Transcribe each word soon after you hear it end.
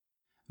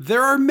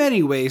There are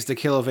many ways to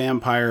kill a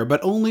vampire,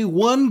 but only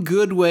one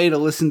good way to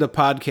listen to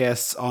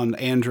podcasts on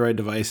Android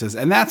devices,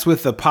 and that's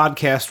with the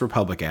Podcast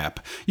Republic app.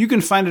 You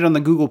can find it on the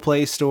Google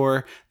Play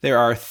Store. There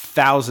are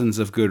thousands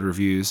of good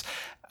reviews,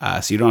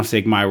 so you don't have to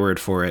take my word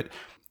for it.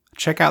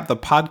 Check out the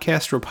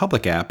Podcast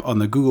Republic app on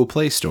the Google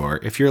Play Store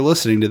if you're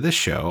listening to this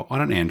show on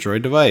an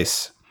Android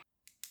device.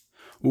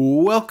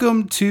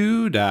 Welcome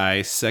to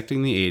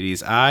Dissecting the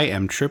 80s. I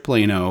am Trip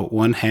Lano,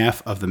 one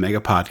half of the Mega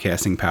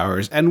Podcasting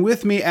Powers, and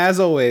with me, as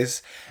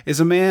always,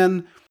 is a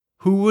man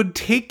who would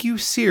take you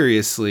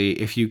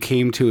seriously if you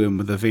came to him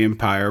with a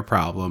vampire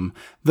problem,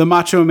 the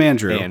Macho Man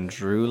Drew.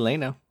 Andrew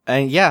Lano.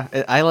 And yeah,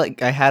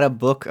 I had a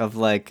book of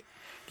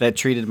that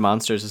treated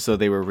monsters as though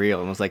they were real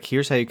and was like,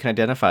 here's how you can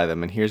identify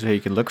them and here's how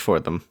you can look for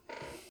them.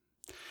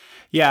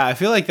 Yeah, I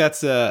feel like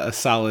that's a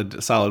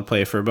solid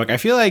play for a book. I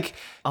feel like,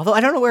 although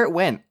I don't know where it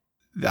went.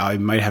 I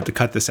might have to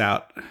cut this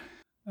out.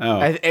 Oh,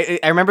 I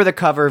remember the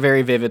cover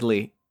very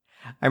vividly.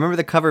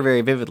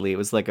 It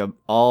was like a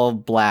all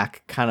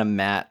black kind of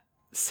matte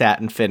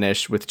satin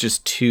finish with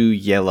just two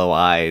yellow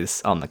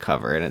eyes on the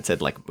cover, and it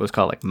said it was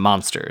called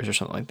Monsters or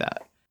something like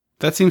that.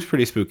 That seems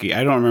pretty spooky.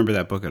 I don't remember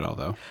that book at all,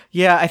 though.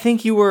 Yeah, I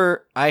think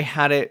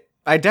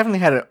I definitely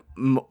had it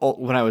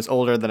when I was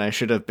older than I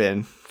should have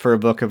been for a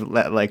book of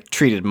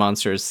treated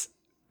monsters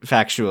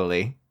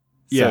factually.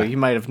 Yeah. So you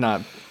might have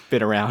not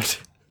been around.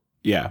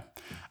 Yeah.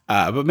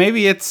 But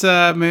maybe it's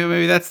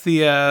maybe that's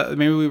the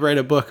maybe we write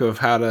a book of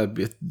how to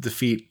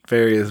defeat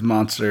various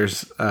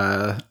monsters.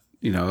 A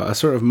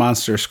sort of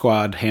Monster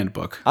Squad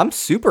handbook. I'm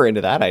super into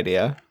that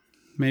idea.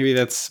 Maybe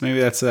that's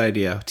the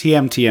idea.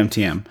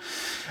 TM.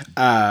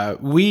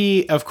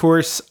 We of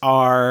course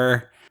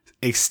are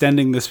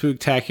extending the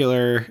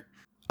spooktacular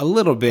a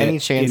little bit. Any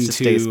chance to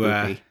stay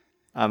spooky?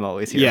 I'm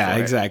always here. Yeah, for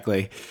it.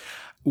 Exactly.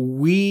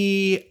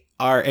 We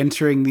are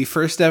entering the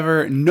first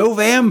ever No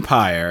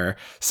Vampire,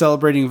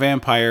 celebrating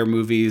vampire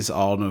movies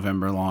all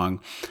November long.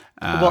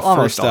 Almost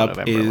first all up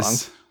November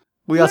is long.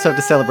 We also have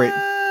to celebrate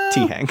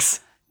T. Hanks.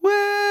 Well,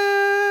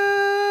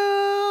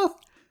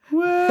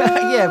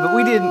 yeah, but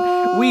we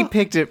didn't. We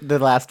picked the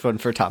last one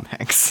for Tom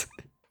Hanks.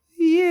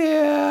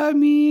 Yeah, I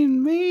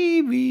mean,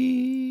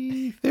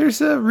 maybe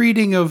there's a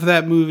reading of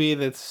that movie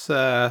that's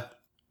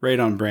right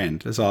on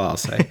brand. That's all I'll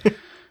say.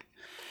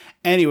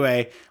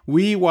 Anyway,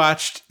 we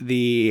watched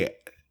the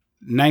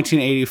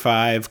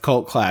 1985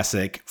 cult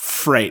classic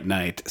Fright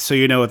Night. So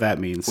you know what that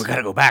means. We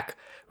gotta go back.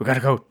 We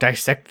gotta go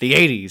dissect the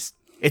 80s.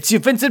 It's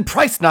your Vincent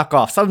Price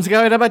knockoff. Something's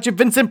going about your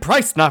Vincent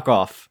Price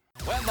knockoff.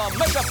 When the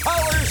Mega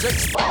Powers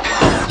explode.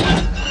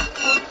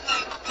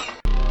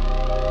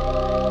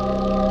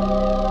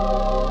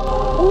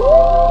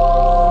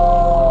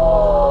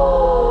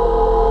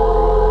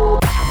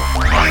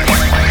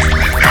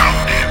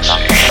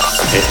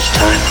 It's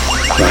time.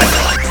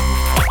 Right.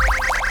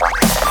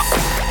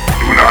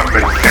 Do not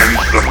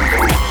attempt the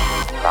move.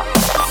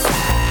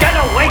 Get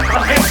away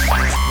from him!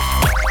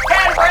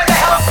 And where the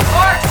hell's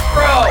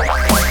Corkscrew?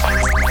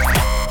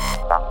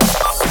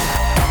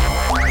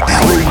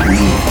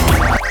 Halloween.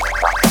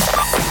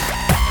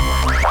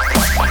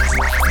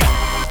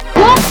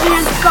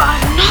 Wolfman's got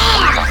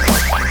narc!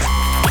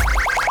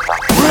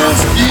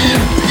 Rest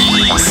in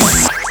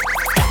peace.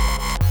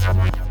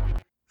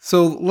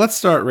 So let's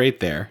start right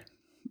there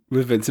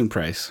with Vincent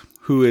Price,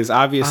 who is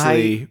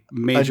obviously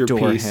major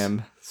adore piece.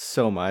 him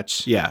so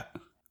much. Yeah.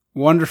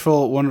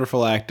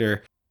 Wonderful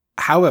actor.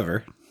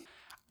 However,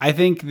 I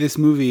think this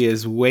movie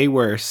is way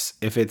worse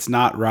if it's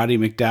not Roddy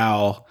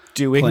McDowall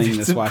Doing playing this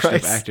Vincent washed-up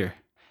Price. actor.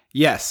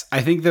 Yes,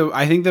 I think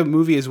the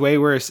movie is way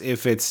worse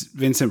if it's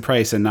Vincent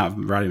Price and not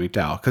Roddy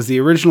McDowall, because the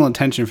original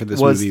intention for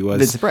this movie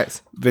was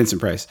Vincent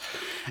Price.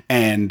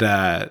 And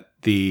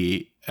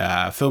the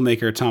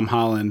filmmaker Tom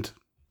Holland,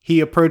 he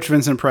approached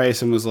Vincent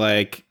Price and was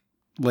like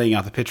laying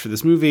out the pitch for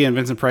this movie. And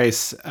Vincent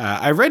Price,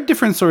 I read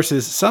different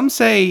sources. Some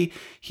say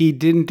he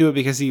didn't do it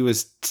because he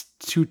was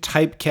too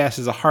typecast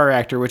as a horror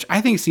actor, which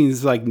I think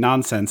seems like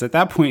nonsense. At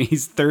that point,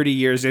 he's 30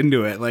 years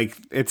into it. Like,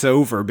 it's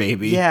over,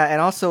 baby. Yeah, and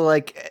also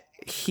at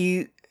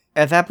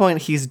that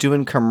point he's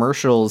doing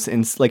commercials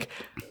in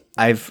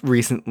I've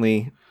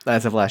recently,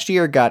 as of last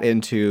year, got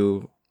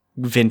into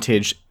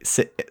vintage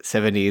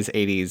 70s,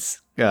 80s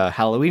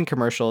Halloween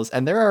commercials,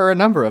 and there are a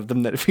number of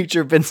them that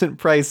feature Vincent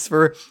Price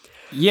for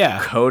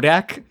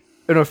Kodak,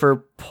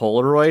 for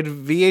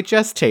Polaroid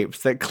VHS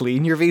tapes that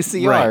clean your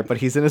VCR, Right. but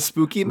he's in a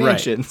spooky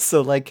mansion. Right.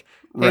 So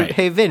Right.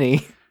 hey,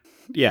 Vinny.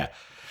 Yeah.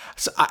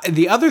 So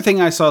the other thing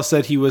I saw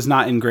said he was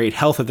not in great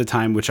health at the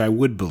time, which I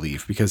would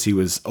believe because he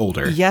was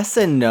older. Yes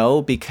and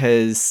no,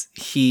 because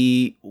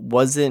he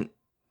wasn't.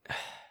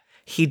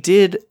 He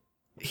did.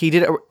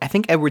 I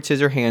think Edward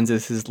Scissorhands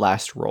is his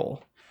last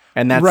role,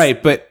 and that's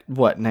right. But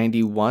what,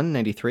 91,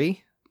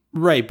 93?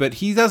 Right, but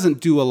he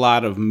doesn't do a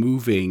lot of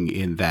moving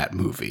in that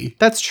movie.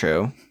 That's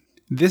true.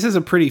 This is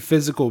a pretty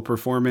physical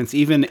performance,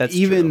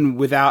 even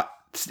without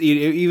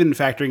even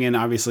factoring in,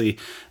 obviously,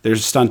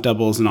 there's stunt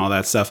doubles and all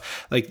that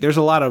stuff. Like, there's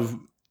a lot of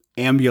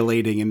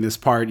ambulating in this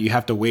part. You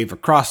have to wave a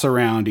cross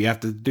around, you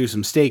have to do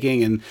some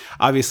staking, and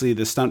obviously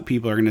the stunt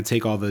people are going to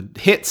take all the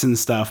hits and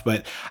stuff,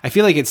 but I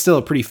feel like it's still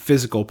a pretty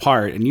physical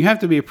part, and you have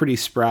to be a pretty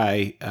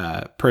spry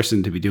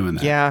person to be doing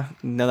that. Yeah,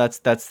 no,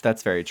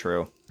 that's very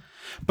true.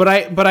 But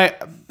I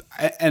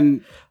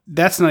and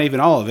that's not even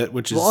all of it,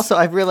 which is Well, also,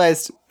 I've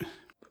realized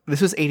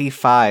this was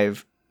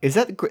 85. Is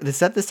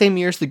that the same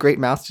year as The Great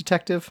Mouse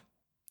Detective?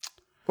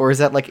 Or is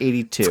that like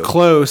 82?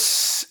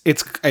 close.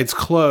 It's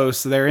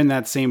close. They're in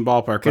that same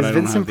ballpark, but I Because don't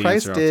Vincent have the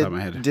Price answer off the top of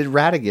my head. did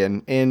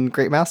Ratigan in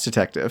Great Mouse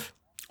Detective.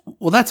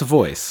 Well, that's a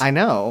voice. I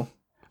know.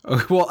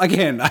 Well,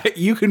 again,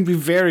 you can be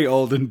very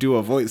old and do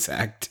a voice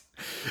act.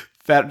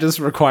 That just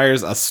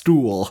requires a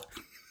stool.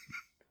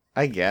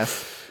 I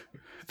guess.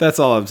 That's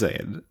all I'm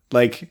saying.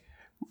 Like,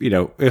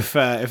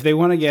 if they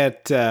want to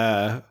get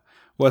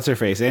what's her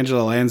face,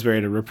 Angela Lansbury,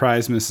 to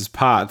reprise Mrs.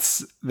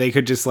 Potts, they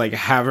could just like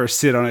have her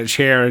sit on a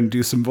chair and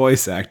do some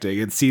voice acting.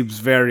 It seems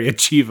very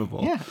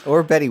achievable. Yeah.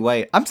 Or Betty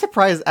White. I'm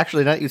surprised,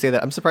 actually, now that you say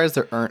that, I'm surprised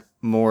there aren't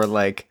more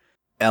like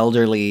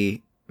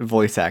elderly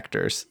voice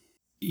actors.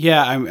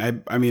 Yeah,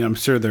 I mean, I'm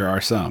sure there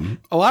are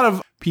some. A lot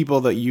of people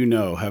that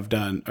have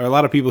done, or a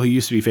lot of people who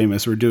used to be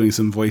famous were doing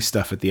some voice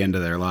stuff at the end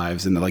of their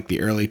lives in like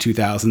the early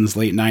 2000s,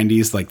 late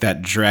 90s, like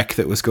that Drek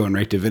that was going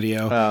right to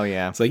video. Oh,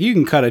 yeah. It's like you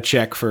can cut a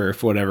check for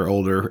whatever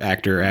older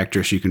actor or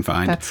actress you can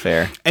find. That's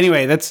fair.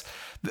 Anyway, that's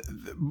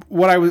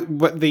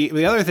what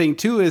the other thing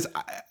too is,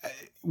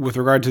 with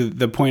regard to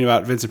the point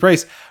about Vincent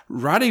Price,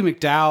 Roddy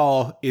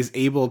McDowall is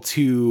able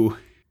to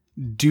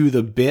do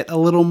the bit a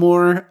little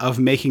more of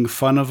making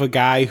fun of a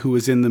guy who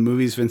was in the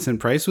movies Vincent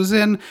Price was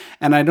in.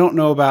 And I don't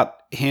know about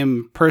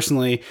him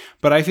personally,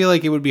 but I feel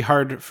like it would be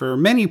hard for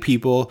many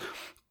people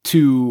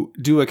to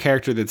do a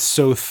character that's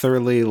so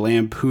thoroughly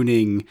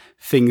lampooning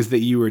things that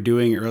you were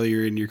doing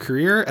earlier in your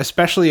career,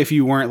 especially if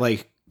you weren't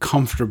like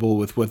comfortable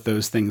with what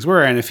those things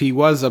were. And if he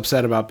was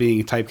upset about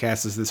being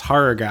typecast as this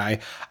horror guy,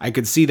 I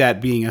could see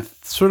that being a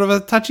sort of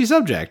a touchy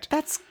subject.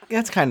 That's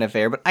kind of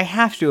fair, but I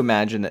have to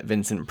imagine that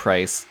Vincent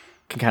Price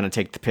can kind of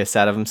take the piss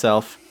out of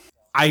himself.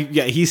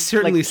 He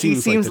certainly Like, he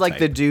seems like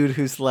the dude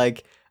who's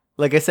like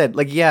I said,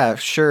 like, yeah,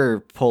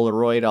 sure,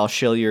 Polaroid, I'll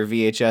shill your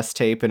VHS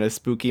tape in a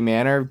spooky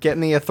manner. Get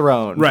me a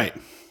throne. Right.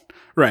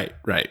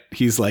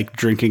 He's like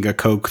drinking a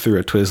Coke through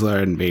a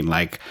Twizzler and being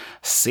like,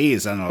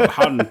 seasonal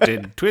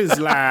haunted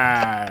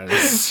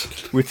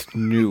Twizzlers. With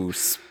new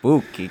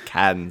spooky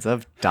cans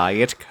of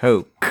Diet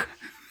Coke.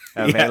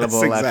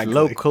 Available at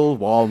local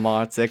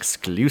Walmarts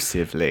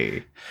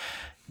exclusively.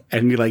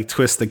 And you like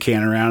twist the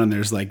can around and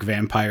there's like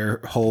vampire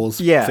holes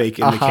fake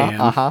in the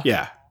can.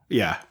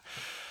 Yeah.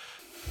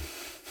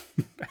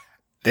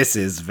 This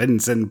is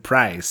Vincent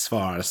Price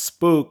for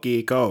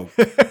Spooky Coke.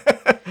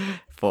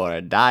 For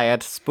a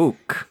diet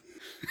spook.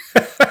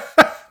 But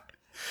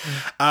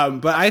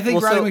I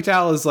think Roddy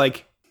McDowall is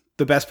like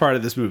the best part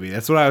of this movie.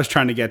 That's what I was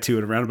trying to get to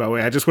in a roundabout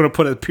way. I just want to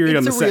put a period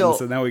on the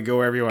sentence and now we go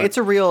wherever you want.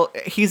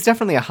 He's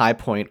definitely a high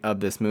point of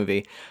this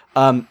movie.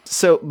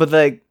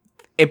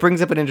 It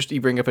brings up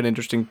you bring up an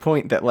interesting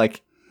point that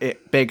like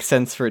it makes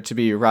sense for it to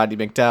be Roddy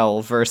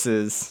McDowall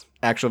versus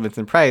actual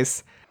Vincent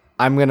Price.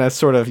 I'm gonna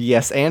sort of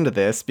yes and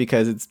this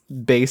because it's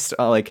based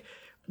on like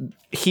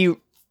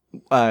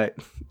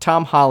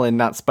Tom Holland,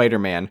 not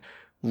Spider-Man,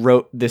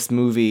 wrote this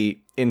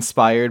movie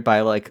inspired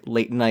by like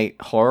late night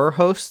horror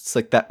hosts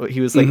like that.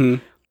 He was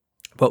like,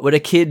 what would a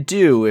kid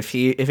do if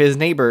his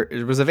neighbor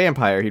was a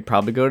vampire? He'd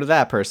probably go to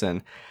that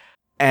person.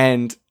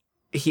 And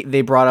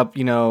they brought up,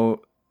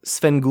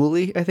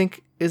 Svengoolie, I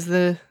think is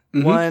the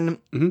one,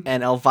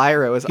 and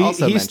Elvira was also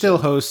mentioned. He still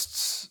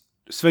hosts.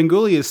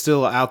 Svengoolie is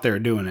still out there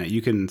doing it.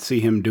 You can see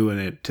him doing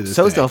it to this day.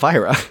 So is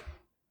Elvira.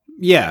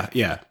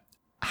 Yeah.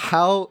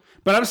 How?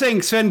 But I'm saying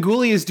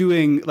Svengoolie is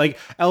doing, like,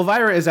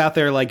 Elvira is out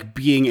there, like,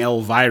 being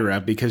Elvira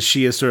because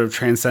she is sort of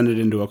transcended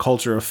into a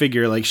cultural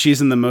figure. Like,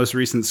 she's in the most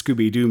recent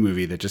Scooby-Doo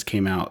movie that just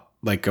came out,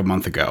 like, a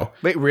month ago.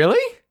 Wait,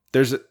 really?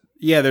 There's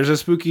a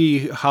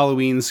spooky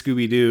Halloween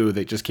Scooby-Doo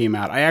that just came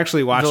out. I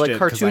actually watched it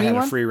because I had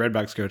a free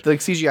Redbox code. The, like,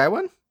 CGI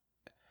one?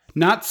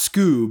 Not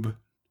Scoob.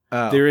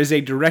 Oh. There is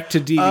a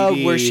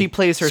direct-to-DVD where she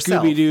plays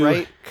herself, Scooby-Doo.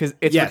 Right? Because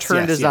it's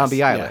Return to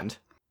Zombie Island.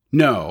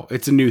 No,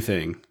 it's a new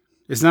thing.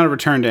 It's not a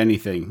return to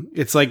anything.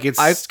 It's like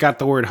it's got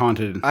the word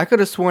haunted. I could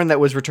have sworn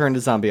that was Return to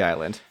Zombie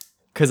Island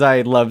because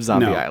I love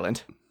Zombie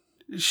Island.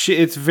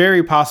 It's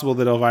very possible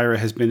that Elvira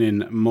has been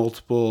in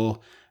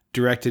multiple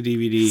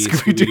direct-to-DVD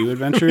Scooby-Doo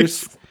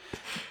adventures.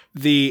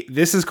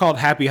 This is called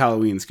Happy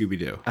Halloween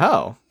Scooby-Doo.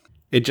 Oh.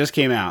 It just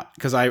came out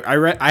because I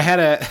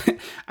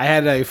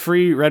had a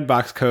free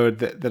Redbox code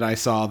that I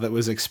saw that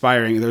was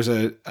expiring. There's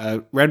a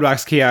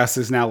Redbox kiosk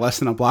is now less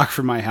than a block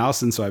from my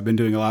house, and so I've been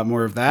doing a lot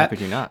more of that. How could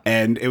you not?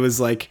 And it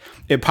was like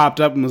it popped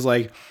up and was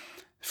like,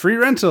 free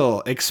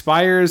rental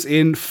expires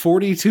in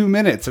 42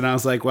 minutes, and I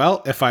was like,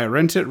 well, if I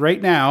rent it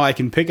right now, I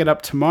can pick it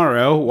up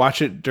tomorrow,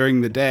 watch it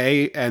during the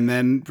day, and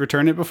then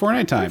return it before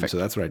nighttime. Perfect. So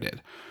that's what I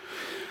did.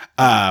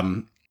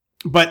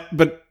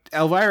 But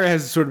Elvira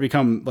has sort of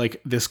become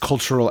like this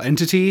cultural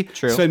entity.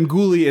 True.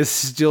 Svengoolie is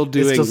still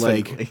doing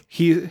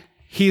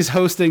he's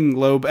hosting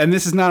low, and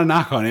this is not a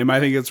knock on him. I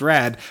think it's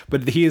rad,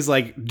 but he is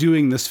like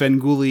doing the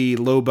Svengoolie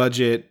low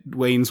budget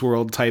Wayne's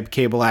World type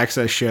cable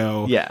access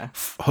show. Yeah.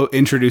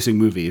 Introducing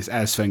movies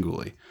as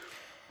Svengoolie.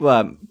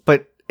 Well,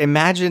 but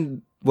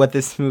imagine what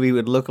this movie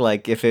would look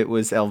like if it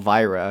was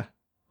Elvira,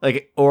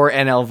 like, or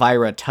an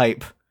Elvira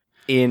type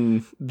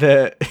in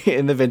the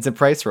Vincent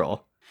Price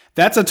role.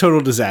 That's a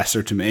total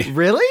disaster to me.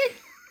 Really?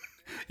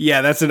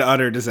 Yeah, that's an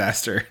utter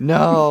disaster.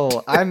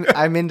 No,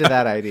 I'm into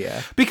that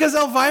idea. Because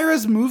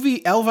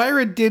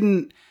Elvira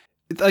didn't,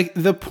 like,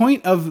 the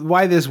point of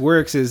why this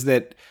works is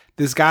that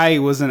this guy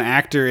was an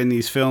actor in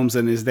these films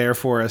and is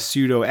therefore a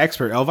pseudo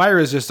expert.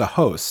 Elvira is just a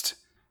host.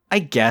 I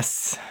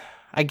guess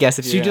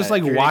if she just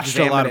like watched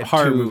a lot of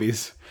horror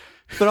movies.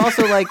 But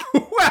also, like,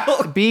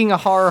 well, being a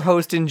horror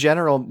host in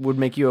general would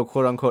make you a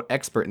quote unquote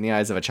expert in the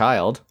eyes of a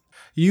child.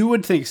 You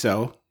would think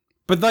so.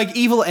 But like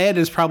Evil Ed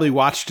has probably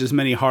watched as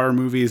many horror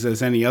movies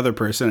as any other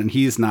person, and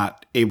he's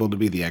not able to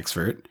be the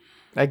expert.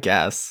 I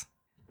guess.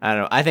 I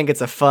don't know. I think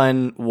it's a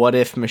fun what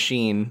if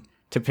machine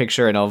to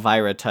picture an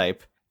Elvira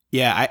type.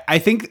 Yeah, I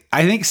think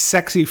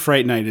Sexy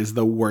Fright Night is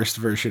the worst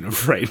version of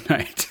Fright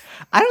Night.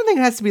 I don't think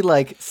it has to be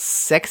like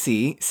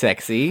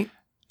sexy.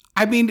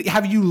 I mean,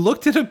 have you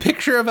looked at a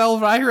picture of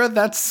Elvira?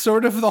 That's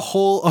sort of the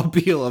whole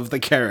appeal of the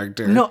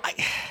character. No,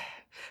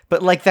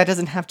 but like that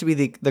doesn't have to be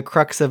the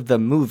crux of the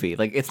movie.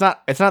 Like it's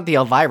not the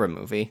Elvira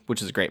movie,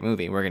 which is a great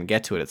movie. We're gonna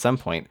get to it at some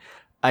point.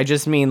 I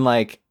just mean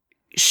like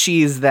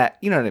she's that.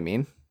 You know what I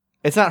mean?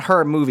 It's not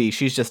her movie.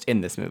 She's just in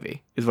this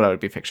movie. Is what I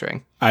would be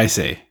picturing. I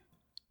see.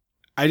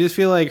 I just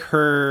feel like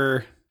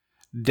her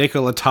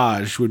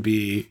décolletage would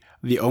be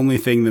the only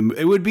thing.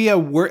 It would be a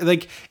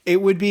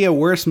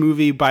worse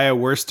movie by a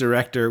worse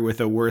director with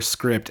a worse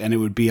script, and it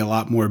would be a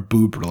lot more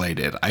boob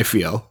related. I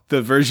feel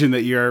the version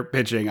that you're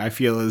pitching, I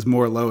feel, is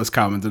more lowest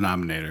common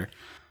denominator.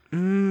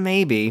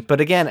 Maybe,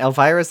 but again,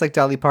 Elvira's like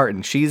Dolly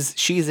Parton.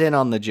 She's in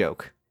on the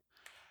joke.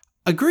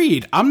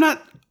 Agreed. I'm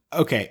not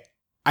okay.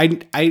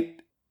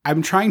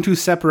 I'm trying to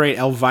separate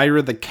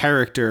Elvira the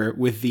character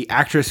with the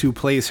actress who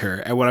plays her.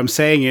 And what I'm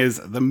saying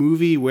is the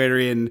movie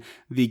wherein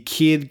the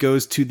kid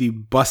goes to the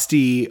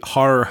busty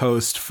horror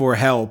host for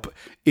help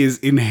is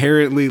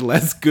inherently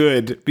less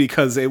good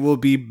because it will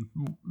be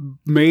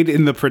made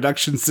in the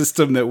production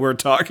system that we're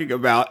talking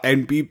about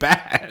and be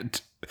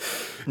bad.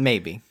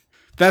 Maybe.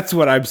 That's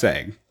what I'm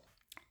saying.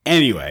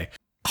 Anyway,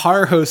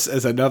 horror hosts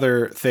is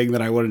another thing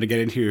that I wanted to get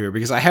into here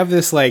because I have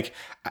this, like,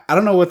 I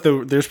don't know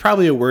there's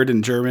probably a word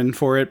in German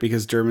for it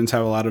because Germans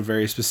have a lot of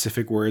very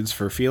specific words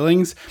for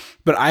feelings,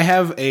 but I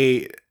have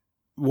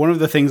one of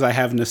the things I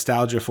have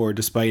nostalgia for,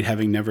 despite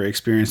having never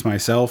experienced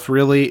myself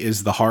really,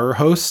 is the horror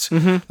host.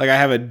 Mm-hmm. Like I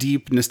have a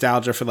deep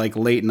nostalgia for like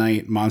late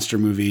night monster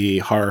movie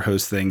horror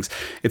host things.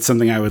 It's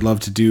something I would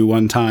love to do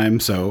one time.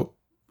 So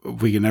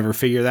if we can never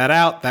figure that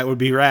out, that would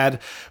be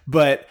rad.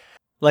 But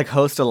like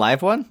host a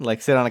live one?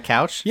 Like sit on a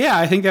couch? Yeah,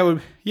 I think that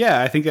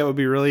would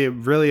be really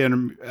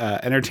an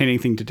entertaining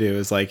thing to do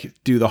is like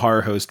do the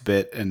horror host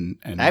bit and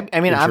I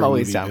mean, I'm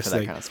always down for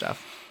that kind of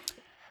stuff.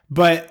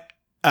 But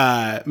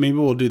maybe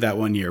we'll do that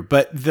one year.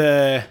 But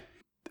as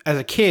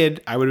a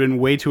kid, I would have been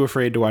way too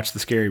afraid to watch the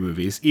scary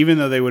movies, even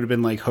though they would have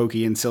been like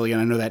hokey and silly. And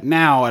I know that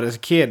now, as a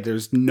kid,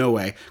 there's no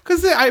way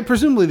because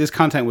presumably this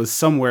content was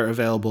somewhere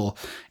available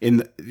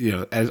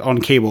as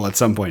on cable at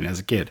some point as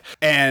a kid.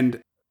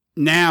 And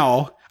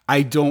now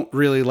I don't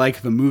really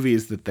like the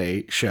movies that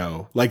they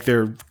show. Like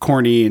they're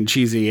corny and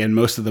cheesy and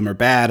most of them are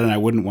bad and I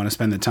wouldn't want to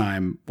spend the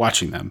time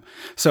watching them.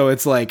 So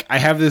it's like I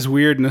have this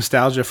weird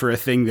nostalgia for a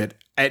thing that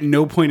at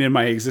no point in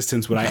my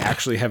existence would I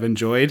actually have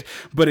enjoyed,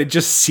 but it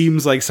just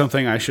seems like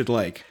something I should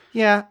like.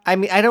 Yeah, I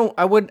mean,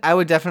 I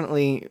would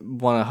definitely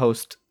want to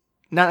host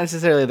not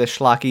necessarily the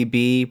schlocky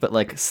B, but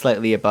like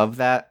slightly above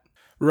that.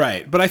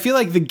 Right. But I feel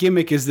like the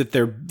gimmick is that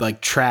they're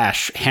like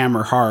trash,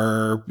 hammer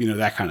horror,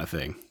 that kind of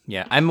thing.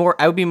 Yeah, I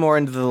would be more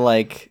into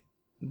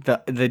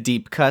the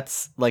deep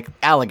cuts, like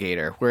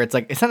Alligator, where it's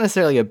like it's not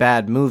necessarily a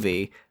bad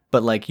movie,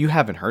 but like you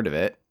haven't heard of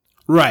it.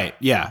 Right,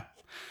 yeah.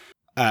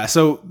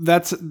 So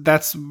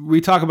that's we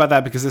talk about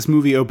that because this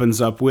movie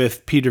opens up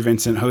with Peter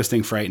Vincent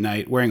hosting Fright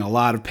Night, wearing a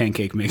lot of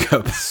pancake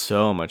makeup.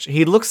 So much.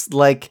 He looks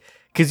like,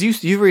 because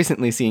you've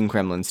recently seen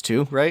Gremlins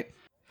 2, right?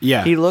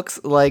 Yeah. He looks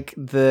like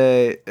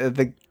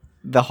the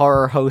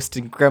horror host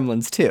in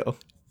Gremlins 2.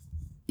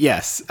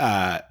 Yes.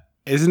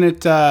 Isn't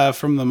it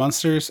from the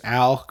Munsters?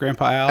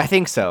 Grandpa Al? I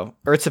think so.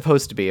 Or it's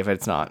supposed to be if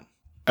it's not.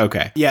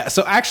 Okay. Yeah.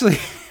 So actually,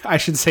 I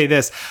should say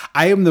this.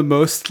 I am the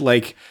most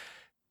like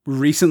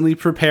recently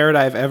prepared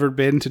I've ever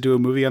been to do a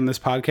movie on this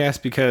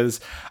podcast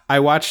because I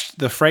watched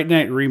the Fright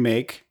Night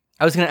remake.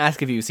 I was going to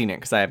ask if you've seen it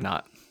because I have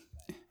not.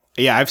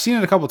 Yeah, I've seen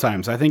it a couple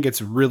times. I think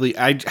it's really,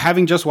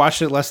 having just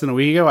watched it less than a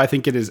week ago, I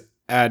think it is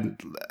a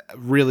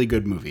really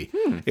good movie.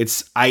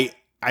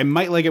 I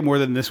might like it more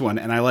than this one,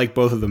 and I like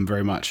both of them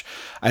very much.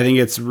 I think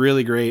it's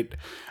really great.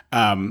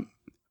 And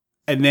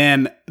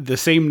then the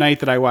same night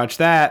that I watched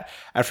that,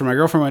 after my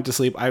girlfriend went to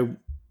sleep, I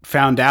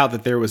found out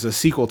that there was a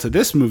sequel to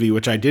this movie,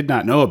 which I did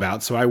not know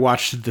about. So I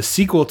watched the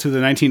sequel to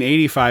the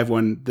 1985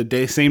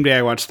 one same day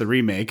I watched the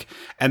remake,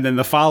 and then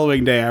the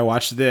following day I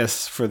watched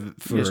this for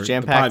the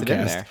jam-packed it in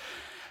podcast. there.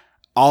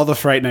 All the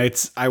Fright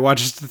Nights. I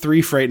watched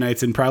 3 Fright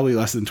Nights in probably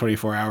less than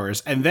 24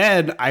 hours. And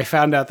then I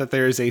found out that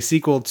there is a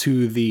sequel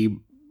to the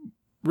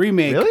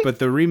remake, Really? but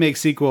the remake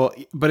sequel,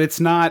 but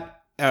it's not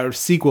a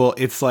sequel.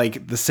 It's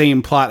like the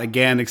same plot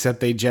again,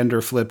 except they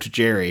gender flipped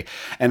Jerry.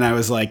 And I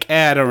was like,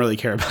 I don't really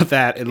care about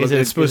that.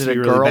 It's supposed to be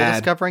a really girl bad.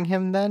 discovering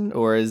him then?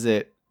 Or is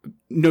it...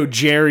 No,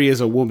 Jerry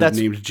is a woman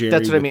named Jerry.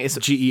 That's what I mean.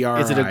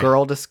 Geri. Is it a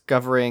girl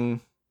discovering...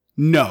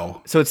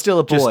 No. So it's still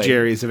a boy. Just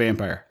Jerry is a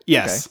vampire.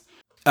 Yes. Okay.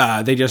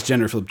 They just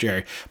gender flipped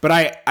Jerry. But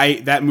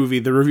I that movie,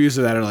 the reviews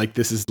of that are like,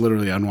 this is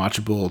literally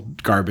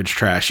unwatchable garbage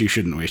trash. You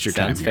shouldn't waste your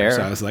time Sounds here. fair.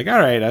 So I was like, all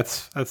right,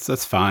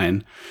 that's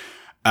fine.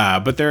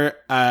 But there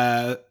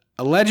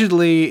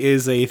allegedly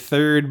is a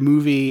third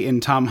movie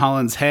in Tom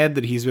Holland's head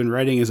that he's been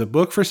writing as a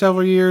book for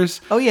several years.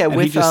 Oh yeah, and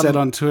he just said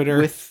on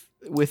Twitter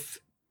with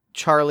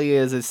Charlie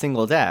as a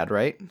single dad,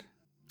 right?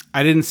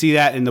 I didn't see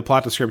that in the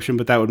plot description,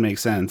 but that would make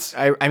sense.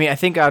 I mean, I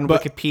think on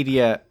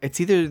Wikipedia, it's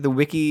either the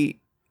wiki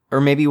or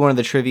maybe one of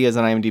the trivias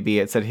on IMDb.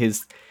 It said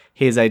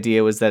his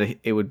idea was that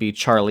it would be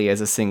Charlie as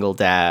a single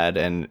dad,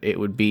 and it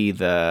would be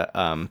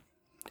the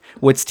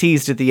what's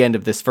teased at the end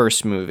of this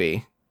first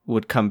movie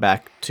would come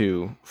back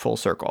to full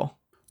circle.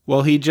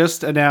 Well, he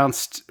just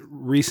announced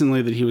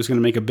recently that he was going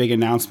to make a big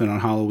announcement on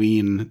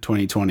Halloween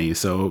 2020.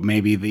 So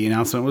maybe the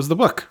announcement was the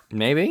book.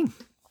 Maybe.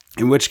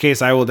 In which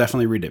case, I will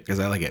definitely read it because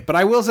I like it. But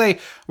I will say,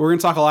 we're going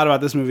to talk a lot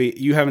about this movie.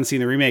 You haven't seen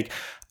the remake.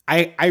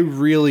 I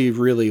really,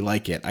 really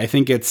like it. I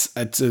think it's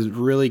a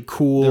really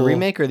cool... The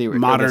remake or the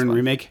modern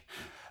remake?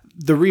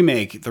 The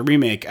remake.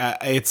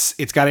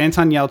 It's got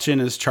Anton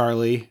Yelchin as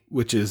Charlie,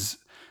 which is,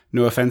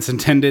 no offense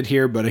intended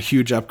here, but a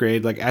huge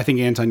upgrade. Like, I think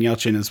Anton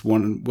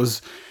Yelchin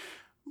was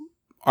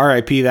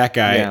R.I.P. that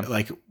guy. Yeah.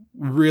 Like,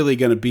 really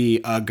going to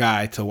be a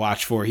guy to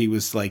watch for. He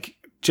was like...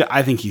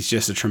 I think he's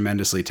just a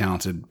tremendously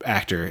talented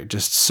actor,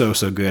 just so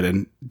good,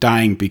 and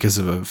dying because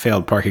of a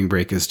failed parking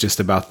brake is just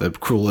about the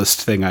cruelest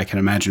thing I can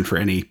imagine for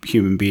any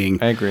human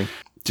being. I agree.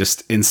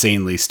 Just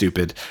insanely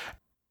stupid.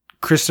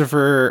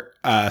 Christopher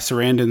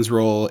Sarandon's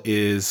role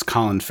is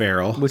Colin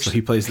Farrell, so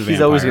he plays the vampire.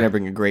 He's always going to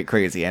bring a great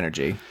crazy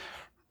energy.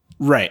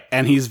 Right,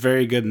 and he's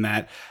very good in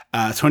that.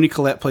 Toni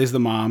Collette plays the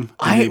mom.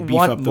 I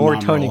want more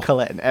Toni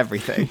Collette in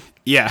everything.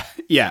 Yeah.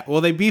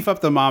 Well, they beef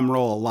up the mom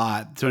role a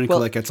lot. Toni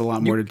Collette gets a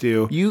lot more to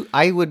do.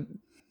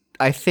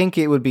 I think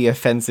it would be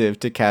offensive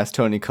to cast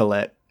Toni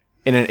Collette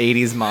in an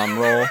 80s mom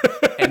role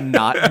and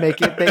not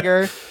make it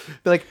bigger.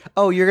 Be like,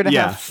 oh, you're going to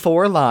have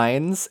 4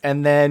 lines,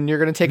 and then you're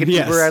going to take an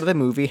Uber out of the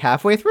movie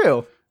halfway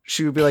through.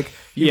 She would be like,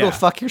 you go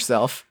fuck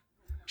yourself.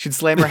 She'd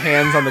slam her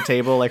hands on the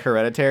table like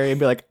Hereditary and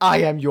be like,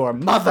 I am your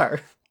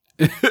mother.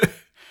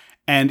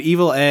 And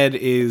Evil Ed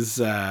is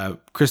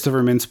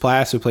Christopher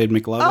Mintz-Plasse, who played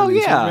McLovin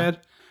in Superbad.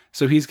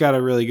 So he's got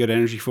a really good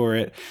energy for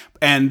it.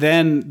 And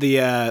then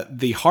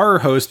the horror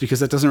host, because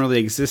that doesn't really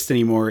exist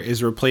anymore,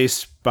 is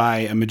replaced by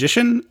a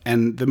magician.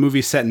 And the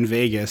movie's set in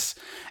Vegas.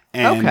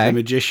 And the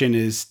magician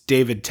is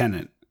David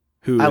Tennant.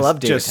 I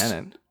love David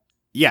Tennant.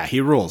 Yeah, he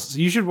rules.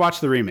 You should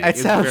watch the remake. It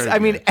sounds. I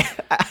mean,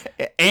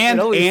 and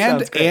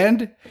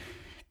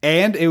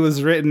it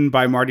was written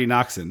by Marty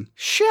Noxon.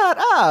 Shut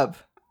up.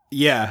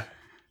 Yeah.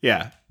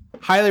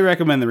 Highly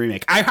recommend the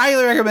remake. I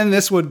highly recommend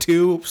this one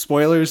too.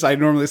 Spoilers. I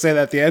normally say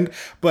that at the end,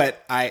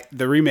 but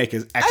the remake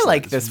is excellent. I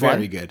like this one.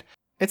 Very good.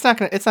 It's not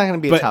gonna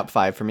be a top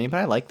 5 for me, but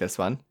I like this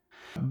one.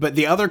 But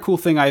the other cool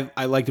thing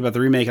I liked about the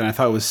remake, and I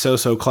thought was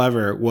so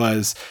clever,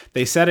 was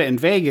they set it in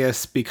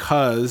Vegas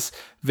because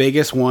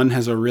Vegas, one,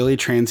 has a really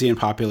transient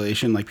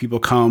population. Like, people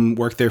come,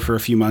 work there for a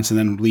few months, and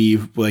then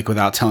leave like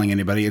without telling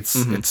anybody.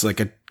 It's like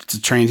it's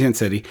a transient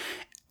city.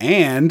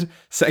 And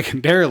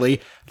secondarily,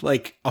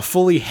 like, a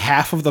fully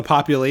half of the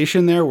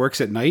population there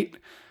works at night.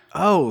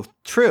 Oh,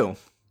 true.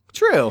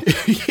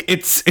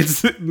 It's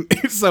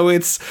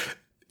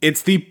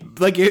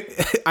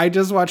I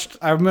just watched,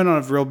 I've been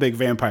on a real big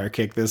vampire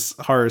kick this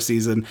horror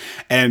season,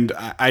 and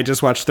I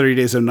just watched 30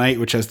 Days of Night,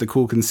 which has the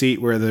cool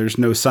conceit where there's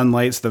no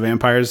sunlight, so the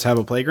vampires have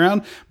a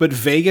playground. But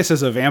Vegas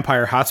as a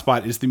vampire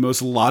hotspot is the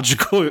most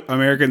logical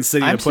American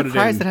city to put it in. I'm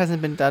surprised it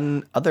hasn't been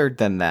done other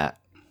than that.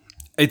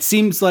 It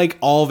seems like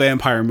all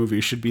vampire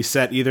movies should be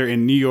set either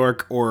in New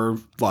York or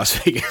Las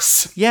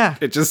Vegas. Yeah.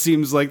 It just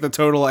seems like the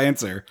total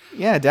answer.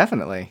 Yeah,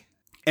 definitely.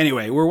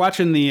 Anyway, we're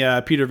watching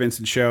the Peter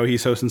Vincent show.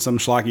 He's hosting some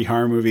schlocky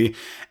horror movie,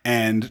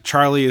 and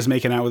Charlie is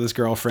making out with his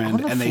girlfriend,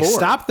 and they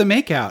stop the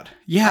makeout.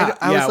 Yeah.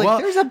 I was like,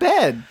 there's a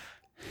bed.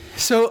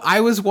 So I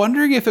was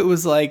wondering if it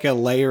was like a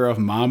layer of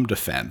mom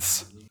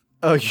defense.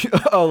 Oh,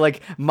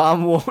 like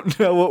mom won't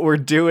know what we're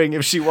doing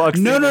if she walks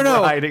in and we're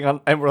hiding on,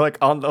 and we're like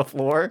on the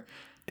floor.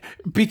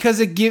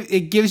 Because it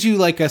gives you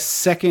like a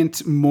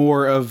second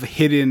more of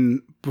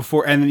hidden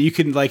before, and then you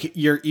can like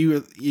you're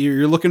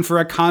looking for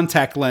a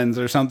contact lens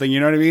or something.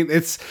 You know what I mean?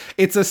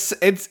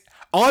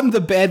 on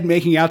the bed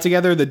making out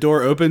together, the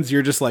door opens,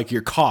 you're just like,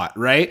 you're caught,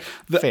 right?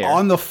 Fair.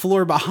 On the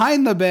floor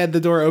behind the bed,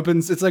 the door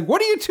opens. It's like,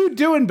 what are you two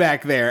doing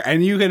back there?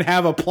 And you can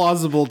have a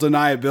plausible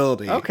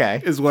deniability.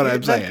 Okay. Is what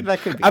I'm saying. That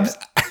could be it.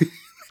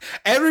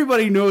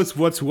 Everybody knows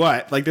what's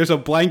what. Like, there's a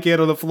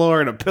blanket on the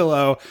floor and a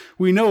pillow.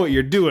 We know what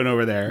you're doing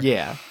over there.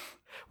 Yeah.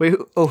 Wait,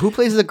 who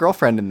plays the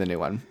girlfriend in the new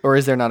one? Or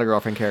is there not a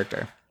girlfriend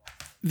character?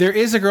 There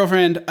is a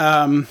girlfriend.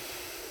 Hold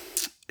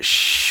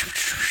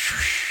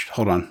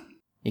on.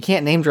 You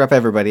can't name drop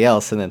everybody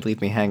else and then leave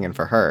me hanging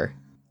for her.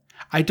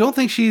 I don't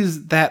think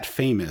she's that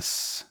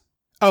famous.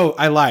 Oh,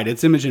 I lied.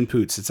 It's Imogen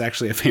Poots. It's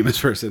actually a famous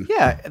person.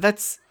 Yeah,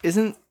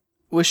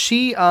 was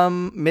she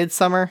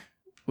Midsummer?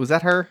 Was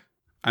that her?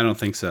 I don't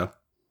think so.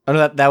 Oh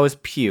no, that was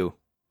Pugh.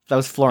 That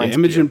was Florence. Yeah,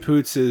 Imogen Pugh.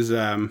 Poots is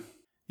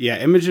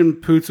Imogen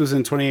Poots was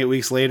in 28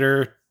 Weeks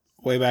Later,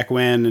 way back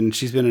when, and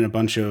she's been in a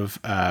bunch of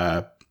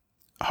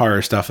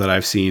horror stuff that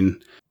I've seen.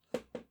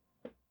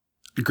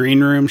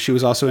 Green Room, she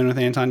was also in with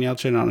Anton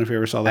Yelchin. I don't know if you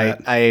ever saw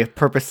that. I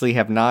purposely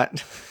have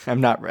not. I'm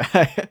not.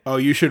 Oh,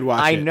 you should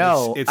watch I it.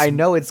 know. I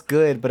know it's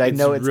good, but I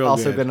know it's real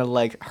also good. gonna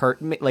like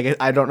hurt me. Like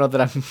I don't know that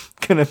I'm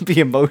gonna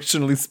be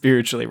emotionally,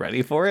 spiritually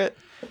ready for it.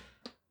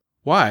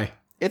 Why?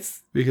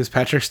 It's Because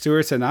Patrick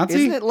Stewart's a Nazi?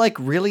 isn't it like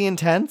really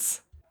intense?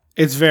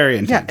 It's very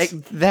intense. Yeah,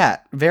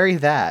 that.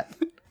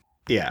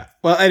 Yeah.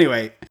 Well,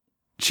 anyway,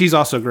 she's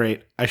also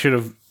great. I should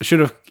have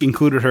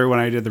included her when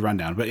I did the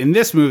rundown. But in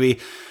this movie,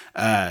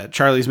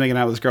 Charlie's making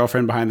out with his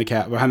girlfriend behind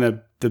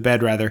the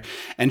bed rather,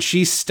 and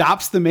she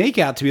stops the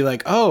makeout to be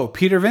like, "Oh,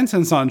 Peter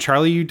Vincent's on,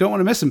 Charlie. You don't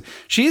want to miss him."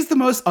 She is the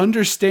most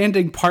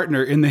understanding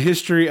partner in the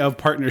history of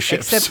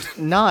partnerships. Except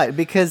not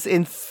because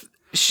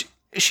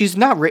she's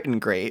not written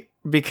great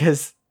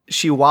because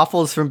she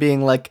waffles from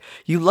being like,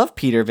 "You love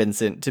Peter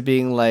Vincent," to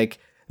being like,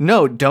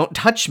 "No, don't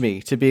touch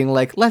me," to being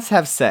like, "Let's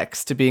have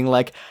sex," to being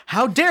like,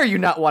 "How dare you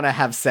not want to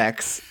have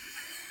sex?"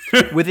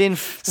 within a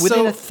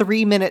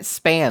 3-minute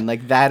span,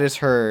 like that is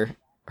her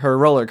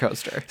roller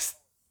coaster.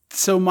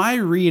 So my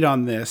read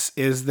on this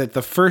is that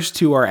the first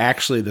two are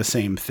actually the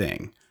same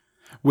thing,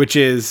 which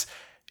is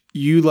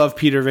you love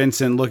Peter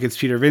Vincent, look, it's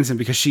Peter Vincent,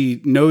 because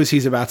she knows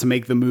he's about to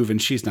make the move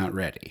and she's not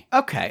ready.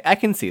 Okay, I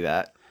can see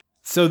that.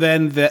 So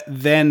then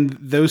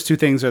those two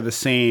things are the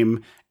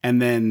same,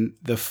 and then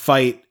the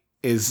fight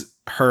is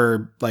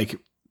her like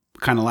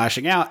kind of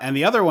lashing out, and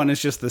the other one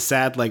is just the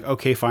sad like,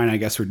 okay, fine, I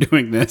guess we're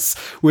doing this,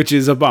 which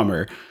is a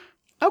bummer.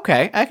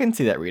 Okay, I can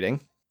see that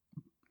reading.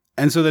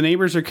 And so the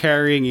neighbors are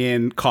carrying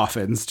in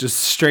coffins, just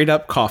straight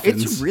up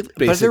coffins. It's really,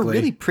 basically. but they're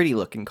really pretty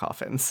looking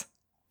coffins.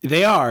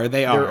 They are.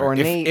 They're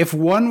ornate. If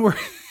one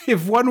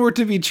were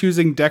to be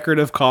choosing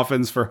decorative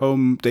coffins for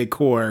home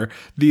decor,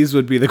 these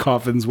would be the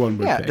coffins one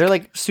would pick. They're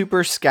like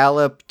super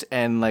scalloped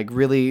and like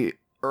really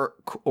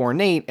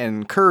ornate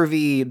and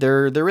curvy.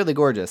 They're really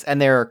gorgeous, and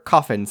they're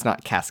coffins,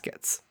 not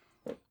caskets.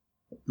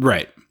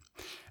 Right.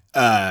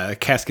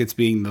 Caskets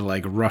being the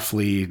like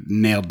roughly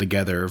nailed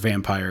together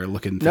vampire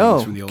looking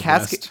things from the old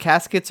West.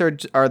 Caskets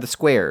are the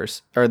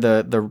squares, or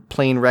the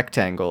plain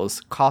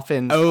rectangles.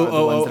 Coffins are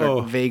the ones that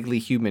are vaguely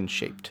human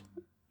shaped.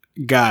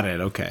 Got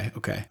it. Okay.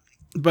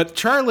 But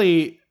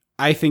Charlie,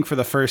 I think for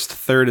the first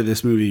third of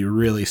this movie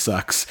really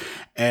sucks,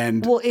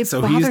 and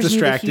so he's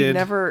distracted.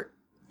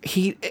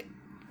 He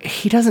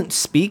doesn't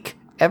speak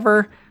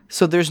ever,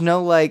 so there's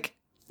no like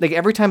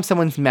every time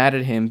someone's mad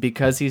at him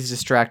because he's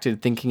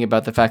distracted thinking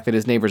about the fact that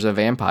his neighbor's a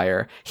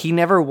vampire, he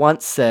never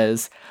once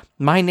says,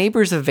 "My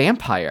neighbor's a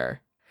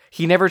vampire."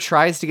 He never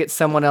tries to get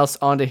someone else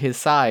onto his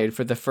side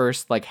for the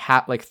first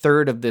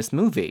third of this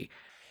movie.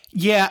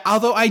 Yeah,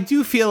 although I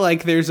do feel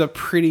like there's a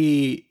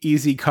pretty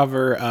easy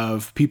cover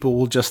of people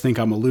will just think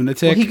I'm a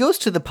lunatic. Well, he goes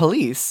to the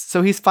police,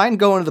 so he's fine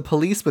going to the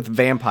police with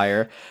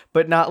vampire,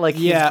 but not like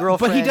his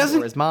girlfriend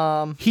or his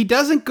mom. He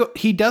doesn't go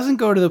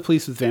to the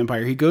police with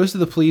vampire. He goes to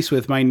the police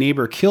with my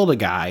neighbor killed a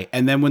guy,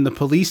 and then when the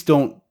police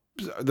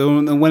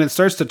when it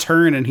starts to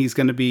turn and he's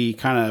going to be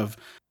kind of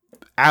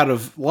out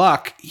of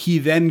luck, he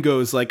then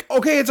goes like,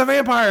 "Okay, it's a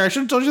vampire. I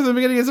should have told you in the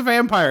beginning it's a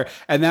vampire."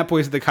 And that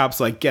point, the cop's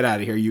like, "Get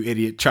out of here, you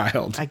idiot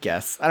child." I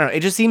guess. I don't know.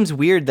 It just seems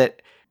weird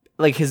that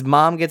like his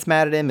mom gets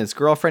mad at him, his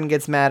girlfriend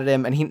gets mad at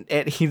him,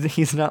 and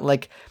he's not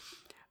like,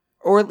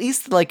 or at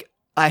least like,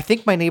 I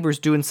think my neighbor's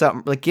doing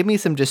something. Like, give me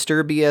some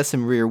Disturbia,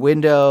 some Rear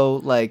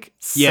Window, like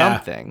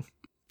something.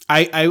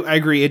 I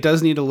agree. It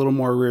does need a little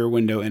more Rear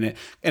Window in it.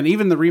 And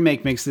even the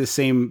remake makes this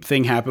same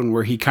thing happen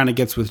where he kind of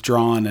gets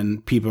withdrawn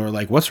and people are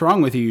like, "What's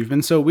wrong with you? You've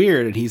been so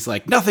weird." And he's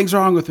like, "Nothing's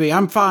wrong with me.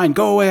 I'm fine.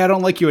 Go away. I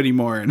don't like you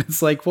anymore." And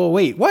it's like, well,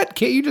 wait, what?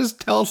 Can't you just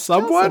tell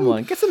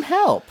someone? Get some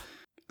help.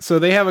 So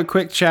they have a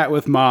quick chat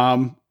with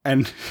mom,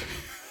 and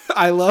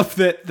I love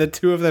that the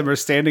two of them are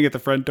standing at the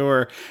front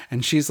door,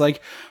 and she's like,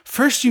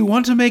 "First you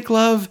want to make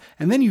love,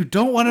 and then you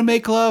don't want to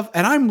make love,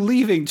 and I'm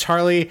leaving,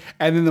 Charlie."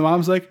 And then the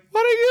mom's like,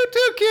 "What are you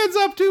two kids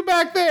up to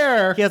back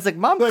there?" Yeah, it's like,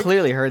 Mom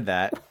clearly heard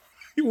that.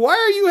 Why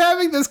are you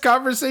having this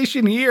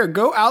conversation here?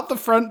 Go out the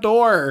front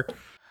door.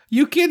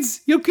 You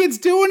kids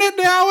doing it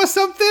now or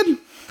something?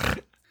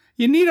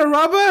 You need a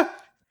rubber?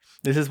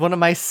 This is one of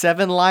my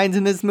 7 lines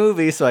in this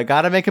movie, so I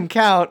gotta make them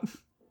count.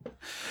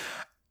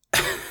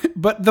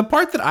 But the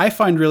part that I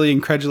find really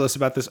incredulous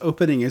about this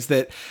opening is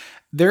that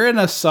they're in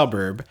a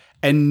suburb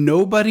and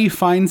nobody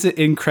finds it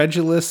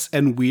incredulous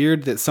and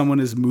weird that someone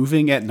is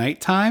moving at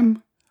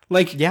nighttime.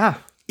 Like, Yeah.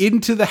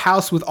 into the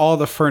house with all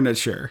the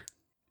furniture.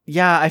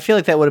 Yeah, I feel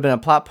like that would have been a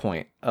plot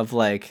point of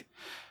like,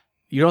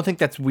 you don't think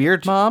that's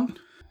weird, Mom?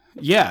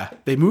 Yeah,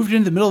 they moved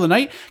in the middle of the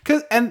night.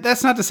 And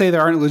that's not to say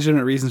there aren't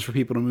legitimate reasons for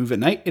people to move at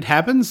night. It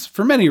happens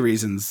for many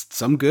reasons,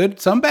 some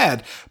good, some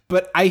bad.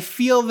 But I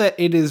feel that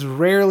it is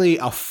rarely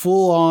a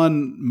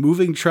full-on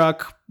moving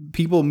truck,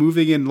 people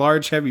moving in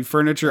large, heavy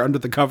furniture under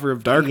the cover of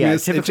Yeah,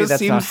 darkness. typically It just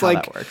that's not seems how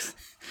like that works.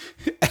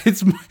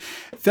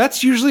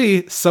 that's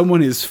usually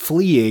someone is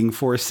fleeing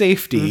for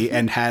safety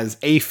and has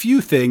a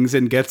few things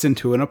and gets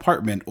into an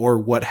apartment or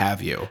what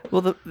have you.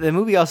 Well, the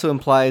movie also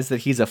implies that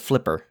he's a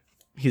flipper.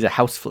 He's a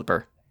house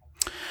flipper.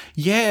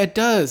 Yeah, it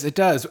does. It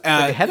does.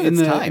 ahead of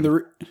its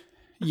time.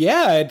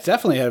 Yeah, it's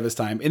definitely ahead of his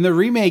time. In the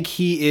remake,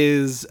 he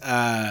is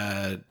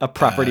A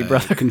property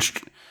brother.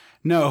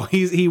 No,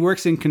 he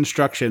works in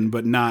construction,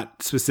 but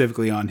not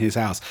specifically on his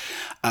house.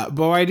 But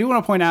what I do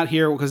want to point out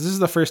here, because this is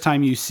the first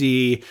time you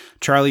see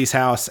Charlie's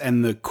house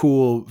and the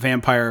cool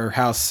vampire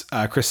house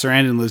Chris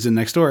Sarandon lives in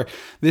next door.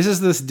 This is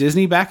this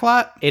Disney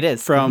backlot. It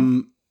is.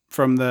 from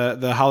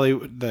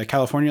the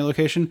California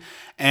location,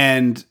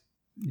 and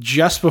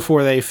just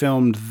before they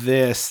filmed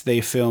this,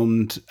 they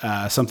filmed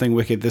Something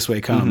Wicked This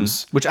Way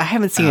Comes, Which I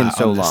haven't seen in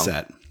so on the long.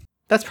 set.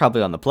 That's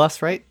probably on the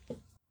Plus, right?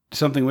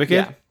 Something Wicked?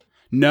 Yeah.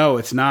 No,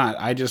 it's not.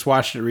 I just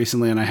watched it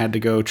recently and I had to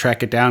go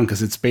track it down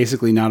because it's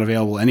basically not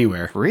available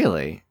anywhere.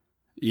 Really?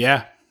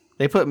 Yeah.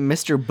 They put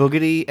Mr.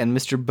 Boogedy and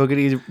Mr.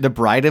 Boogedy, the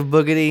Bride of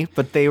Boogedy,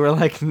 but they were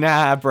like,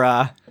 nah,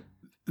 brah.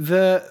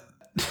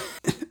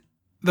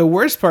 The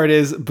worst part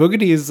is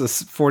Boogedy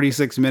is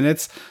 46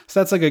 minutes, so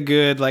that's like a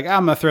good, like,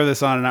 I'm going to throw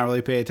this on and not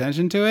really pay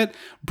attention to it.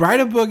 Bride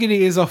of Boogedy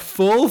is a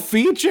full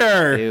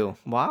feature. Ew.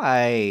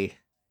 Why?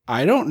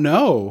 I don't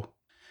know.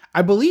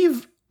 I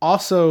believe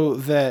also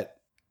that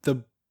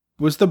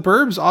was the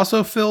Burbs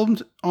also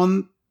filmed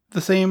on the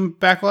same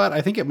backlot?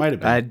 I think it might have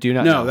been. I do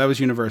not know. know. That was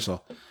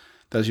Universal.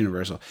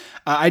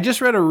 I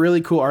just read a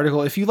really cool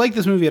article. If you like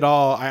this movie at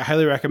all, I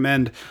highly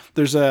recommend.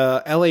 There's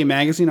a LA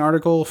Magazine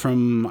article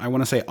from, I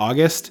want to say,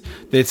 August.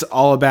 That's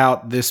all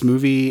about this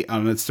movie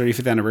on its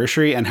 35th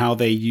anniversary and how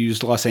they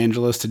used Los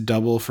Angeles to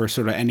double for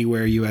sort of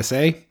Anywhere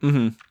USA.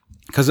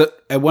 Because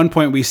at one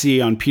point we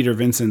see on Peter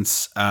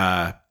Vincent's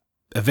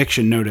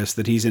eviction notice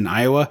that he's in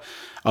Iowa,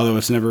 although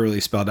it's never really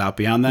spelled out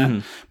beyond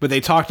that. But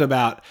they talked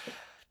about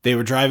they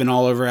were driving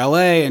all over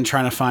LA and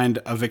trying to find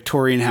a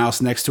Victorian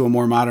house next to a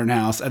more modern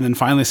house. And then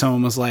finally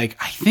someone was like,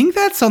 I think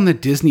that's on the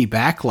Disney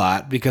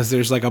backlot because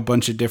there's like a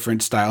bunch of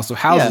different styles of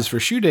houses for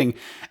shooting.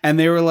 And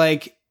they were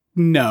like,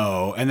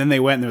 no. And then they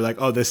went and they're like,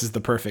 oh, this is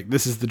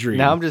the dream.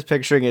 Now I'm just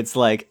picturing it's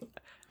like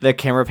the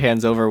camera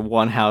pans over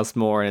one house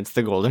more and it's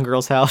the Golden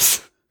Girls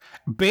house.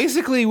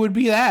 Basically would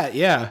be that.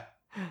 Yeah.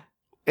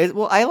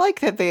 Well, I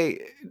like that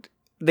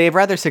they've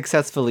rather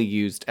successfully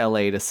used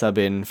LA to sub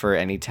in for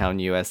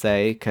Anytown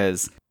USA,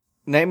 because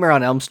Nightmare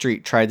on Elm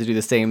Street tried to do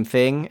the same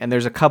thing, and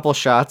there's a couple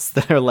shots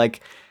that are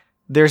like,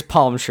 there's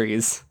palm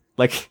trees.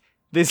 Like,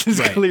 this is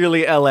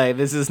clearly LA.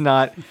 This is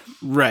not...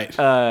 Right.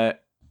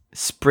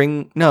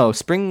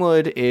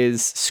 Springwood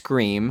is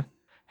Scream.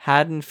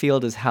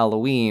 Haddonfield is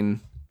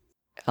Halloween.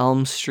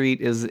 Elm Street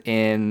is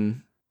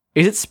in...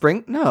 Is it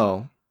Spring?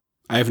 No.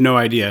 I have no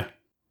idea.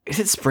 Is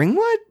it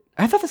Springwood?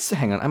 I thought this...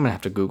 Hang on, I'm gonna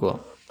have to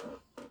Google.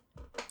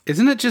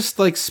 Isn't it just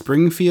like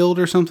Springfield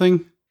or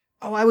something?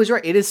 Oh, I was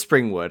right. It is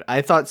Springwood.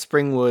 I thought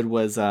Springwood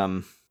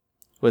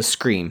was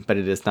Scream, but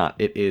it is not.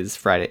 It is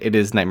Friday. It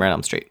is Nightmare on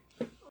Elm Street.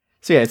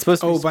 So yeah, it's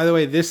supposed to be... Oh, by the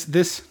way,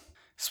 this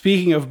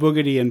speaking of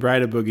Boogedy and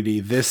Bride of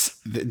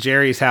Boogedy,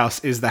 Jerry's house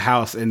is the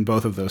house in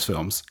both of those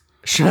films.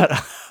 Shut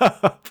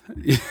up.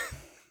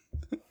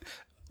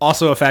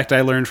 Also, a fact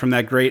I learned from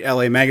that great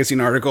LA Magazine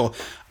article.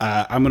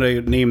 I'm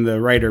going to name the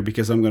writer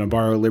because I'm going to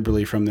borrow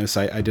liberally from this.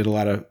 They did a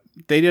lot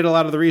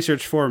of the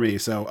research for me.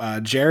 So,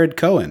 Jared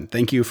Cohen,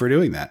 thank you for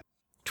doing that.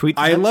 Tweet.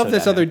 I love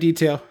this other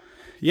detail.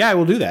 Yeah, I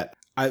will do that.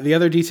 The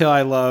other detail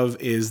I love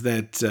is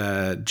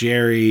that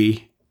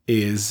Jerry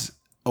is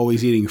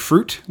always eating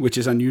fruit, which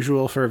is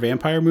unusual for a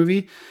vampire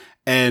movie.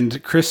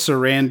 And Chris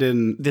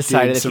Sarandon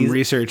decided did some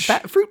research.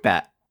 Fruit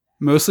bat.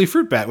 Mostly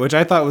fruit bat, which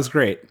I thought was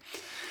great.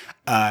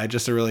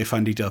 Just a really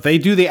fun detail. They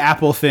do the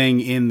apple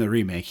thing in the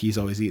remake. He's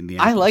always eating the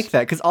apples. I like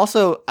that because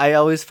also I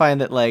always find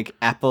that like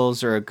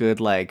apples are a good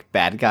like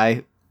bad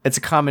guy. It's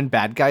a common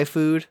bad guy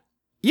food.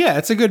 Yeah,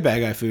 it's a good bad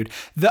guy food.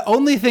 The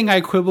only thing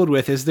I quibbled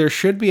with is there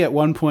should be at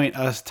one point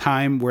a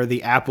time where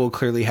the apple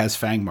clearly has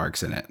fang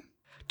marks in it.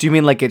 Do you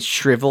mean like it's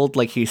shriveled,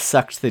 like he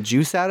sucked the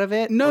juice out of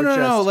it? No.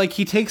 Like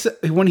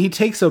when he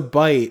takes a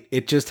bite,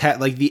 it just had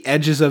like the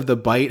edges of the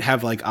bite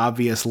have like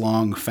obvious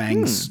long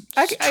fangs.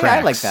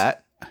 I like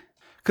that.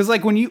 Because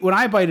like when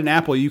I bite an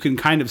apple, you can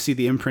kind of see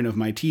the imprint of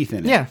my teeth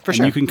in it. Yeah, for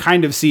sure. And you can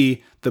kind of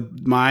see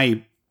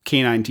my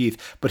canine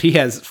teeth, but he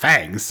has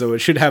fangs, so it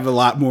should have a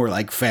lot more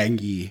like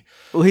fangy.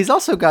 Well, he's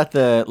also got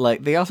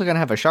they also gonna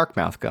have a shark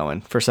mouth going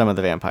for some of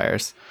the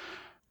vampires.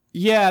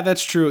 Yeah,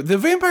 that's true. The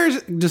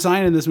vampire's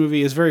design in this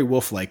movie is very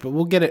wolf-like, but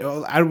we'll get it.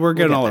 We're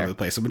getting all over the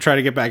place. I'm gonna try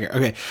to get back here.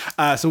 Okay,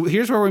 so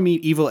here's where we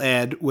meet Evil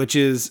Ed, which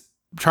is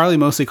Charlie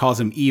mostly calls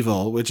him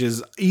Evil, which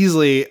is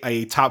easily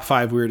a top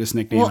 5 weirdest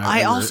nickname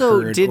I've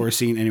ever heard or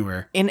seen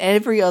anywhere. In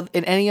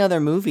any other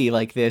movie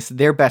like this,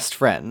 they're best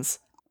friends,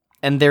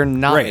 and they're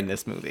not in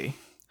this movie.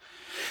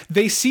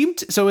 They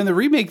seemed so in the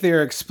remake.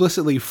 They're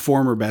explicitly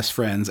former best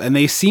friends, and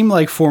they seem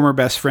like former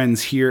best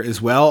friends here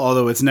as well.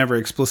 Although it's never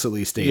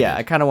explicitly stated. Yeah,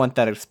 I kind of want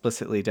that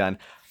explicitly done.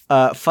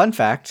 Fun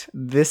fact: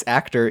 this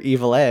actor,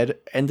 Evil Ed,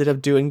 ended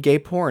up doing gay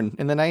porn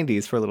in the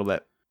 '90s for a little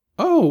bit.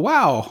 Oh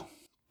wow,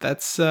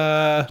 that's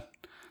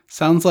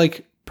sounds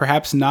like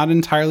perhaps not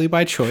entirely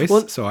by choice.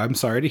 Well, so I'm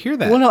sorry to hear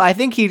that. Well, no, I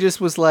think he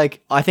just was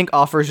like, I think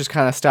offers just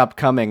kind of stopped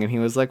coming, and he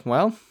was like,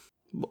 well,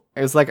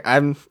 it was like I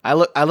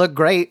look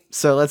great,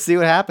 so let's see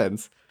what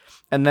happens.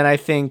 And then I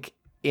think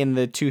in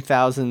the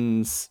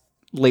 2000s,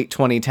 late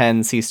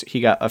 2010s,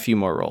 he got a few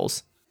more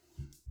roles.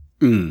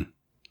 His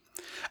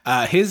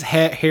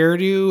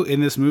hairdo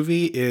in this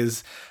movie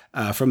is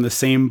from the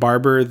same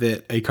barber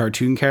that a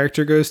cartoon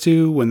character goes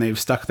to when they've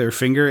stuck their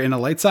finger in a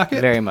light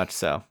socket. Very much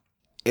so.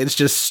 It's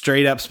just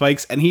straight up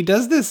spikes. And he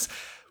does this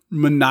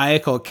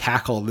maniacal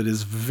cackle that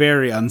is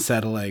very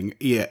unsettling.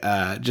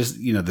 Yeah, just,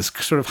 this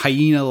sort of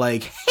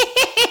hyena-like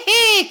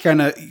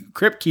kind of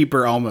Crypt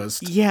Keeper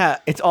almost. Yeah,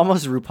 it's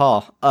almost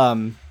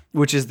RuPaul,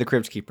 which is the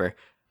Crypt Keeper.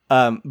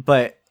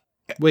 But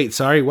wait,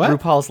 sorry, what?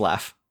 RuPaul's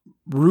laugh.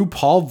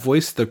 RuPaul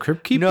voiced the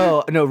Crypt Keeper?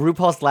 No,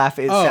 RuPaul's laugh,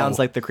 it sounds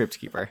like the Crypt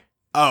Keeper.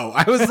 Oh,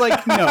 I was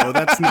like, no,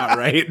 that's not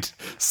right.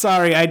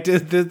 Sorry,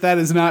 that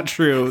is not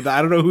true.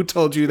 I don't know who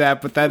told you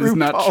that, but that is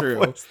not true.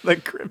 Was the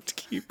Crypt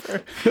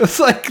Keeper. It's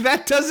like,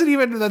 that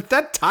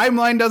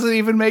timeline doesn't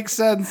even make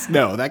sense.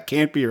 No, that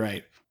can't be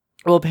right.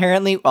 Well,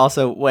 apparently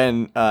also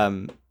when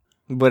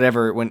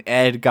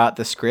Ed got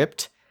the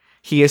script,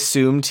 he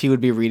assumed he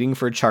would be reading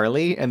for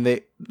Charlie, and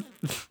then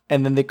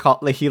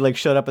he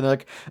showed up and they're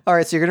like, all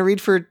right, so you're going to read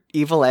for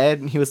Evil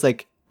Ed. And he was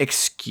like,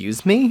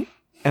 excuse me?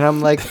 And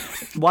I'm like,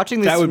 watching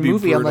this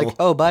movie, I'm like,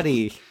 oh,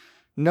 buddy,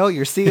 no,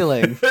 you're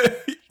stealing.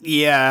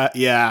 Yeah.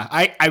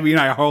 I mean,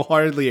 I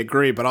wholeheartedly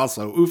agree, but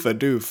also oofa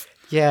doof.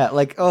 Yeah,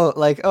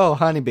 oh,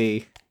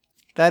 honeybee,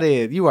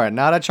 you are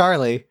not a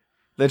Charlie.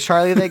 The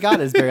Charlie they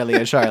got is barely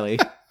a Charlie.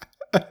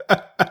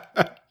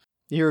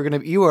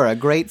 You are a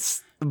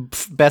great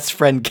best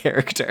friend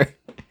character.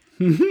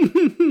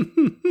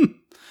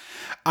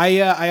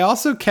 I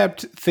also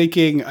kept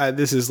thinking,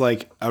 this is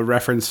like a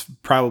reference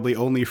probably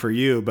only for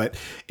you, but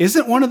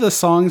isn't one of the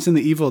songs in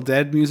the Evil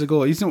Dead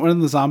musical, isn't one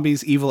of the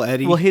zombies Evil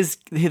Eddie? Well,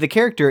 the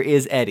character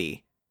is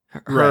Eddie,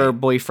 her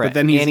boyfriend, but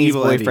then he's Annie's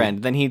Evil boyfriend.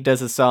 Eddie. Then he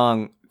does a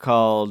song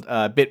called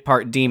Bit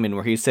Part Demon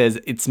where he says,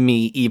 it's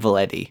me, Evil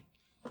Eddie.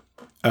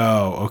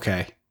 Oh,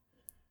 okay.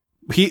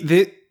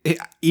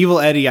 Evil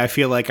Eddie, I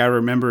feel like I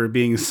remember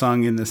being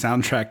sung in the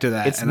soundtrack to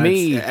that. It's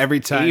me, every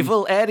time.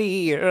 Evil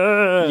Eddie.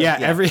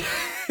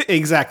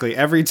 Exactly.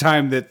 Every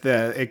time that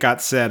it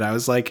got said, I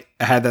was like,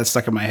 I had that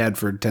stuck in my head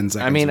for 10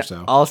 seconds or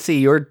so. I'll see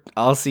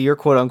your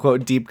quote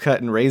unquote deep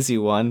cut and raise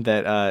you one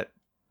that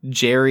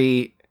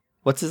Jerry,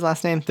 what's his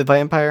last name? The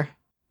vampire?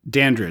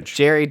 Dandridge.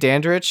 Jerry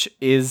Dandridge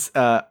is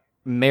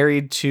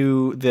married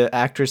to the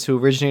actress who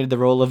originated the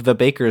role of the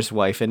baker's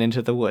wife in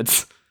Into the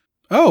Woods.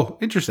 Oh,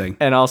 interesting.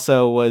 And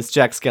also was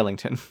Jack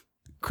Skellington.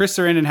 Chris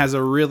Sarandon has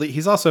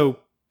he's also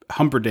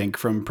Humperdinck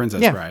from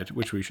Princess Bride,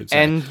 which we should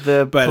say. And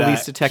the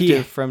police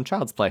detective from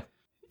Child's Play.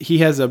 He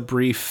has a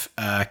brief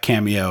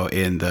cameo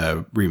in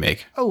the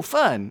remake. Oh,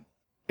 fun.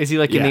 Is he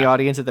in the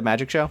audience at the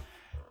magic show?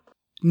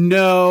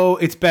 No,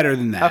 it's better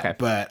than that. Okay.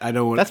 But I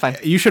don't want. That's fine.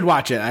 You should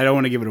watch it. I don't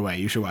want to give it away.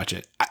 You should watch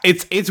it.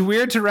 It's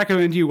weird to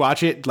recommend you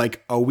watch it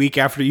like a week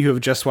after you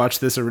have just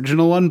watched this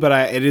original one,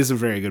 but it is a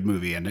very good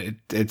movie and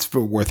it's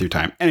worth your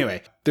time.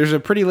 Anyway, there's a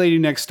pretty lady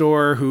next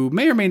door who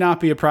may or may not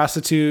be a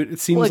prostitute.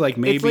 It seems like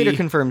maybe it's later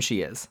confirmed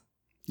she is.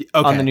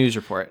 Okay. On the news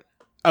report.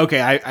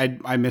 Okay,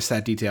 I missed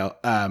that detail.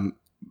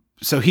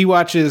 So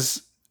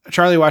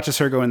Charlie watches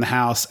her go in the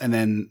house, and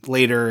then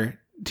later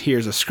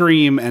hears a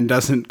scream and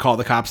doesn't call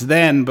the cops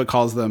then, but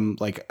calls them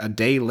like a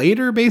day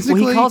later,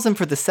 basically. Well, he calls them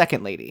for the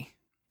second lady.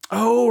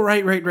 Oh,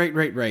 right.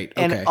 Okay.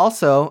 And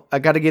also, I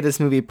got to give this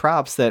movie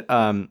props that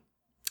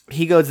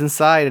he goes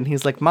inside and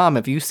he's like, Mom,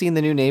 have you seen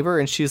the new neighbor?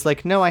 And she's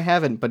like, no, I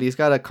haven't, but he's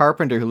got a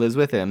carpenter who lives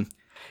with him.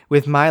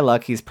 With my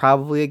luck, he's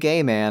probably a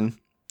gay man.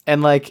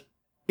 And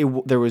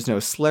there was no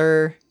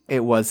slur.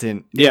 It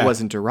wasn't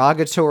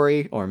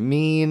derogatory or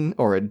mean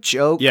or a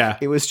joke. Yeah.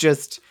 It was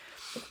just,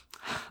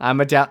 I'm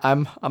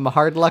a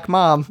hard luck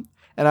mom.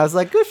 And I was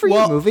like, good for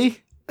you,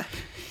 movie.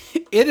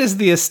 It is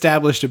the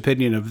established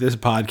opinion of this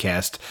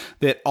podcast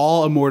that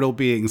all immortal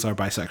beings are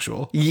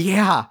bisexual.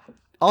 Yeah.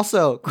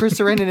 Also, Chris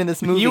Sarandon in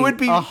this movie,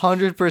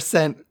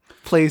 100%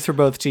 plays for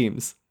both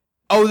teams.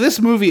 Oh, this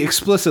movie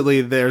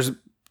explicitly, there's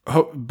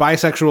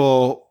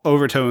bisexual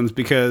overtones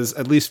because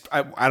at least,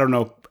 I don't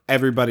know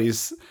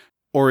everybody's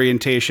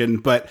orientation,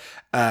 but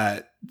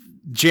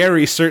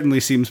Jerry certainly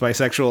seems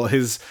bisexual.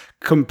 His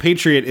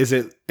compatriot is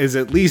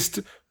at least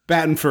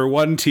batting for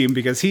one team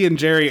because he and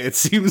Jerry, it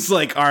seems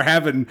like, are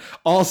having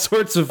all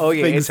sorts of Oh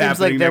yeah, things it seems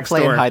happening like they're next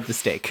playing door. hide the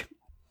stake.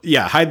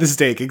 Yeah, hide the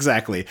stake,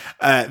 exactly.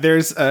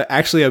 There's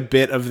actually a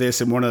bit of this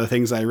in one of the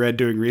things I read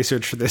doing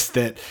research for this,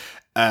 that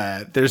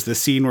there's the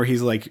scene where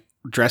he's like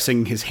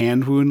dressing his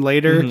hand wound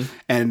later,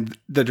 and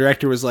the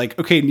director was like,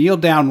 okay, kneel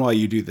down while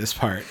you do this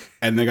part.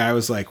 And the guy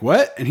was like,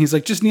 what? And he's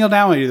like, just kneel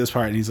down while you do this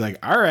part. And he's like,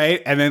 all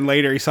right. And then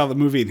later he saw the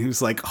movie and he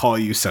was like, oh,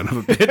 you son of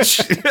a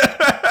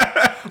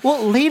bitch.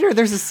 Well, later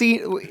there's a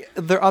scene,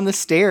 they're on the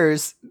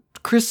stairs.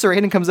 Chris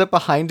Sarandon comes up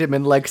behind him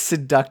and like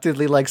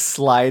seductively like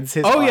slides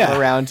his arm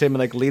around him and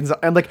like leans on.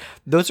 I'm like,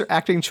 those are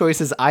acting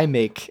choices I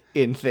make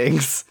in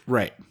things.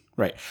 Right.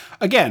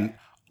 Again,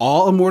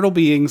 all immortal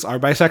beings are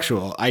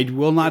bisexual. I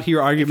will not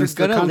hear arguments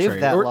to If the you're gonna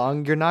contrary. live that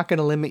long, you're not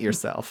gonna limit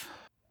yourself.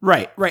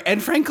 Right.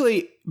 And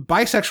frankly,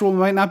 bisexual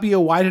might not be a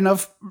wide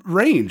enough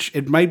range.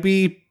 It might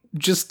be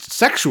just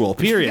sexual,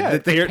 period. Yeah,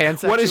 That they're,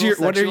 pansexual, what are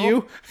sexual.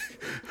 you?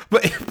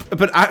 But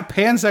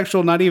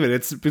pansexual, not even.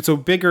 It's a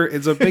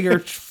bigger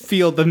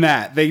field than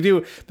that.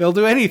 They'll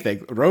do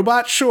anything.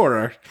 Robot,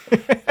 sure.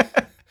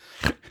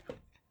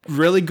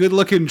 Really good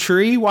looking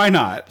tree, why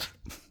not?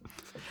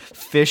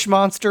 Fish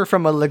monster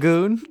from a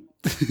lagoon,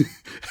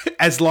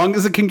 As long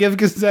as it can give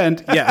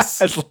consent,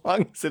 yes. as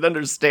long as it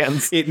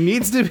understands. It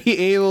needs to be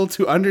able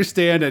to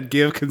understand and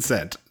give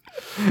consent.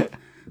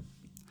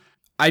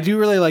 I do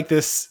really like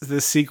this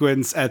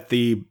sequence at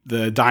the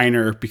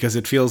diner because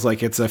it feels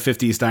like it's a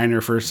 50s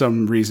diner for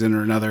some reason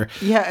or another.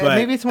 Yeah, But,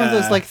 maybe it's one of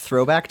those like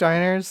throwback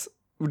diners.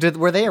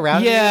 Were they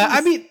around? Yeah,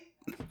 in the 80s?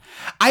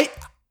 I mean,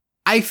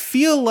 I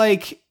feel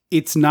like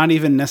it's not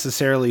even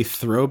necessarily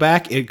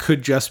throwback. It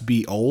could just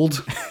be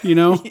old, you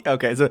know?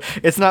 Okay, so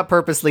it's not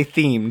purposely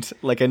themed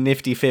like a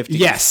nifty 50s.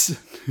 Yes.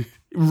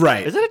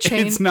 Right. Is it a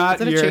chain? It's not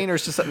Is it your- a chain or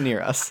is it just something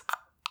near us?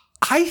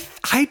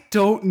 I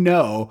don't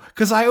know,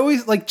 because I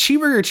always like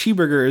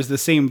Cheeseburger is the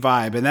same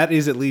vibe, and that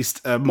is at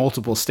least a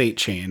multiple state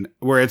chain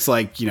where it's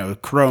like, you know,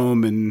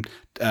 Chrome and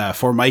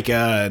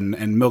Formica and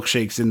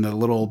milkshakes in the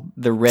little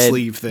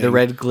sleeve thing. The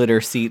red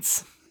glitter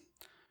seats.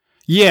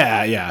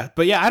 Yeah.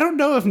 But yeah, I don't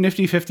know if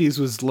Nifty 50s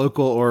was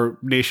local or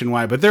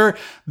nationwide, but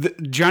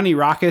Johnny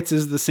Rockets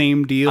is the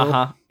same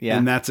deal. Yeah.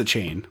 And that's a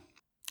chain.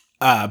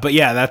 But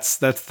yeah, that's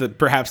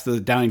perhaps the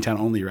Downingtown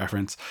only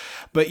reference.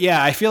 But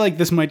yeah, I feel like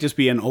this might just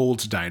be an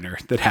old diner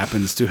that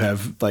happens to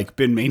have like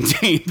been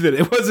maintained.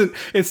 That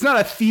it's not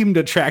a themed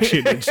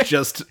attraction. It's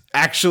just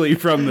actually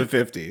from the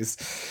 50s.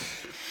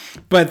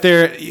 But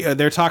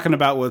they're talking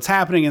about what's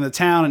happening in the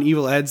town, and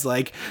Evil Ed's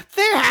like,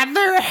 they had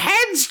their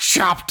heads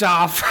chopped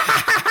off,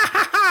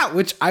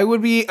 which I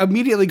would be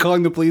immediately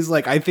calling the police.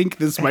 Like, I think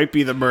this might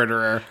be the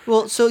murderer.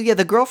 Well, so yeah,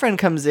 the girlfriend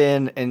comes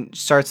in and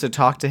starts to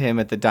talk to him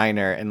at the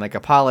diner and like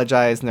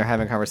apologize, and they're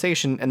having a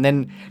conversation. And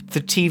then the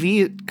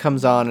TV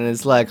comes on and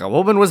is like, a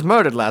woman was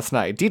murdered last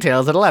night.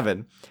 Details at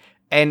 11.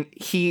 And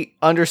he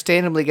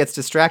understandably gets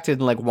distracted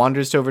and like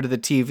wanders over to the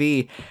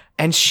TV,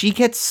 and she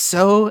gets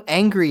so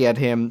angry at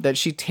him that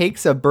she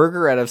takes a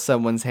burger out of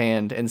someone's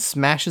hand and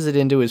smashes it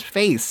into his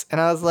face. And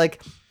I was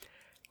like,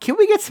 can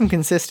we get some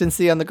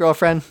consistency on the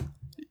girlfriend?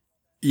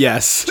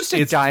 Yes, Just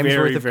a dime's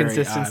worth of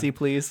consistency,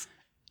 please.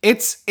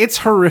 It's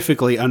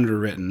horrifically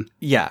underwritten.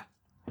 Yeah,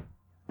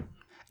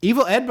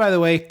 Evil Ed, by the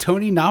way,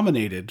 Tony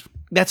nominated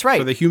that's right.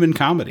 for the human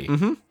comedy.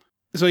 Mm-hmm.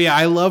 So yeah,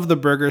 I love the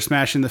burger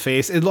smash in the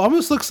face. It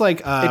almost looks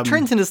like It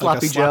turns into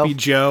like a Sloppy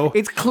Joe.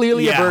 It's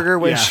clearly a Yeah, burger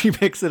when yeah. she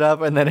picks it up,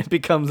 and then it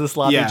becomes a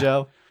sloppy Yeah.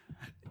 Joe.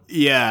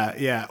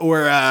 Yeah.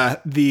 Or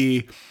I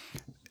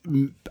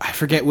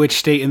forget which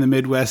state in the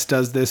Midwest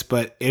does this,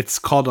 but it's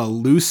called a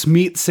loose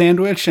meat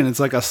sandwich, and it's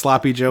like a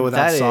Sloppy Joe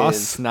without That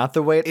sauce. is not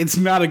the way. It's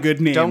not a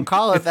good name. Don't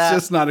call it it's that.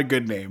 It's just not a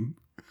good name.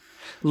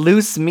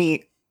 Loose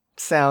meat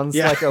sounds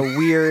Yeah. like a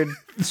weird,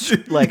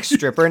 like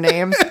stripper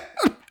name.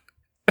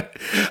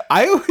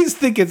 I always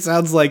think it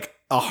sounds like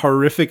a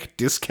horrific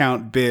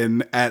discount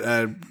bin at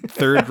a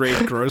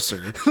third-rate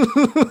grocer.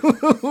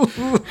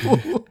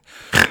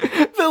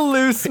 The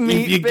loose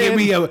meat.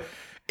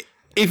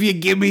 If you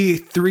give me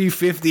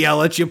 $3.50, I'll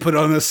let you put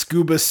on a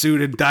scuba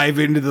suit and dive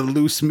into the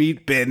loose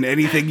meat bin.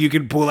 Anything you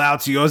can pull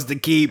out's yours to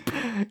keep.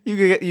 You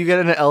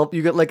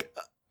get like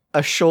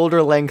a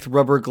shoulder length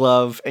rubber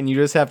glove, and you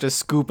just have to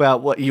scoop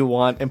out what you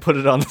want and put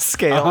it on the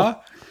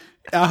scale.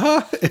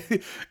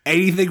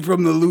 Anything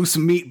from the loose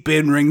meat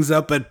bin rings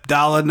up at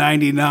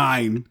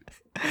 $1.99.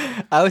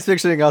 I was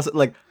picturing also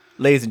like,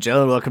 ladies and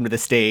gentlemen, welcome to the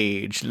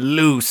stage,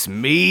 loose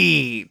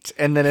meat,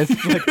 and then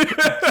it's like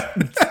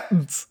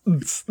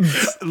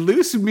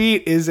Loose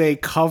Meat is a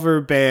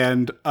cover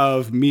band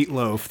of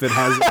Meatloaf that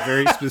has a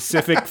very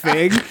specific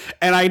thing,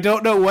 and I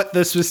don't know what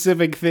the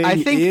specific thing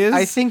is.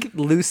 I think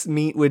loose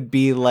meat would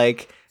be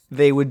like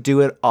they would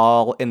do it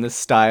all in the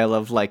style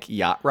of like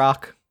yacht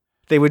rock.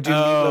 They would do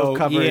Meatloaf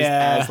covers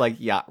as like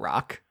yacht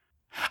rock.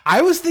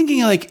 I was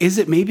thinking, like, is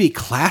it maybe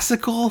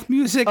classical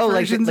music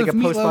versions like of a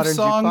Meatloaf postmodern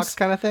songs? jukebox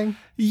kind of thing?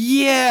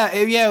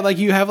 Yeah, like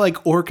you have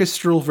like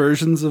orchestral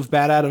versions of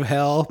Bat Out of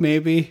Hell,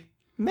 maybe.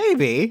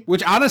 Maybe.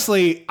 Which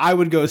honestly, I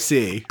would go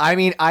see. I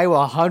mean, I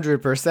will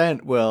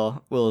 100%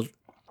 will.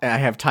 I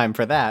have time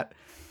for that.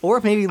 Or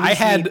maybe Loose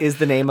had- Meat is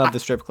the name of the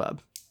strip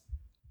club.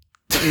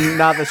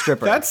 Not the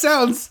stripper. That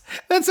sounds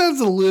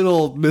a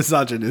little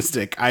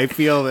misogynistic. I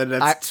feel that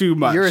that's too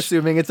much. You're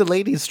assuming it's a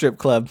ladies' strip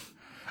club.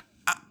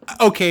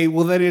 Okay,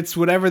 well then it's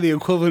whatever the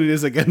equivalent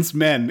is against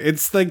men.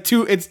 It's like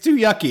it's too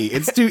yucky.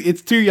 It's too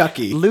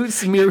yucky.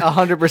 Loose Meat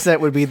 100%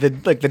 would be the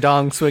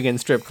dong swinging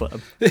strip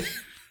club.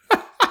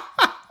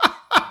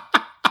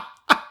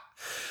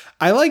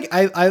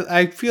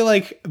 I feel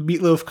like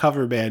Meatloaf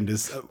cover band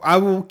is. I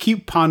will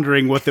keep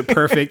pondering what the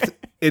perfect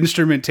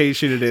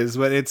instrumentation it is,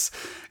 but it's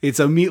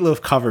a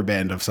Meatloaf cover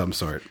band of some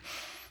sort.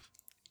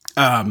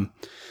 Moral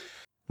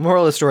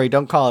of the story: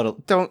 don't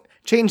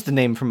change the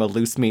name from a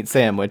loose meat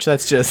sandwich.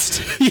 That's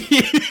just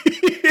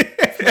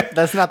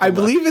that's not. The I look.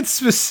 believe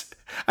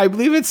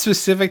it's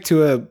specific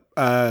to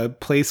a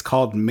place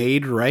called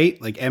Made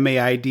Right, like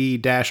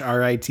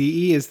MAID-RITE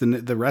is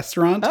the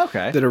restaurant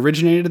that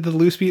originated the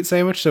loose meat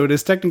sandwich. So it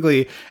is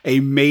technically a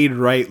Made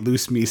Right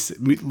loose meat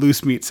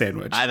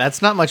sandwich.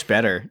 That's not much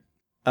better.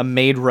 A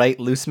made right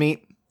loose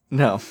meat?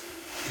 No.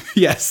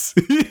 Yes,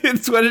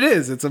 it's what it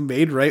is. It's a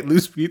Made Right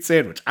loose meat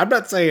sandwich. I'm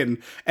not saying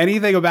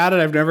anything about it.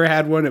 I've never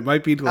had one. It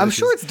might be delicious. I'm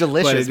sure it's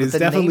delicious, but it is the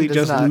definitely name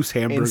does just not loose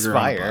hamburger.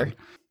 inspire.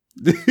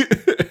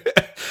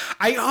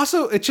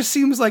 It just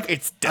seems like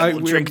It's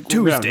Double Drink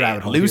Tuesday,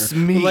 loose here.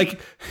 meat.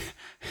 Like,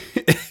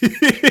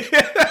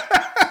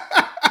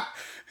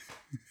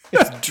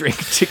 It's Drink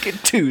Ticket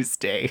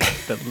Tuesday,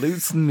 the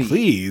loose meat.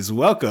 please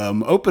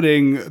welcome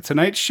opening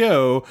tonight's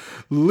show,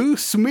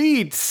 Loose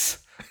Meats,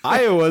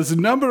 Iowa's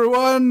 #1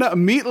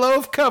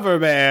 Meatloaf cover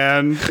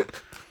band.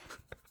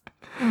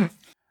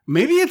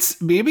 Maybe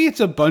it's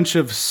a bunch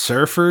of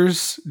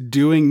surfers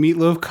doing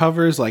Meatloaf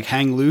covers, like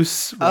Hang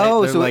Loose. Right?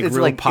 Oh, They're so like it's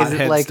real like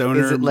pothead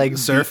stoner is it like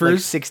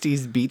surfers. like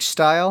 60s beach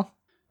style?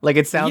 Like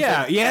it sounds like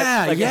how the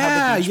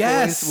Beach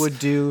yes. Boys would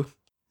do.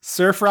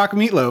 Surf rock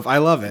Meatloaf. I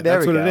love it. There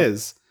That's we what go. it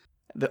is.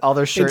 All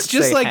their shirts. It's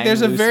just say like Hang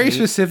there's a Loose very Meat.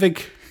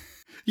 specific.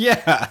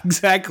 Yeah,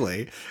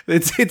 exactly. The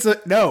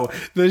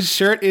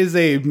shirt is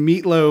a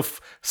Meatloaf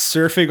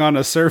surfing on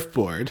a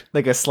surfboard,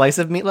 like a slice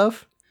of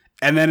meatloaf.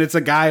 and then it's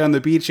a guy on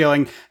the beach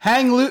yelling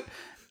 "Hang loose,"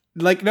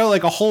 like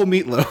a whole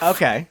meatloaf.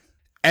 Okay.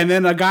 And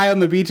then a guy on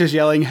the beach is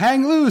yelling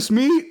 "Hang loose,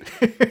 meat."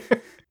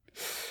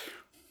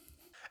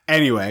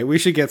 Anyway, we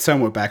should get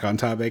somewhat back on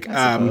topic.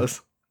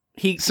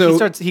 He's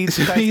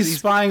He's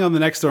spying on the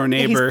next door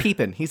neighbor. He's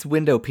peeping. He's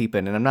window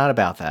peeping, and I'm not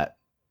about that.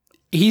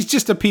 He's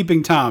just a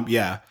peeping Tom,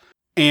 yeah.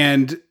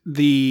 And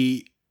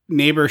the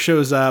neighbor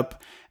shows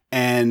up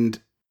and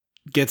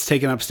gets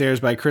taken upstairs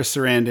by Chris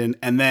Sarandon,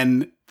 and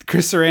then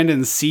Chris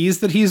Sarandon sees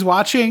that he's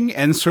watching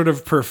and sort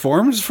of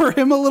performs for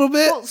him a little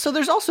bit. Well, so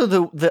there's also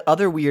the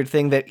other weird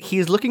thing that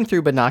he's looking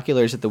through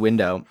binoculars at the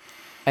window,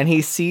 and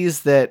he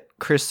sees that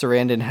Chris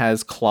Sarandon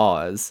has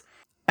claws,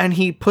 and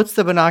he puts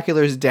the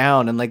binoculars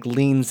down and like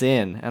leans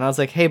in, and I was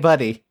like, "Hey,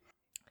 buddy,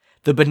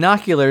 the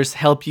binoculars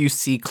help you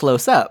see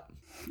close up.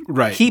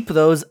 Right. Keep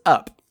those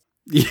up."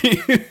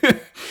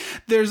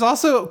 There's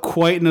also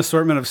quite an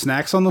assortment of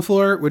snacks on the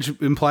floor, which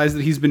implies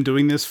that he's been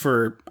doing this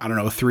for,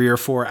 3 or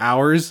 4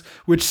 hours,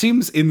 which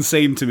seems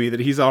insane to me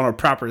that he's on a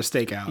proper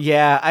stakeout.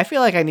 Yeah, I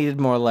feel like I needed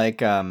more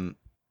like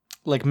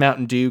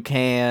Mountain Dew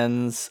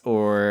cans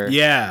or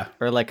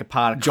like a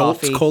pot of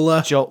Jolt's coffee.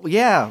 Cola. Jolt.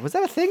 Yeah, was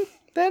that a thing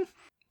then?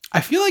 I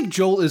feel like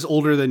Jolt is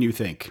older than you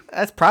think.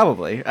 That's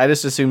probably. I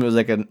just assumed it was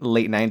like a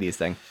late 90s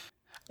thing.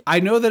 I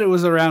know that it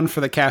was around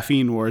for the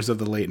caffeine wars of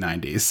the late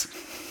 90s.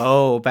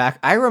 Oh,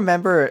 I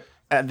remember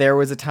there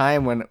was a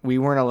time when we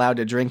weren't allowed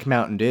to drink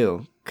Mountain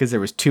Dew because there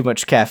was too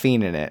much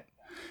caffeine in it.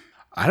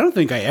 I don't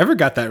think I ever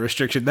got that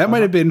restriction. That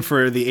might have been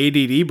for the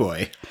ADD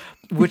boy.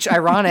 Which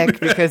ironic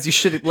because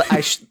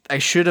I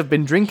should have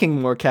been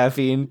drinking more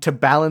caffeine to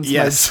balance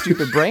my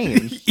stupid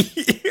brain.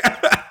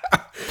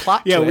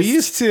 Plot Yeah,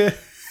 twist.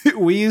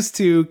 we used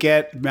to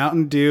get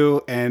Mountain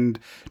Dew and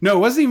no, it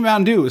wasn't even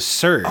Mountain Dew, it was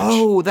Surge.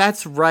 Oh,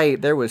 that's right.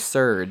 There was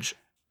Surge.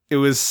 It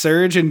was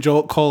Surge and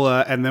Jolt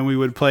Cola, and then we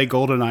would play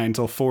GoldenEye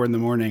until 4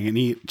 a.m. and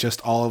eat just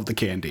all of the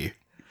candy.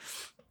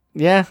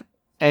 Yeah,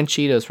 and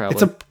Cheetos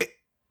probably.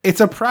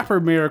 It's a proper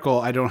miracle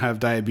I don't have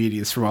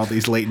diabetes from all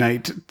these late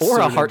night or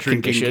a heart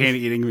drinking, condition. candy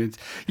eating.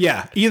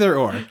 Yeah, either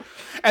or.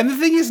 And the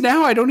thing is,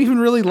 now I don't even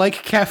really like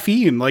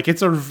caffeine. Like,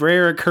 it's a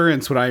rare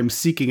occurrence when I'm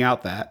seeking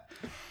out that.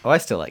 Oh, I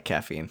still like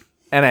caffeine,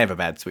 and I have a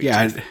bad sweet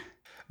tooth.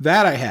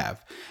 That I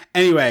have.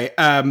 Anyway,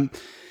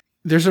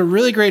 there's a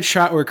really great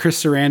shot where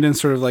Chris Sarandon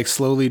sort of like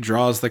slowly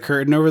draws the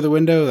curtain over the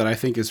window that I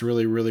think is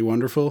really, really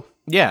wonderful.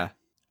 Yeah,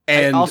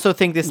 And I also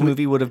think this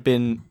movie would have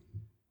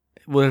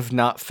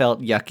not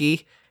felt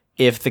yucky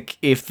if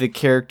the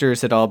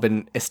characters had all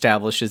been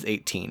established as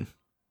 18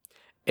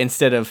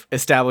 instead of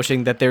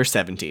establishing that they're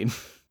 17.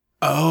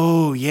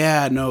 Oh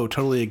yeah, no,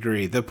 totally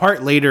agree. The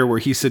part later where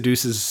he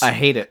seduces, I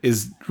hate it,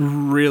 is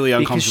really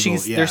uncomfortable.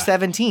 because they're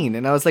 17,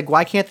 and I was like,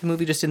 why can't the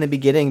movie just in the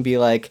beginning be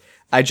like,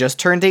 I just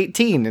turned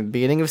 18 in the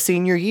beginning of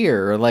senior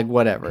year, or like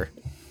whatever,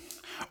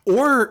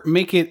 or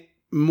make it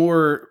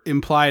more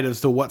implied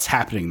as to what's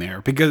happening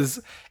there,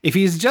 because if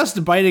he's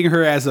just biting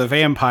her as a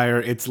vampire,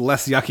 it's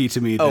less yucky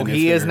to me. Oh,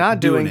 he is not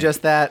doing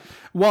just that.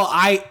 Well,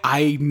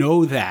 I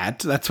know that.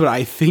 That's what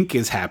I think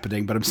is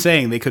happening, but I'm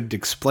saying they could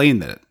explain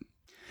that.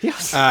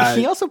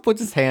 He also puts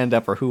his hand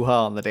up her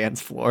hoo-ha on the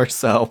dance floor,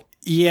 so...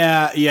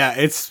 Yeah,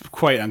 it's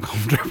quite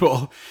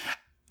uncomfortable.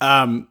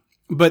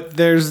 But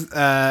there's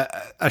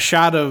a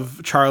shot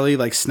of Charlie,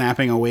 like,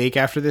 snapping awake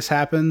after this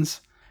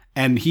happens,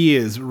 and he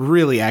is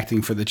really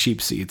acting for the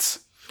cheap seats.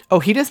 Oh,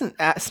 he doesn't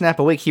snap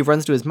awake. He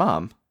runs to his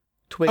mom.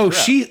 To wake her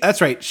up. That's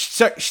right.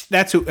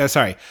 That's who.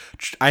 Sorry,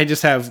 I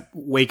just have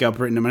wake up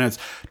written in my notes.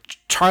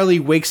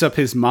 Charlie wakes up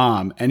his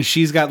mom, and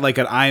she's got like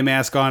an eye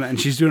mask on, and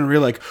she's doing a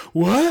real like,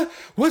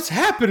 what's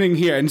happening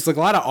here? And it's like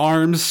a lot of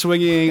arms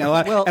swinging, and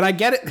I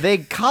get it. They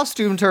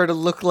costumed her to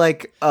look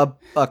like a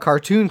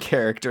cartoon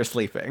character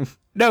sleeping.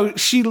 No,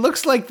 she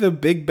looks like the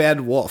big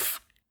bad wolf.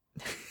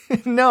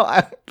 No,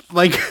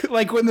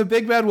 like when the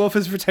big bad wolf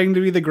is pretending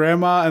to be the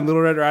grandma, and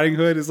Little Red Riding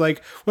Hood is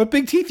like, "What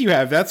big teeth you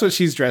have?" That's what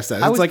she's dressed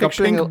as. It's like a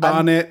pink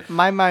bonnet.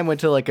 My mind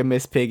went to like a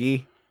Miss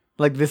Piggy.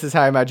 Like, this is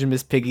how I imagine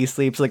Miss Piggy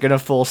sleeps, like in a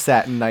full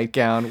satin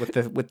nightgown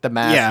with the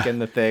mask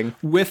and the thing,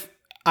 with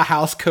a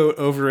house coat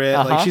over it.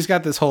 Like, she's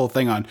got this whole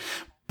thing on.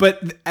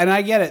 And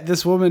I get it.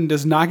 This woman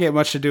does not get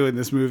much to do in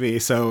this movie.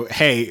 So,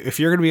 hey, if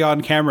you're going to be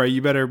on camera,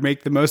 you better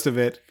make the most of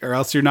it, or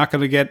else you're not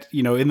going to get,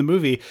 in the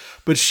movie.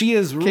 But she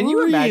is Can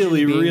you imagine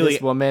being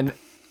this woman,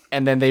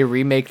 and then they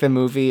remake the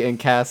movie and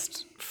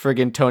cast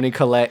friggin' Toni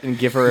Collette and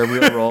give her a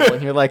real role,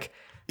 and you're like,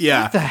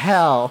 what the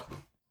hell?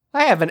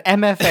 I have an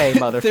MFA,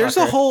 motherfucker.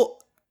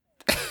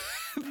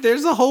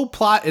 There's a whole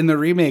plot in the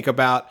remake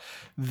about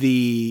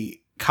the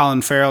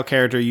Colin Farrell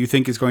character you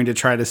think is going to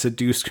try to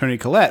seduce Toni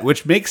Collette,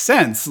 which makes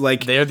sense.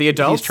 Like, they're the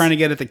adults. He's trying to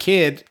get at the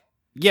kid.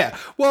 Yeah.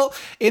 Well,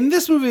 in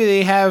this movie,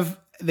 they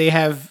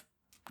have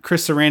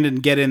Chris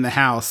Sarandon get in the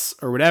house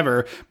or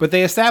whatever, but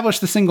they establish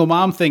the single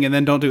mom thing and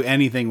then don't do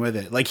anything with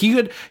it. Like, he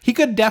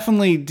could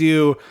definitely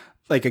do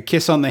like a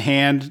kiss on the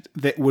hand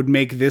that would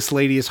make this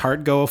lady's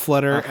heart go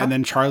aflutter. And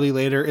then Charlie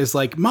later is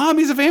like, "Mom,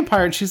 he's a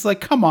vampire." And she's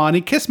like, "Come on,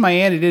 he kissed my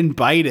hand. He didn't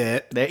bite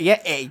it."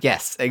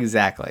 Yes,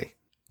 exactly.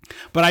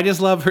 But I just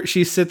love her.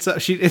 She sits up.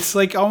 It's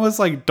like almost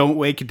like Don't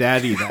Wake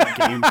Daddy, that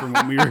game from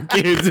when we were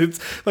kids.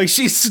 It's like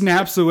she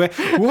snaps away.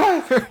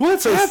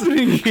 What's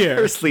happening here?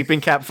 Her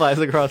sleeping cap flies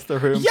across the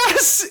room.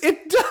 Yes,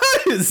 it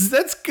does.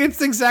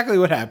 It's exactly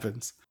what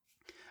happens.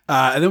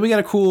 And then we got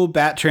a cool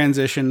bat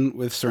transition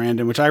with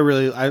Sarandon, which I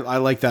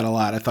like that a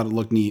lot. I thought it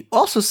looked neat.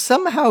 Also,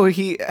 somehow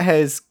he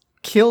has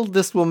killed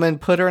this woman,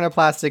 put her in a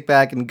plastic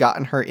bag, and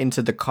gotten her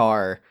into the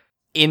car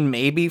in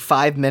maybe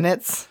 5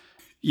 minutes.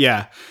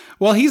 Yeah.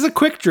 Well, he's a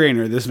quick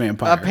drainer, this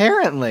vampire.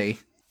 Apparently.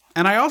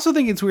 And I also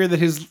think it's weird that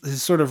his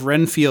sort of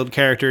Renfield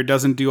character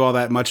doesn't do all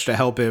that much to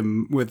help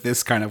him with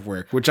this kind of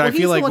work, which I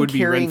feel like would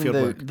be Renfield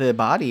work. The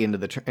body into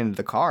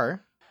the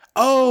car.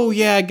 Oh,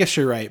 yeah, I guess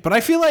you're right. But I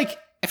feel like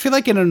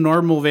in a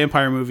normal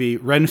vampire movie,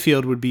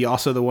 Renfield would be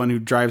also the one who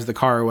drives the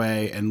car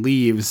away and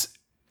leaves.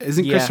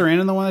 Isn't Chris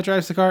Sarandon the one that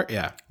drives the car?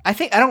 Yeah. I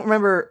don't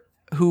remember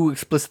who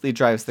explicitly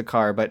drives the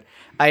car, but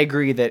I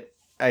agree that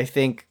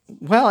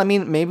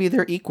maybe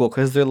they're equal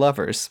because they're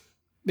lovers.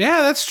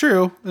 Yeah, that's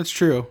true.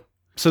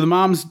 So the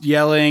mom's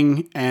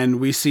yelling, and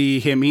we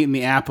see him eating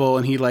the apple,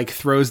 and he like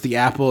throws the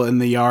apple in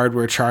the yard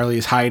where Charlie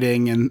is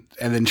hiding, and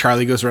then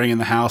Charlie goes running in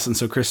the house, and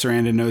so Chris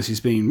Sarandon knows he's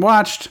being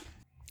watched.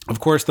 Of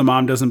course, the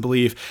mom doesn't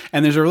believe,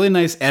 and there's a really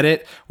nice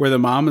edit where the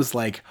mom is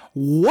like,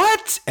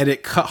 "What?" and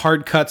it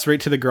hard cuts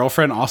right to the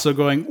girlfriend also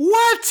going,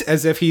 "What?"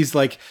 as if he's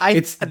like,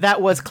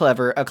 that was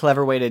clever, a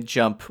clever way to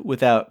jump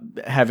without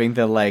having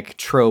the like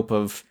trope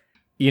of,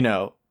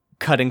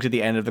 cutting to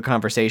the end of the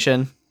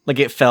conversation. Like,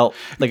 it felt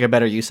like a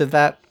better use of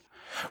that.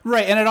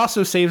 Right, and it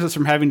also saves us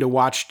from having to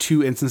watch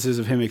 2 instances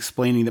of him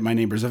explaining that my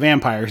neighbor's a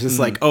vampire. It's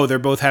like, oh, they're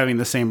both having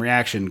the same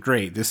reaction.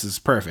 Great, this is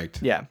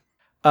perfect. Yeah.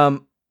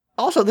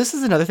 Also, this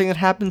is another thing that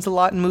happens a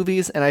lot in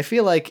movies, and I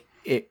feel like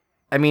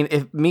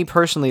if me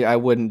personally, I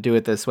wouldn't do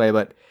it this way,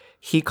 but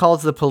he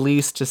calls the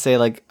police to say,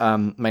 like,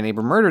 my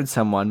neighbor murdered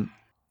someone,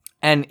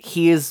 and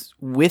he is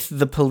with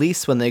the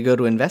police when they go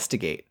to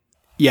investigate.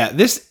 Yeah,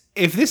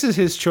 if this is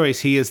his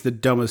choice, he is the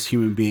dumbest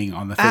human being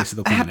on the face of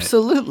the planet.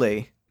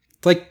 Absolutely.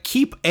 Like,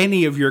 keep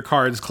any of your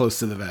cards close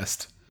to the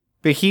vest.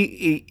 But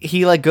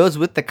he like goes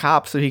with the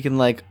cop so he can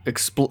like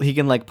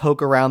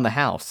poke around the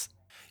house.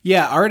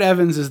 Yeah, Art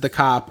Evans is the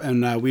cop,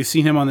 and we've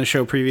seen him on the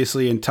show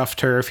previously in Tough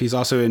Turf. He's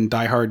also in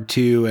Die Hard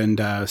 2 and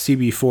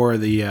CB4,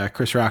 the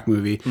Chris Rock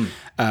movie.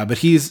 But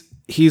he's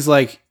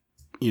like,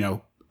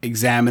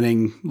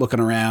 examining, looking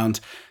around,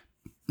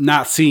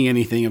 not seeing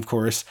anything, of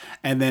course.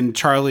 And then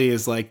Charlie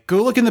is like,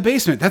 "Go look in the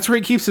basement. That's where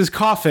he keeps his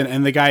coffin."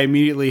 And the guy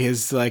immediately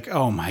is like,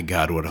 "Oh my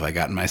God, what have I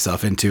gotten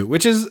myself into?"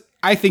 Which is,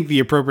 I think, the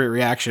appropriate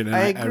reaction. And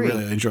I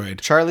really enjoyed.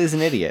 Charlie's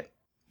an idiot.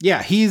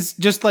 Yeah, he's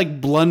just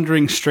like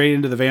blundering straight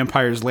into the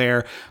vampire's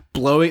lair,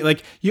 blowing.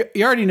 Like, you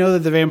already know that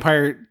the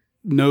vampire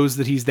knows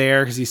that he's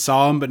there because he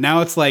saw him. But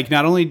now it's like,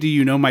 not only do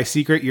you know my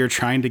secret, you're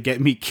trying to get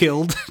me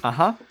killed.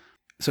 Uh-huh.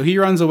 So he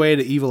runs away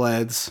to Evil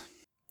Ed's,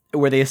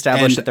 where they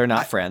establish that they're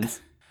not friends.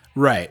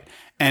 Right.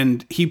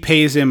 And he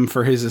pays him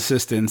for his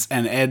assistance,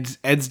 and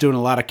Ed's doing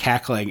a lot of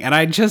cackling. And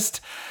I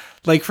just,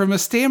 like, from a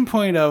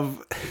standpoint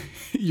of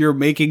you're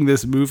making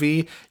this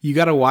movie, you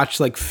got to watch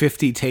like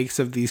 50 takes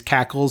of these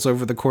cackles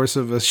over the course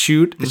of a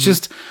shoot. It's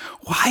just,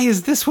 why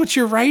is this what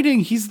you're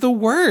writing? He's the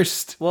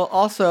worst. Well,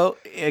 also,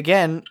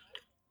 again,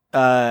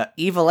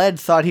 Evil Ed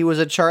thought he was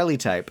a Charlie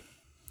type.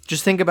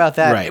 Just think about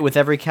that with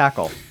every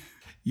cackle.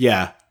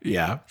 Yeah.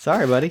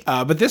 Sorry, buddy.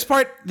 But this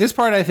part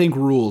I think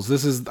rules.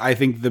 This is, I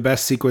think, the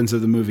best sequence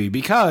of the movie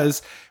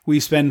because we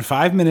spend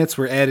 5 minutes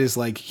where Ed is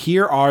like,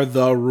 here are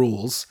the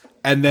rules.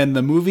 And then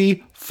the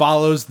movie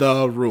follows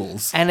the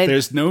rules. And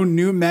there's no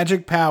new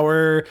magic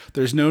power.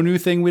 There's no new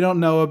thing we don't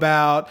know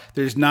about.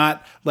 There's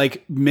not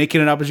like making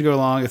it up as you go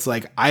along. It's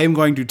like, I am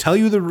going to tell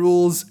you the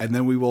rules and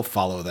then we will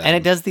follow them. And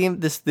it does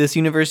this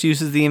universe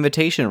uses the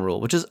invitation rule,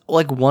 which is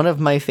like one of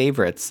my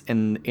favorites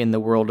in the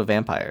world of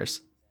vampires.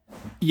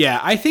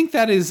 Yeah, I think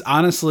that is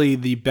honestly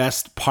the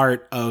best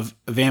part of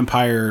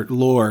vampire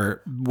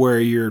lore where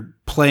you're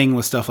playing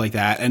with stuff like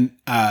that. And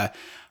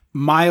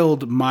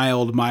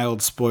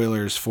mild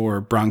spoilers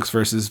for Bronx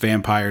versus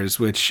Vampires,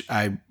 which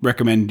I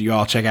recommend you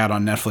all check out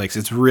on Netflix.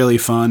 It's really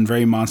fun,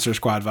 very Monster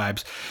Squad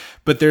vibes.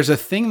 But there's a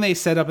thing they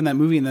set up in that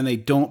movie and then they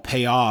don't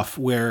pay off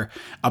where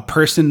a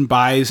person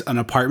buys an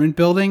apartment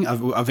building,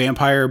 a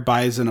vampire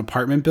buys an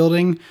apartment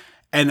building.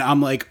 And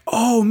I'm like,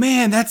 oh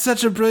man, that's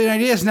such a brilliant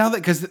idea. So now that,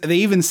 because they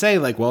even say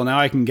like, well, now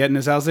I can get in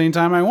his house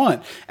anytime I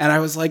want. And I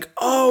was like,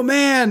 oh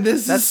man,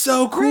 this is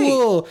so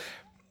cool.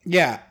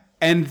 Yeah.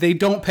 And they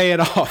don't pay it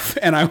off.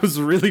 And I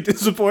was really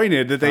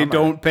disappointed that they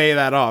don't pay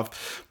that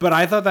off. But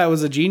I thought that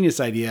was a genius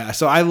idea.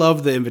 So I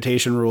love the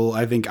invitation rule.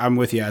 I think I'm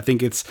with you. I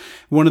think it's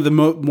one of the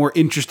more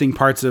interesting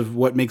parts of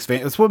what makes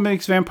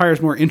vampires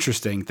more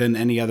interesting than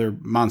any other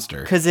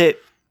monster. Because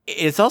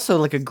it's also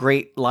like a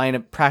great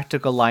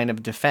practical line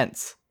of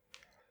defense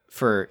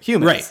for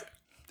humans. Right.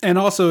 And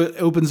also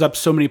it opens up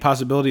so many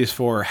possibilities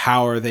for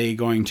how are they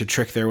going to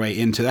trick their way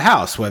into the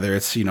house, whether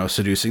it's,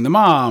 seducing the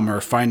mom or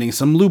finding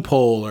some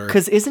loophole or...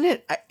 Because isn't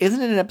it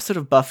an episode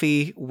of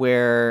Buffy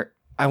where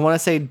I want to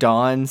say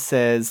Dawn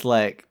says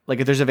like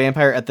if there's a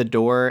vampire at the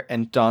door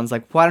and Dawn's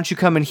like, why don't you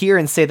come in here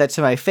and say that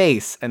to my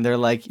face? And they're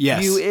like,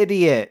 yes. You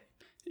idiot.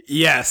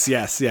 Yes.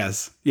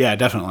 Yeah,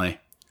 definitely.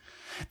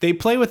 They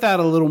play with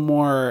that a little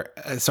more.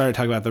 Sorry to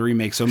talk about the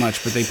remake so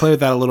much, but they play with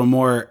that a little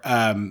more.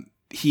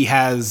 He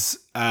has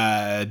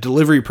a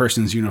delivery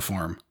person's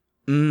uniform.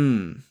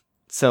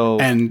 So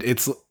and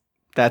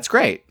that's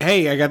great.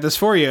 Hey, I got this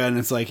for you, and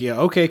it's like, yeah,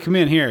 okay, come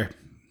in here.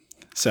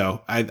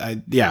 So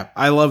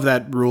I love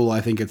that rule.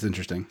 I think it's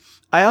interesting.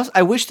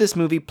 I wish this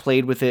movie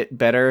played with it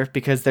better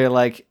because they're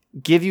like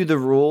give you the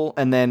rule,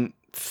 and then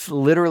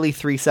literally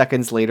 3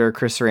 seconds later,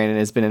 Chris Sarandon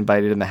has been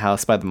invited in the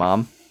house by the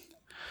mom.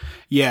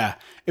 Yeah,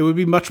 it would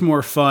be much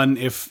more fun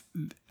if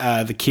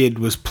the kid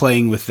was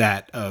playing with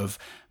that of,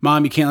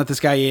 Mom, you can't let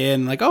this guy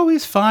in. Like, oh,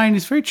 he's fine.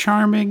 He's very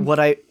charming. What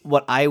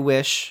I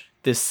wish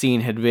this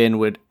scene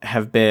would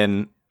have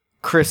been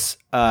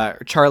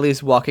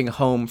Charlie's walking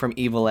home from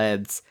Evil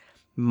Ed's.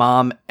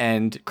 Mom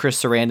and Chris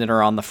Sarandon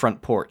are on the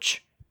front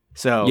porch.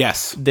 So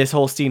yes, this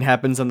whole scene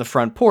happens on the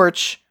front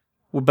porch,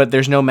 but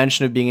there's no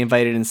mention of being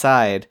invited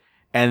inside.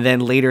 And then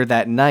later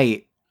that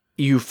night,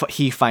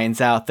 he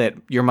finds out that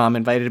your mom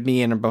invited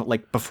me in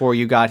like before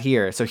you got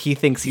here. So he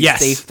thinks he's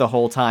safe the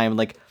whole time,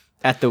 like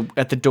at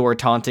the door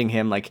taunting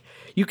him, like,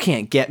 you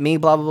can't get me,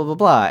 blah, blah, blah, blah,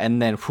 blah.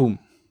 And then, boom.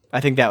 I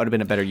think that would have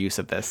been a better use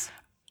of this.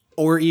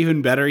 Or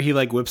even better, he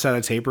like whips out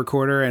a tape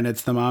recorder and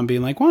it's the mom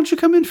being like, why don't you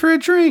come in for a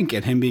drink?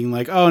 And him being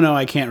like, oh no,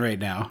 I can't right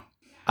now.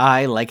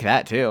 I like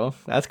that too.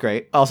 That's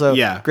great. Also,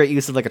 great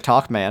use of like a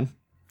talk man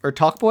or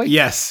talk boy.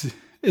 Yes.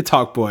 A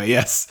talk boy.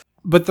 Yes.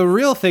 But the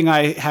real thing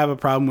I have a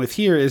problem with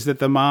here is that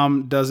the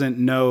mom doesn't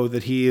know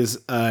that he is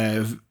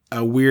a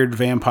weird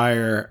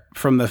vampire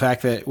from the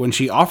fact that when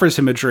she offers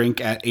him a drink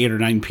at 8 or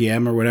 9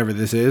 p.m. or whatever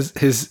this is,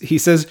 he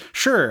says,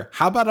 sure,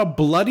 how about a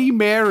Bloody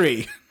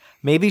Mary?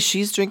 Maybe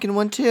she's drinking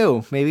one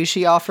too. Maybe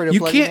she offered a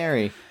Bloody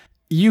Mary.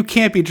 You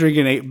can't be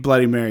drinking 8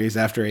 Bloody Marys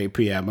after 8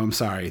 p.m. I'm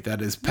sorry.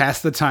 That is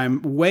past the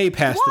time, way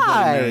past the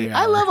Bloody Mary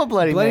hour. I love a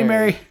Bloody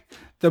Mary.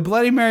 The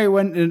Bloody Mary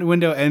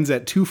window ends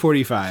at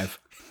 2:45.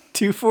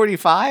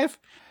 2:45?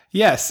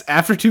 Yes,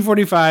 after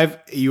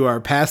 2:45, you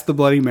are past the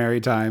Bloody Mary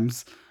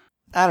times.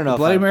 I don't know.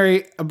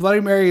 A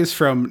Bloody Mary is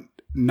from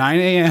 9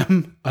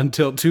 a.m.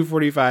 until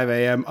 2:45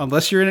 a.m.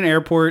 unless you're in an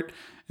airport,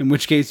 in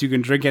which case you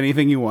can drink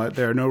anything you want.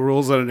 There are no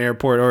rules on an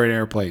airport or in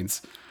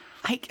airplanes.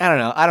 I don't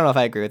know. I don't know if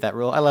I agree with that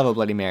rule. I love a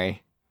Bloody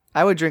Mary.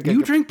 I would drink.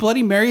 You drink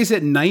Bloody Marys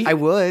at night? I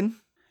would.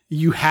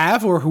 You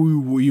have, or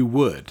who you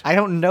would? I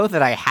don't know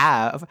that I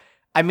have.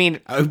 I mean,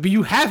 but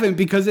you haven't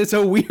because it's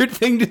a weird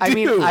thing to do. I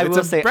mean, I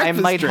will say I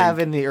might drink. have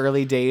in the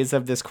early days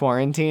of this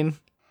quarantine.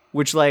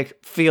 Which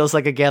like feels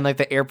like again like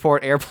the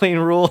airplane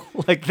rule.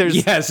 Like there's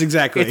yes,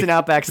 exactly. It's an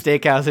Outback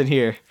Steakhouse in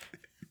here.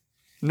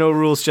 No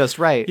rules, just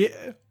right.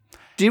 Yeah.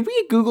 Did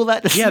we Google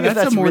that to see if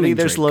that's really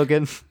their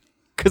slogan?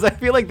 Because I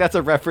feel like that's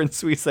a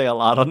reference we say a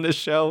lot on this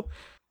show.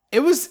 It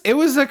was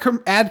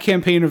a ad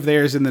campaign of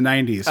theirs in the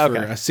 90s for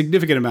Okay. a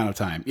significant amount of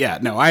time. Yeah,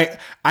 no,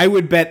 I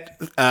would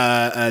bet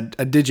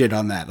a digit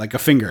on that, like a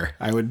finger.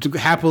 I would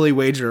happily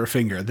wager a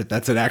finger that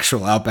that's an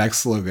actual Outback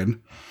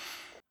slogan.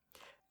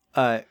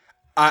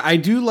 I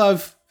do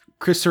love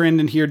Chris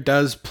Sarandon here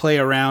does play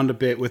around a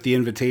bit with the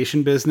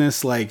invitation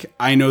business. Like,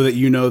 I know that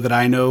you know that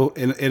I know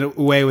in a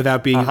way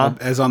without being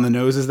as on the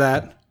nose as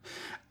that.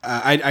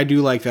 I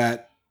do like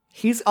that.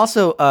 He's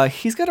also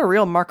he's got a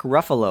real Mark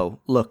Ruffalo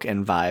look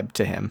and vibe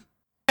to him.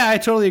 Yeah, I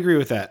totally agree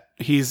with that.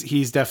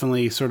 He's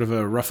definitely sort of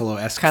a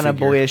Ruffalo-esque Kind of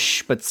figure.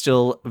 boyish, but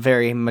still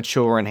very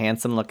mature and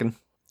handsome looking.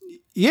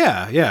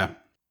 Yeah, yeah.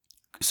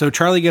 So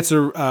Charlie gets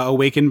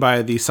awakened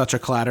by the such a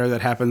clatter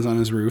that happens on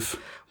his roof.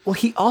 Well,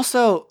 he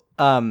also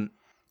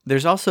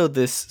there's also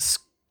this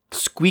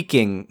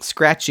scratching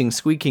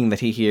that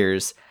he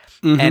hears,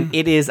 and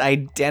it is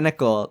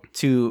identical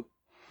to.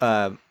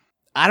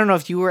 I don't know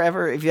if you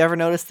ever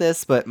noticed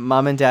this, but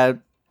Mom and Dad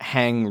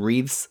hang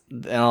wreaths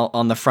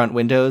on the front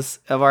windows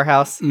of our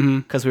house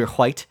because we were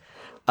white.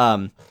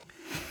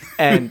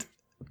 And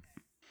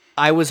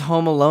I was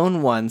home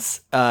alone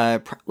once,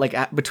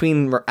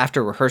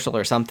 after rehearsal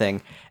or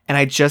something, and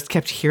I just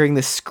kept hearing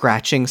this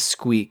scratching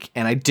squeak,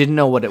 and I didn't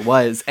know what it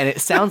was, and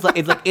it sounds like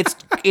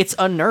it's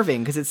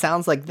unnerving because it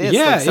sounds like this,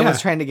 like someone's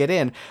trying to get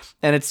in,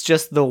 and it's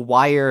just the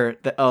wire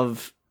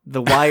the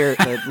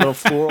little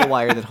floral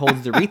wire that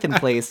holds the wreath in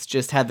place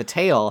just had the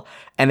tail,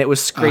 and it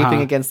was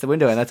scraping against the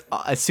window, and that's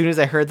as soon as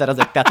I heard that, I was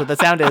like, that's what the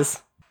sound is.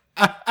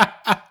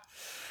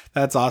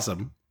 That's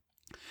awesome.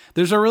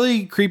 There's a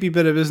really creepy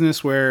bit of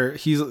business where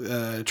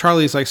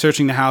Charlie's like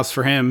searching the house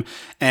for him,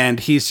 and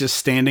he's just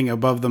standing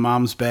above the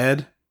mom's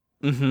bed.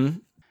 Mm-hmm.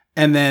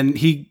 And then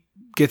he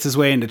gets his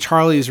way into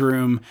Charlie's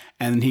room,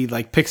 and he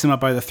like picks him up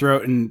by the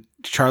throat, and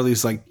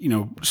Charlie's like,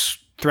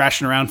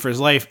 thrashing around for his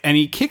life, and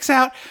he kicks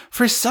out.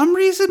 For some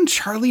reason,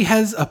 Charlie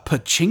has a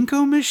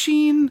pachinko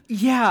machine.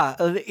 Yeah,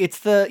 it's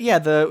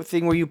the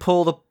thing where you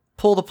pull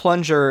the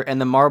plunger and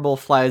the marble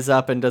flies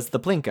up and does the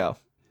plinko.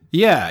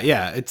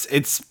 Yeah, it's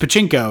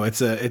pachinko.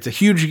 It's a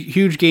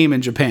huge game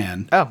in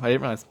Japan. Oh, I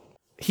didn't realize.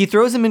 He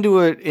throws him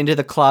into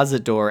the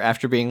closet door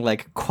after being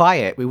like,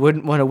 quiet, we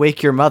wouldn't want to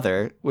wake your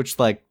mother, which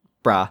like,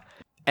 brah.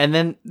 And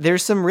then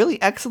there's some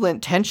really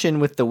excellent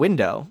tension with the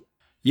window.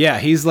 Yeah,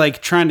 he's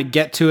like trying to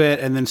get to it,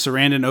 and then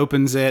Sarandon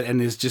opens it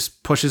and is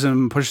just pushes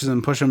him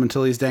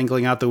until he's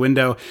dangling out the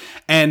window.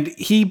 And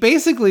he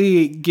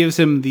basically gives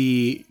him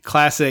the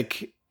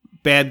classic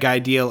bad guy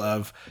deal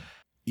of,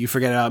 you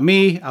forget about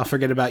me, I'll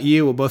forget about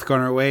you, we'll both go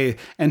on our way.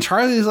 And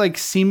Charlie's like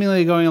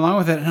seemingly going along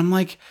with it, and I'm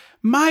like,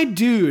 my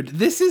dude,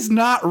 this is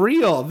not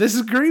real. This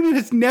agreement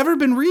has never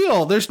been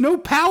real. There's no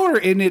power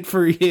in it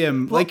for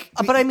him.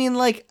 But I mean,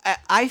 like,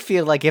 I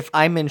feel like if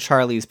I'm in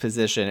Charlie's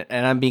position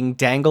and I'm being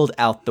dangled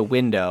out the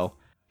window,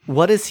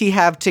 what does he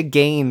have to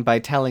gain by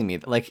telling me?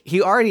 Like,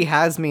 he already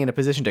has me in a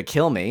position to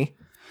kill me.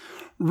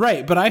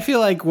 Right, but I feel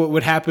like what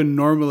would happen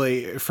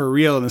normally for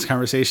real in this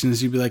conversation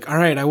is you'd be like, all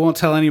right, I won't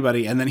tell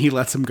anybody, and then he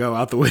lets him go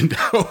out the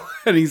window,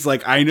 and he's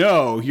like, I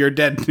know, you're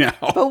dead now.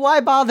 But why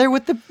bother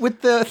with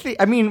the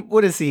I mean,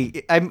 what is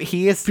he?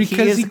 He is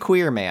a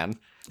queer man,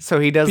 so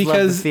he does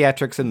love the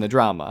theatrics and the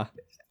drama.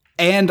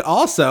 And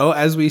also,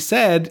 as we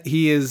said,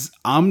 he is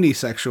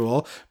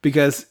omnisexual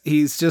because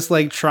he's just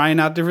like trying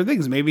out different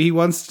things. Maybe he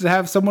wants to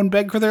have someone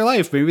beg for their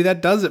life. Maybe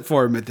that does it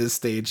for him at this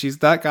stage.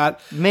 He's not got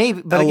a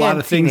lot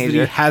of things that he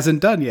hasn't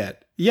done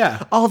yet.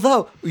 Yeah.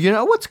 Although, you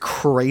know what's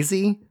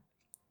crazy?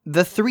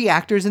 The three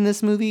actors in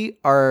this movie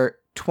are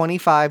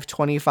 25,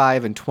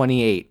 25, and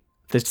 28.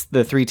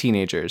 The three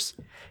teenagers.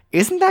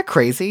 Isn't that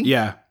crazy?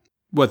 Yeah.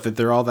 What, that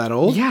they're all that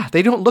old? Yeah,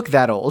 they don't look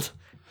that old.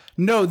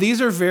 No,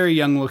 these are very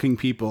young-looking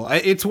people.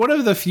 It's one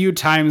of the few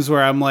times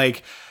where I'm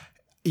like,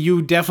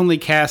 you definitely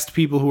cast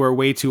people who are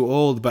way too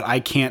old, but I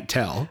can't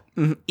tell.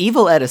 Mm-hmm.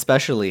 Evil Ed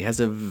especially has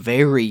a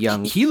very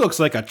young... He looks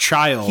like a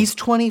child. He's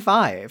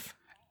 25.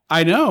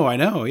 I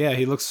know. Yeah,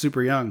 he looks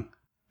super young.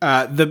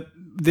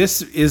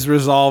 This is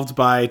resolved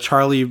by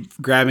Charlie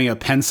grabbing a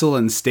pencil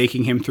and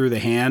staking him through the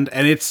hand,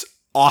 and it's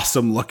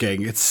awesome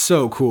looking. It's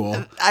so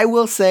cool. I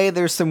will say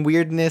there's some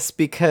weirdness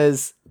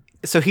because...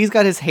 So he's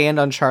got his hand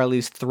on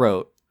Charlie's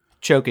throat,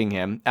 choking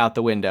him out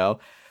the window.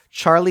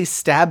 Charlie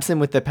stabs him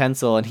with the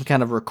pencil and he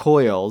kind of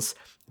recoils.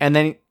 And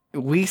then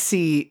we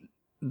see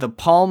the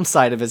palm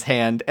side of his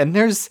hand and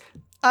there's,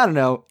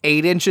 8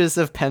 inches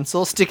of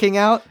pencil sticking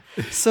out.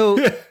 So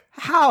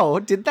how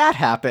did that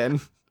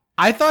happen?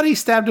 I thought he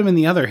stabbed him in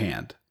the other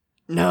hand.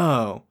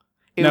 No.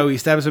 He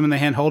stabs him in the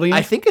hand holding it?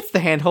 I think it's the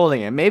hand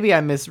holding it. Maybe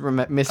I'm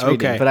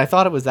misreading, but I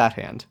thought it was that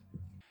hand.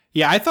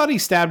 Yeah, I thought he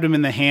stabbed him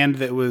in the hand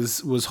that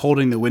was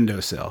holding the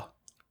windowsill.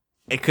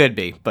 It could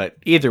be, but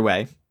either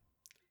way.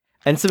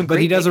 And some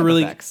great he does a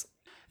really effects.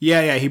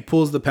 Yeah, he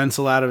pulls the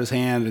pencil out of his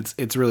hand.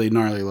 It's really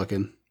gnarly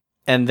looking.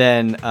 And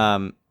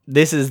then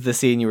this is the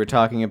scene you were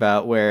talking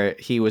about where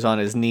he was on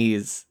his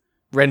knees.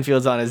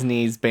 Renfield's on his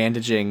knees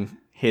bandaging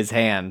his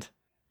hand.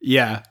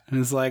 Yeah, and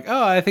it's like,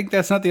 oh, I think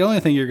that's not the only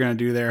thing you're going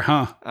to do there,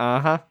 huh?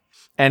 Uh-huh.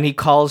 And he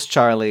calls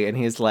Charlie and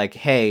he's like,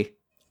 hey,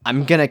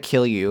 I'm going to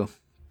kill you,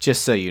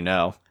 just so you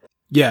know.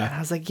 Yeah. I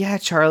was like, yeah,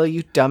 Charlie,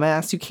 you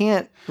dumbass. You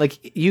can't,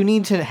 like, you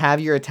need to have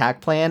your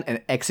attack plan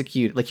and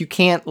execute. Like, you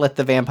can't let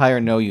the vampire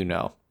know you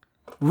know.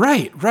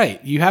 Right,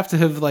 right. You have to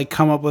have like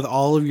come up with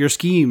all of your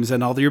schemes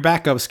and all your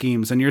backup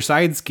schemes and your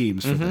side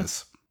schemes for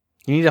this.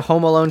 You need to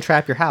Home Alone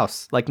trap your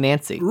house, like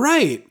Nancy.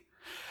 Right.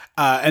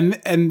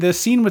 And the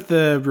scene with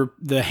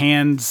the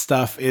hand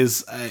stuff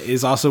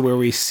is also where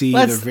we see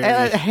the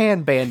very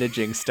hand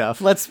bandaging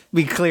stuff. Let's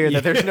be clear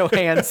that there's no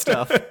hand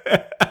stuff.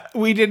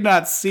 We did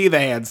not see the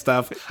hand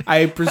stuff.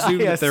 I presume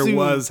that there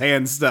was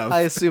hand stuff.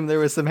 I assume there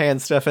was some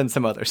hand stuff and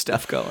some other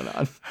stuff going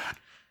on.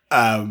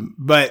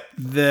 But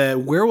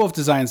the werewolf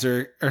designs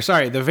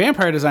the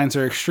vampire designs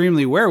are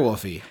extremely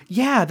werewolfy.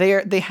 Yeah,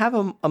 they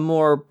have a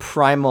more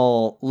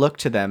primal look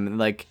to them.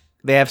 Like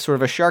they have sort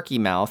of a sharky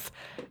mouth,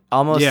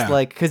 almost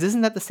like, because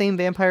isn't that the same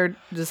vampire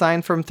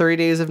design from 30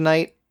 Days of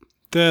Night?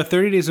 The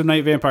 30 Days of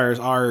Night vampires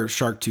are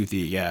shark toothy,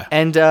 yeah.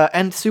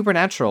 And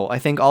Supernatural, I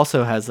think,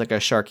 also has like a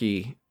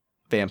sharky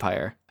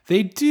vampire.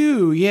 They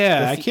do,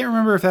 yeah. I can't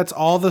remember if that's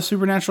all the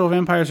Supernatural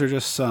vampires or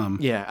just some.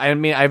 Yeah, I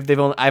mean,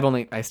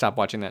 I stopped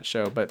watching that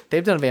show, but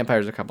they've done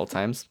vampires a couple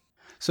times.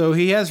 So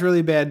he has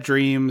really bad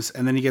dreams,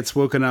 and then he gets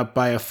woken up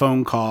by a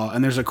phone call,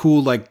 and there's a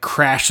cool like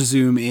crash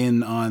zoom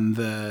in on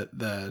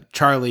the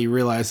Charlie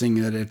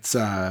realizing that it's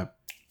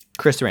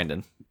Chris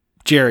Sarandon,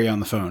 Jerry on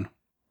the phone.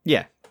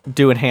 Yeah,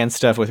 doing hand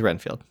stuff with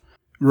Renfield.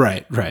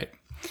 Right.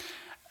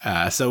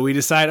 So we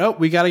decide,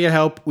 we got to get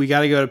help. We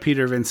got to go to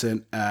Peter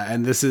Vincent,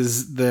 and this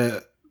is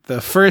the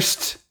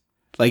first,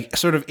 like,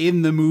 sort of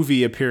in the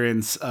movie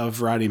appearance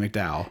of Roddy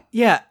McDowall.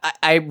 Yeah,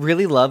 I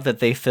really love that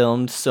they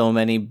filmed so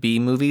many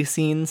B-movie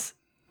scenes.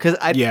 Because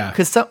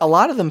a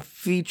lot of them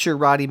feature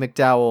Roddy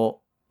McDowall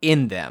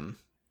in them.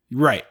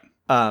 Right.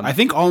 I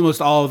think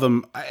almost all of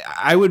them,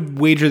 I would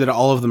wager that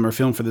all of them are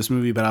filmed for this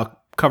movie, but I'll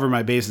cover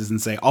my bases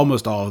and say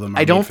almost all of them are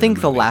I don't think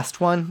the the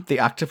last one, the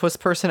octopus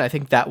person, I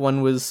think that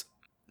one was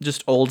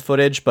just old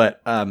footage,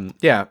 but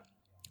yeah.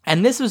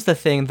 And this was the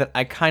thing that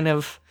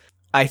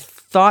I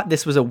thought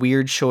this was a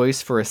weird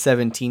choice for a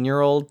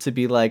 17-year-old to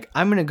be like,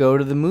 I'm going to go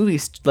to the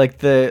movies, like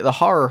the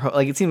horror,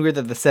 like it seemed weird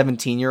that the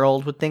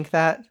 17-year-old would think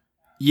that.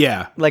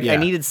 Yeah. Like I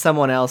needed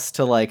someone else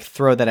to like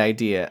throw that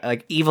idea.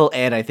 Like Evil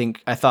Ed,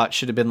 I thought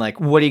should have been like,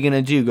 what are you going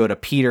to do? Go to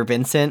Peter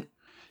Vincent?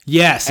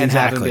 Yes, and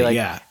exactly. Have him be like,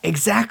 yeah.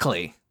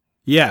 Exactly.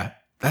 Yeah.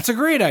 That's a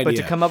great idea. But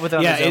to come up with it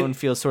on his own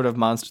feels sort of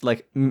monster,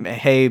 like,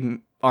 hey,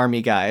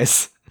 army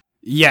guys.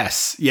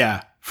 Yes.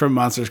 Yeah. From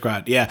Monster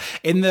Squad. Yeah.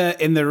 In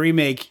the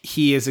remake,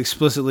 he is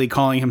explicitly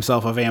calling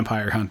himself a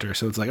vampire hunter.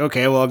 So it's like,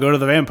 okay, well, I'll go to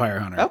the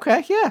vampire hunter.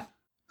 Okay. Yeah.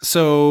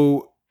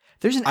 So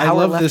there's an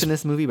hour left in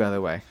this movie, by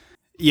the way.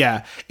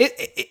 Yeah.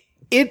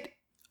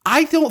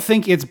 I don't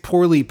think it's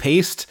poorly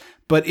paced,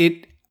 but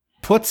it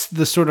puts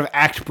the sort of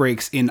act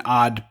breaks in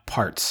odd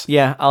parts.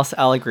 Yeah.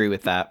 I'll agree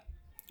with that.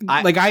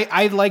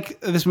 I like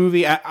this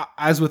movie,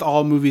 as with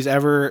all movies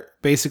ever.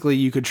 Basically,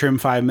 you could trim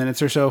 5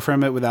 minutes or so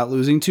from it without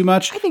losing too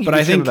much. I think you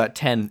could trim about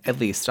 10 at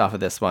least off of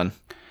this one.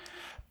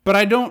 But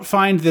I don't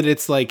find that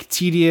it's like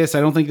tedious.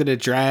 I don't think that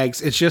it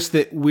drags. It's just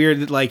that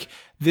weird that like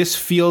this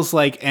feels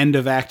like end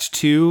of Act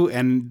 2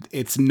 and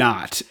it's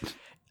not.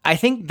 I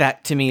think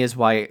that to me is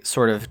why it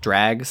sort of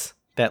drags.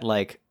 That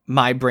like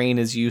my brain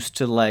is used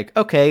to like,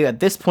 okay, at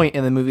this point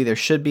in the movie there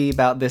should be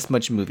about this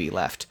much movie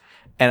left.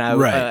 And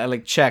I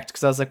like checked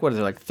because I was like, what is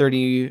it, like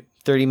 30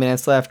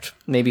 minutes left,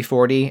 maybe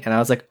 40? And I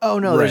was like, oh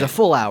no, there's a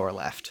full hour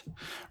left.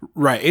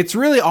 Right. It's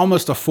really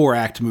almost a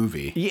 4-act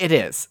movie. It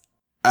is.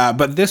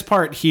 But this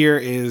part here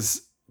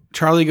is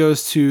Charlie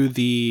goes to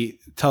the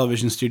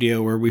television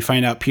studio where we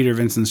find out Peter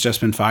Vincent's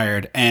just been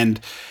fired. And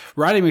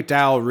Roddy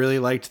McDowall really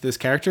liked this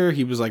character.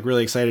 He was like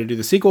really excited to do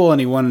the sequel and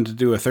he wanted to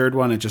do a third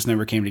one. It just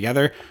never came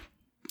together.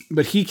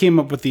 But he came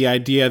up with the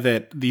idea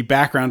that the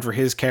background for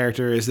his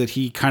character is that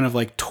he kind of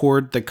like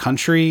toured the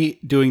country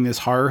doing this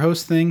horror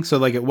host thing. So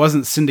like it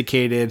wasn't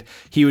syndicated.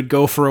 He would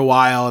go for a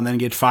while and then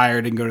get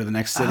fired and go to the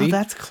next city. Oh,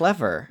 that's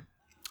clever.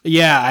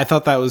 Yeah, I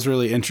thought that was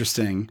really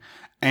interesting.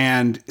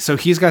 And so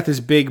he's got this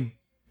big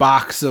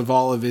box of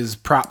all of his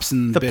props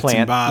and bits plant,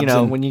 and bobs. You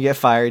know, when you get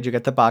fired, you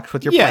get the box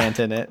with your plant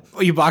in it.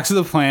 You box of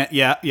the plant,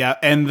 yeah.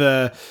 And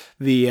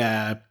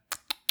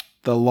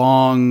the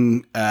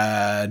long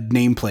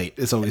nameplate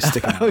is always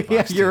sticking out. Oh,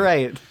 yeah, you're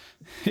right.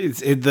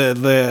 It's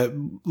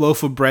the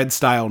loaf of bread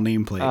style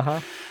nameplate. Uh-huh.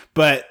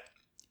 But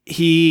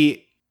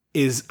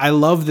I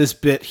love this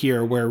bit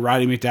here where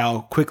Roddy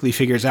McDowall quickly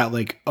figures out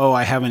like, oh,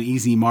 I have an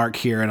easy mark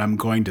here and I'm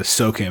going to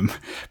soak him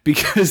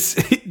because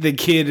the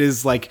kid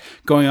is like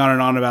going on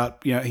and on about,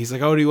 you know, he's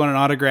like, oh, do you want an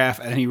autograph?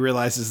 And he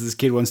realizes this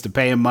kid wants to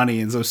pay him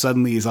money. And so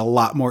suddenly he's a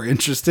lot more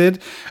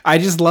interested. I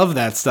just love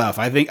that stuff.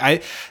 I think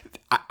I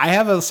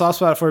have a soft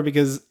spot for it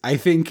because I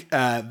think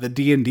the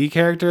D&D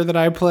character that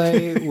I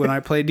play when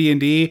I play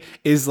D&D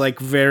is like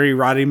very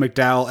Roddy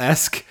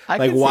McDowall-esque,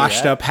 like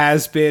washed up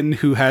has-been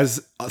who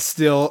has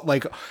still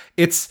like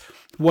it's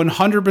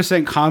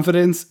 100%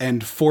 confidence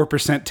and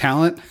 4%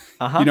 talent.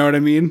 Uh-huh. You know what I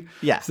mean?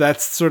 Yeah. So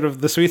that's sort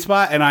of the sweet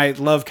spot. And I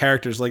love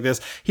characters like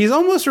this. He's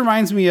almost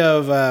reminds me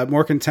of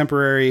more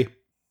contemporary,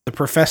 the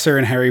professor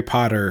in Harry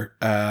Potter.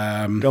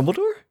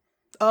 Dumbledore?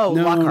 Oh,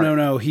 No, Lockhart.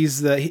 no.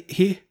 He's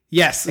the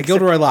yes,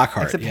 Gilderoy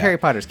Lockhart. Except yeah. Harry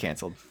Potter's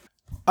canceled.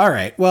 All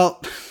right.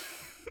 Well,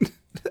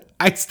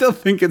 I still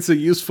think it's a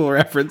useful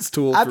reference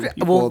tool for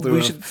people.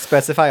 We should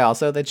specify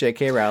also that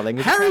J.K. Rowling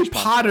is a Harry trash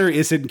monster. Potter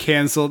isn't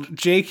canceled.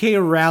 J.K.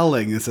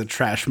 Rowling is a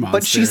trash monster.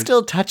 But she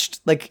still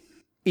touched, like,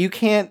 you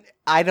can't,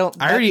 I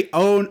already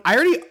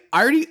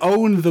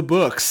own the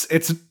books.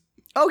 It's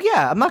Oh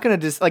yeah, I'm not gonna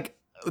just like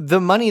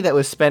the money that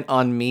was spent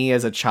on me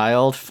as a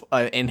child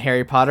in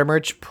Harry Potter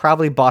merch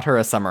probably bought her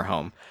a summer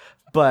home,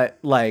 but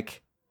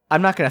like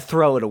I'm not gonna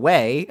throw it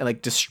away and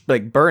like just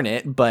like burn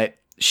it. But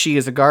she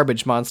is a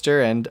garbage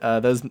monster, and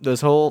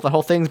the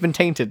whole thing's been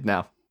tainted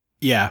now.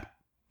 yeah.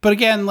 But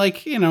again, like,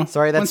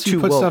 Sorry, that's once you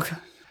too woke.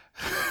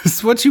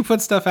 once you put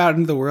stuff out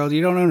into the world,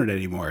 you don't own it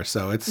anymore.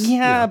 So it's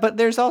Yeah, but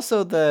there's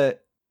also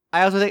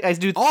I also think I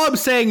do. All I'm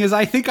saying is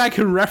I think I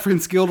can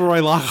reference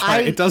Gilderoy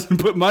Lockhart. It doesn't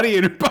put money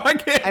in her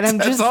pocket. And I'm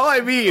That's just all I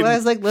mean. I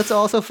was like, let's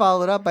also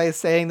follow it up by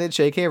saying that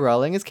J.K.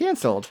 Rowling is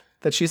canceled.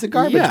 That she's a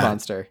garbage Yeah.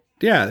 monster.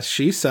 Yeah,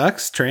 she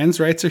sucks.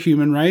 Trans rights are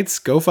human rights.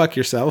 Go fuck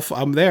yourself.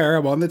 I'm there.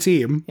 I'm on the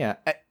team. Yeah,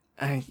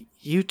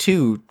 you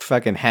too,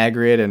 fucking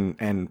Hagrid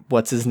and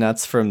what's his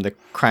nuts from the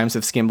Crimes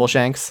of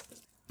Skimbleshanks.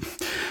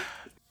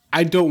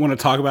 I don't want to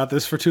talk about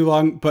this for too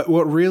long, but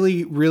what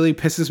really, really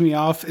pisses me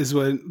off is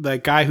when the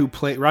guy who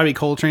played Robbie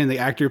Coltrane, the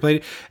actor who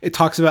played it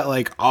talks about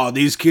like, oh,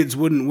 these kids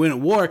wouldn't win a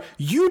war.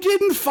 You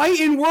didn't fight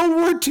in World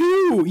War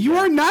II. You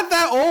are not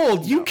that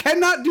old. You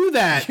cannot do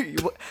that.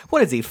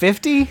 What is he,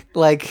 50?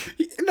 Like,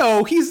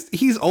 No,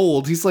 he's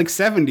old. He's like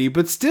 70,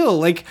 but still,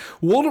 like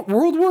World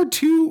War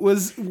II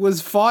was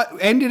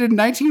ended in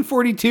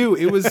 1942.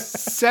 It was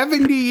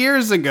 70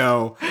 years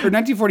ago, or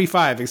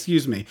 1945,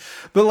 excuse me.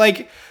 But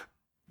like,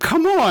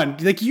 come on,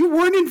 like you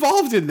weren't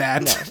involved in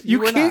that. No, you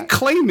were can't not.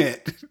 claim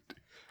it.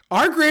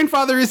 Our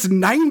grandfather is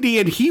 90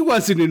 and he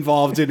wasn't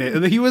involved in it.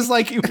 And he was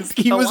like,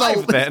 he was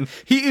alive then.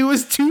 He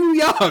was too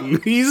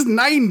young. He's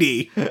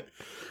 90.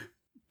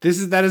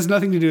 That has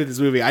nothing to do with this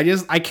movie.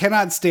 I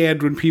cannot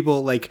stand when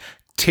people like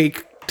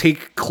take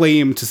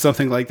claim to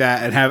something like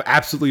that and have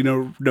absolutely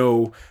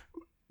no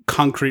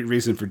concrete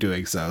reason for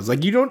doing so. It's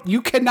like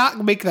you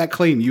cannot make that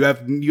claim. You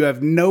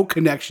have no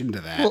connection to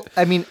that. well,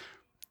 I mean,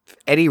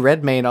 Eddie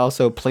Redmayne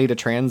also played a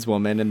trans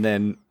woman and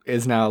then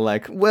is now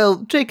like, well,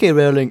 J.K.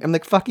 Rowling. I'm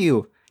like, fuck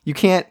you. You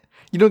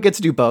don't get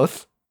to do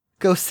both.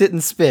 Go sit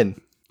and spin.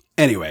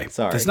 Anyway,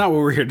 Sorry. that's not what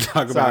we're here to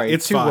talk about. Sorry,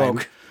 It's too fine.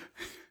 woke.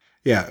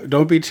 Yeah,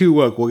 don't be too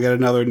woke. We'll get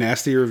another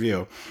nasty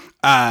review.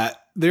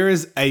 There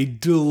is a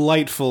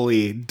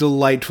delightfully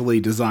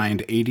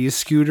designed 80s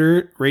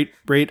scooter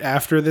right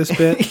after this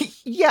bit.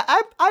 Yeah,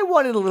 I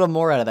wanted a little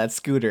more out of that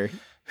scooter.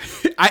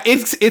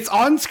 It's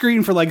on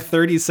screen for like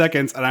 30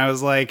 seconds, and I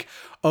was like,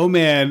 oh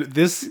man,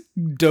 this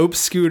dope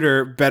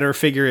scooter better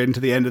figure into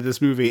the end of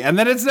this movie. And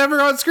then it's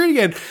never on screen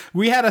again.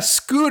 We had a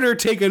scooter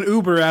take an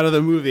Uber out of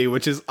the movie,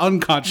 which is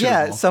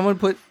unconscionable. Yeah,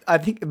 someone I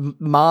think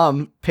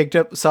mom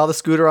saw the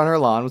scooter on her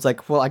lawn, was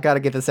like, well, I got to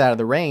get this out of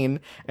the rain.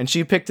 And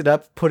she picked it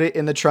up, put it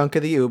in the trunk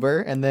of the Uber,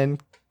 and then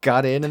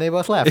got in, and they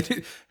both left.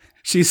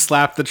 She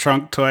slapped the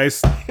trunk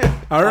twice.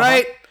 All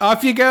right,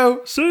 off you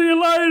go. See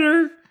you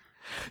later.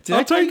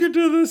 I'll take you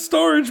to the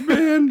storage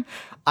bin.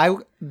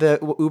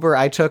 The Uber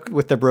I took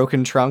with the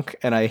broken trunk,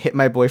 and I hit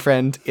my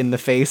boyfriend in the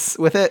face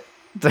with it.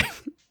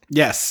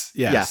 Yes.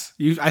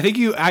 I think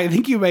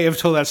you may have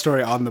told that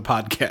story on the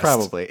podcast.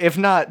 Probably. If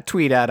not,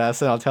 tweet at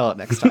us, and I'll tell it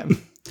next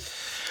time.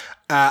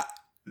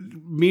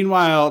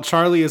 Meanwhile,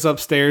 Charlie is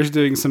upstairs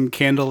doing some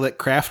candlelit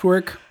craft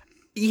work.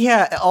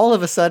 Yeah, all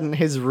of a sudden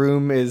his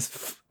room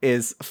is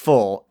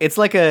full. It's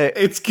like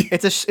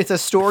it's a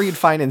store you'd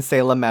find in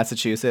Salem,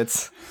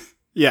 Massachusetts.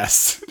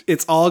 Yes,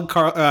 it's all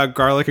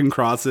garlic and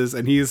crosses,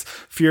 and he's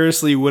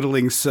furiously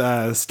whittling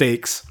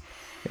steaks.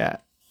 Yeah,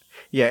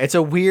 it's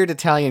a weird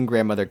Italian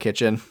grandmother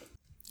kitchen.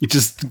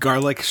 Just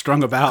garlic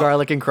strung about.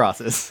 Garlic and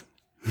crosses.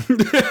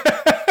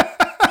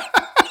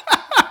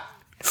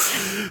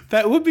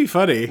 That would be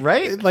funny,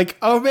 right? Like,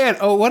 oh man,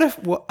 what if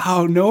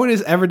no one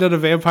has ever done a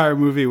vampire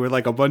movie where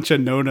like a bunch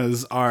of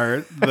Nonas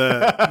are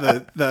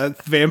the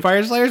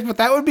vampire slayers? But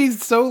that would be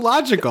so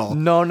logical.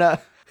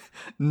 Nona.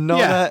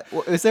 Yeah.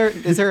 Is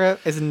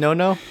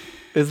Nono?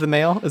 Is the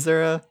male? Is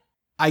there a?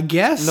 I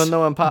guess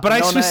Nono and Papa. But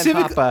Nona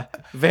and Papa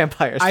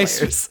vampire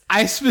slayers.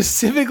 I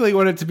specifically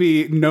want it to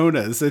be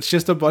Nonas. It's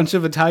just a bunch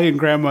of Italian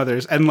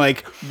grandmothers, and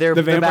like They're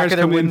the back vampires of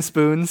their come wooden in.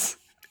 spoons.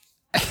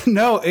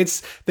 No,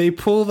 they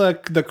pull the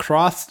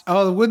cross.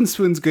 Oh, the wooden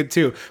spoon's good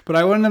too. But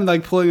I want them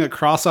like pulling a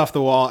cross off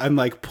the wall and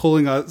like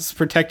pulling a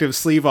protective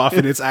sleeve off,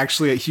 and it's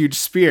actually a huge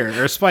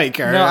spear or spike.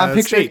 Or No,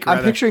 I'm stake,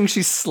 rather. picturing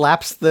she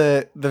slaps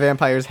the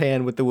vampire's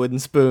hand with the wooden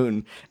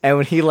spoon, and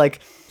when he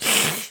like,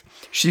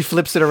 she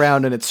flips it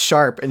around and it's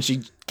sharp, and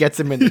she gets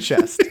him in the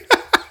chest.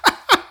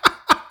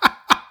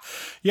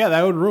 Yeah,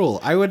 that would rule.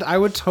 I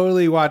would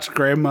totally watch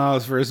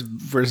grandmas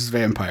versus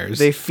vampires.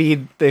 They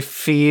feed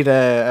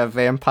a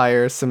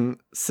vampire some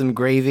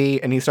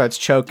gravy, and he starts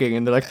choking,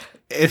 and they're like,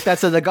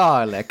 "That's the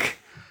garlic."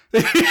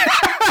 Then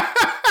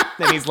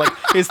he's like,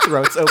 his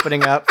throat's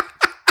opening up.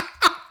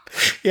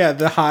 Yeah,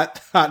 the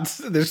hot.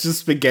 There's just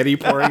spaghetti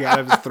pouring out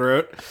of his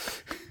throat.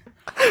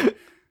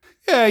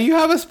 Yeah, you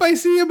have a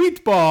spicy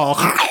meatball.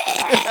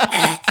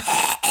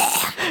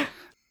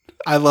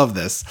 I love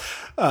this.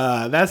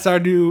 That's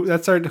our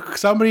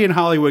somebody in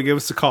Hollywood give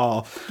us a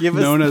call. Give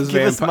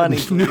us money,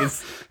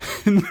 please.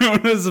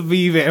 Known as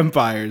V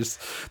Vampires.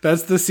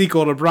 That's the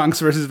sequel to Bronx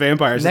versus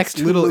Vampires. Next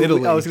It's Little Hulu-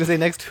 Italy. I was going to say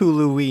next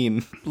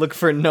Halloween. Look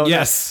for Nona.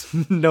 Yes.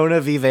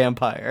 Nona v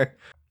Vampire.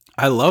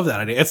 I love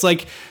that idea. It's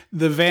like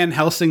the Van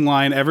Helsing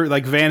line.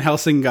 Van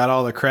Helsing got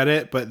all the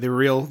credit, but the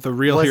real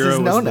hero his was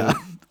Nona.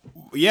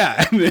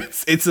 Yeah,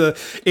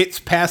 it's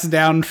passed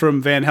down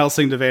from Van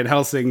Helsing to Van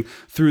Helsing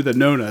through the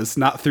Nonas,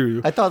 not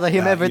through. I taught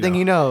him everything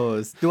he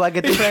knows. Do I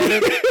get the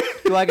credit?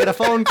 Do I get a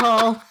phone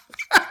call?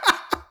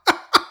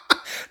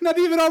 Not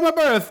even on my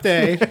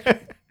birthday.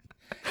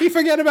 He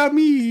forget about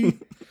me.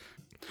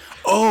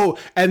 Oh,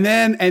 and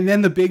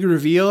then the big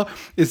reveal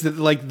is that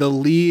like the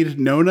lead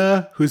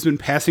Nona, who's been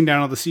passing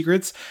down all the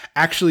secrets,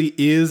 actually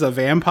is a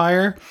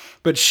vampire,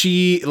 but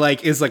she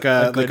like is like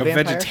a vampire?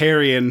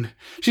 vegetarian.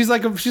 She's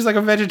like a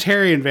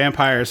vegetarian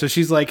vampire, so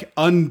she's like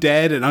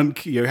undead and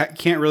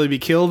can't really be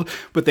killed,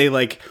 but they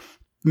like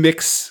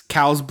mix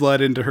cow's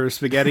blood into her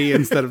spaghetti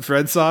instead of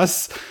red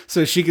sauce,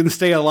 so she can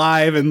stay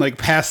alive and like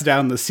pass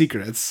down the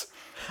secrets.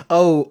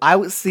 Oh, I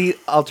would see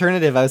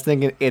alternative. I was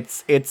thinking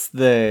it's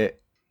the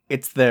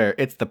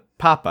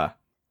papa.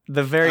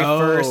 The very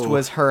first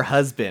was her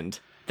husband.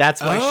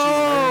 That's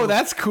why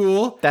that's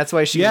cool. That's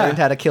why she learned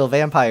how to kill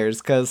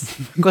vampires because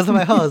of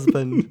my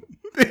husband.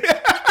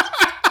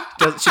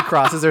 She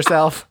crosses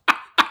herself.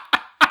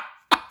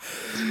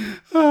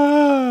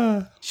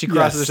 She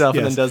crosses herself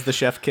and then does the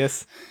chef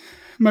kiss.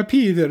 My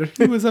Peter,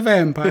 he was a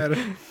vampire.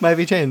 My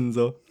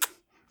Vincenzo.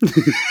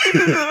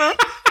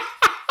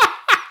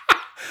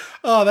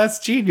 Oh, that's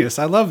genius.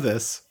 I love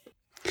this.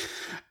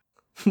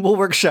 We'll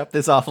workshop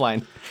this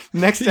offline.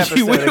 Next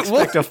episode,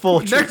 expect a full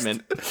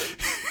treatment.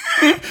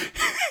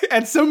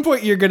 At some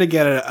point, you're gonna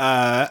get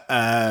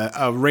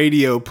a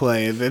radio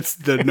play that's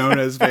the known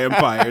as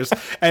Vampires,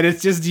 and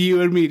it's just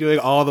you and me doing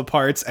all the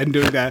parts and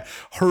doing that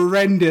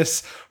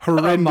horrendous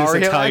Mario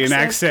Italian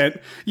accent.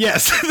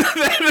 Yes,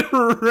 that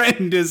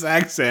horrendous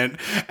accent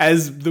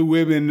as the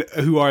women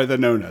who are the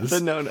Nonas.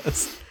 The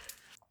Nonas.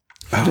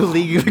 The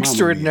League of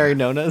Extraordinary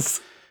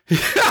Nonas.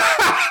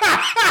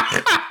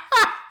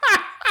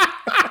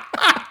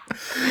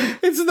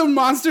 It's the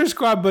Monster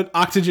Squad, but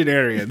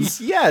octogenarians.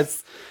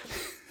 Yes.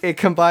 It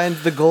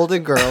combines The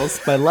Golden Girls,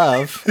 my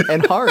love,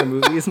 and horror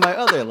movies, my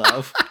other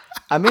love.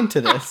 I'm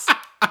into this.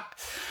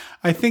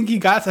 I think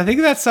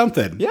that's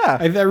something. Yeah.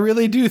 I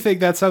really do think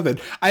that's something.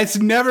 It's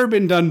never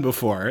been done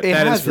before.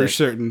 That is for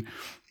certain.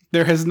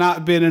 There has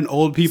not been an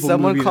old people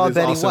Someone movie called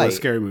that is Betty also White. a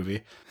scary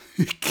movie.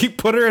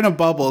 Put her in a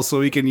bubble so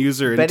we can use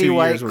her in Betty 2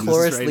 White, years when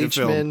Cloris this is ready to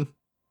film.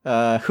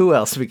 Leachman. Who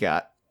else we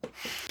got?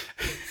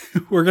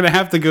 We're going to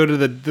have to go to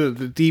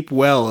the deep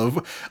well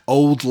of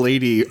old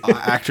lady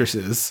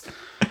actresses.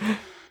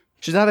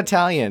 She's not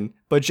Italian,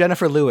 but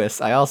Jennifer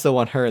Lewis. I also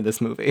want her in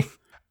this movie.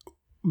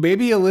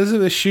 Maybe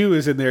Elizabeth Shue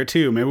is in there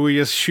too. Maybe we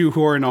just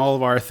shoehorn all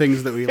of our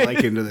things that we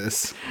like into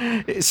this.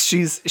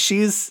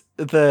 She's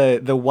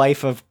the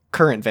wife of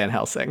current Van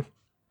Helsing.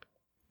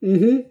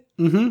 You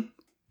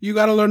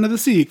got to learn the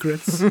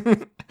secrets.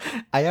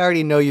 I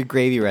already know your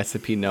gravy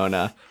recipe,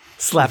 Nona.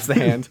 Slaps the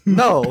hand.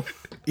 No,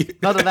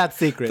 none of that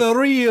secret. The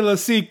real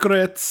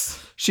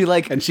secrets. She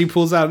like And she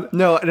pulls out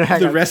no, hang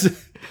the on. rest.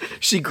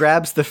 She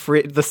grabs the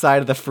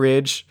side of the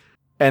fridge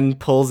and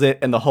pulls it,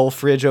 and the whole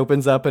fridge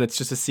opens up, and it's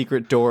just a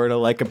secret door to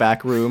like a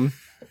back room.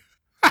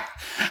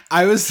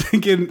 I was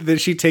thinking that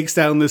she takes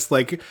down this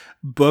like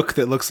book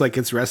that looks like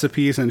it's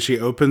recipes, and she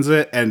opens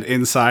it, and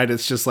inside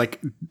it's just like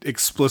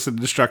explicit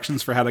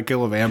instructions for how to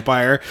kill a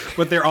vampire,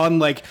 but they're on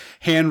like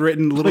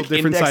handwritten little Like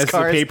different index sizes of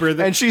cards, paper.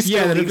 and she still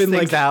that have leaves been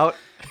things like out.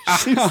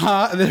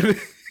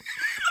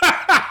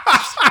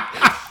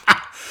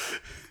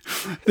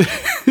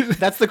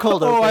 That's the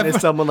cold open. Is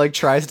someone like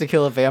tries to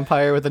kill a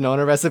vampire with a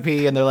Nona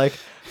recipe, and they're like,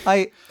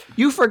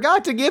 you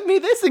forgot to give me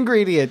this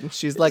ingredient." And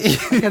she's like,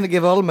 "I'm gonna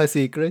give all my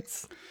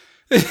secrets."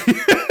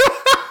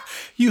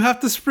 You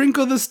have to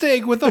sprinkle the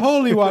steak with the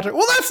holy water.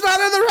 Well, that's not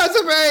in the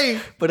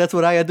recipe. But that's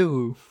what I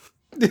do.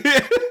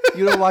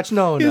 You don't watch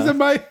Nona. Is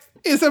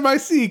it my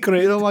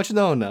secret? You don't watch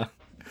Nona.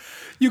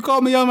 You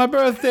call me on my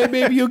birthday,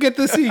 baby. You'll get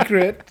the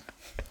secret.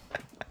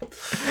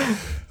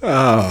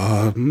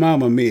 Oh,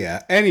 mamma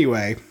mia.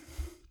 Anyway.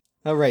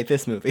 All right,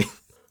 this movie.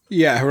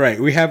 Yeah, right.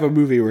 We have a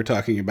movie we're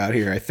talking about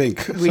here, I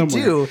think. We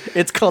do.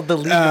 It's called The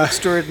League of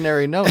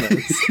Extraordinary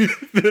Nonas.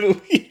 The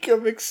League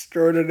of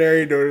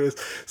Extraordinary Nonas.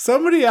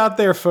 Somebody out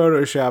there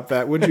Photoshop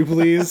that, would you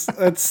please?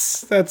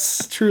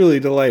 That's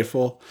truly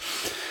delightful.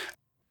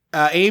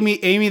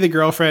 Amy, the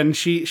girlfriend,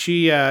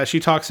 she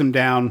talks him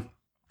down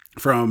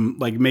from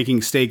like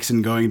making steaks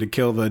and going to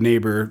kill the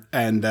neighbor,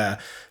 and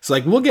it's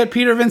like, we'll get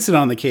Peter Vincent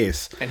on the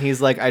case. And he's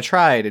like, "I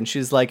tried," and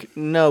she's like,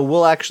 "No,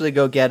 we'll actually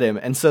go get him."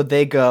 And so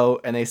they go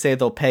and they say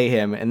they'll pay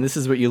him, and this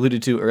is what you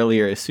alluded to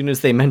earlier. As soon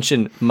as they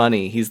mention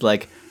money, he's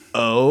like,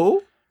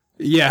 "Oh."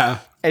 Yeah.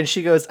 And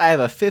she goes, I have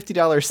a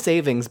 $50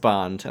 savings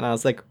bond. And I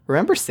was like,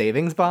 remember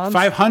savings bonds?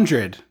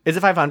 500. Is it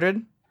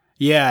 500?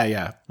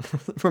 Yeah.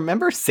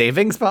 Remember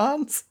savings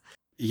bonds?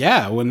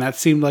 Yeah, when that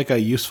seemed like a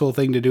useful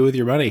thing to do with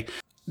your money.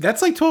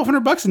 That's like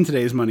 $1,200 in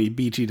today's money,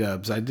 BT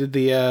dubs. I did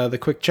the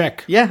quick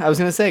check. Yeah, I was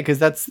going to say, because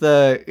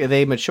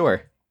they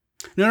mature.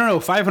 No.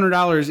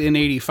 $500 in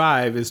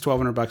 85 is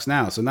 $1,200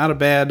 now, so not a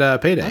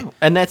bad payday. Oh.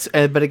 And that's,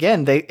 but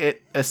again, that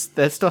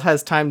still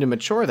has time to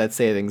mature, that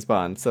savings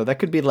bond. So that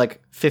could be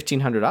like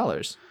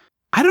 $1,500.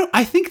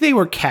 I think they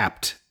were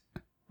capped.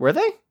 Were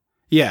they?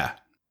 Yeah.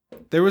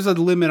 There was a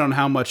limit on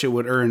how much it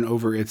would earn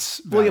over its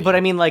value. Well, yeah, but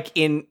I mean, like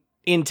in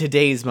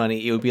today's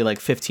money, it would be like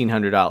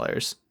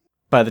 $1,500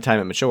 by the time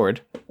it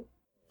matured.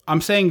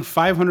 I'm saying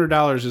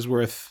 $500 is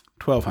worth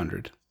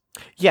 $1,200.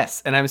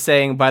 Yes, and I'm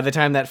saying by the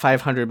time that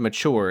 500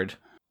 matured,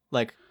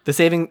 like the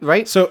saving,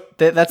 right? So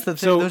that's the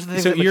thing. Those are the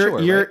things that mature,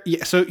 right?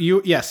 Yeah, so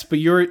you yes, but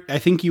I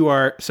think you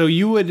are. So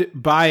you would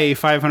buy a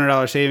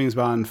 $500 savings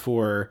bond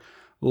for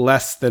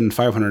less than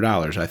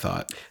 $500. I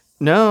thought.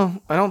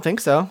 No, I don't think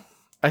so.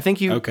 I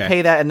think you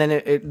pay that, and then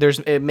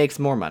it makes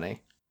more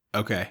money.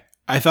 Okay,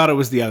 I thought it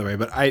was the other way,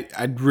 but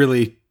I'd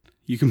really,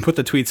 you can put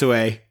the tweets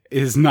away.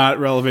 It is not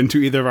relevant to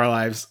either of our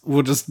lives.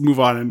 We'll just move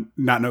on and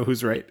not know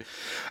who's right.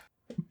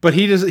 But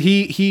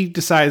he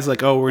decides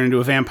like, oh, we're gonna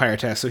do a vampire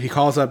test. So he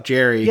calls up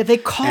Jerry. Yeah, they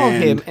call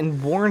him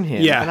and warn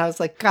him. Yeah. And I was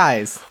like,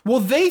 guys. Well,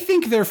 they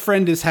think their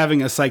friend is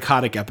having a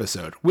psychotic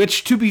episode,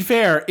 which, to be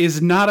fair,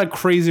 is not a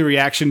crazy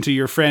reaction to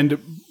your friend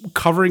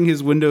covering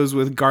his windows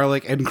with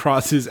garlic and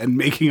crosses and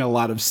making a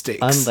lot of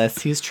steaks.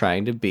 Unless he's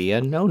trying to be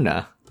a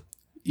Nona.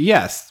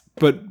 Yes,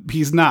 but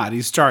he's not.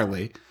 He's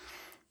Charlie.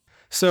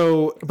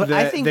 So, but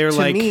I think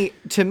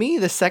to me,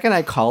 the second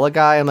I call a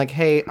guy, I'm like,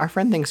 hey, our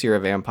friend thinks you're a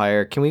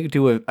vampire. Can we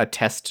do a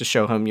test to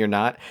show him you're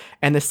not?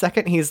 And the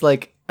second he's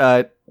like,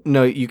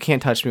 no, you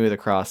can't touch me with a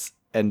cross.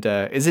 And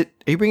are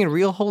you bringing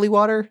real holy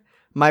water?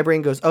 My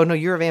brain goes, oh, no,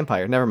 you're a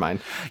vampire. Never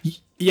mind.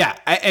 Yeah,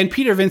 and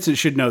Peter Vincent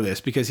should know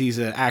this because he's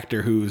an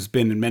actor who's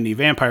been in many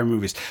vampire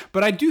movies.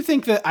 But I do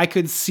think that I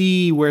could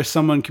see where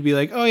someone could be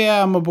like, oh,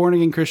 yeah, I'm a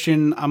born-again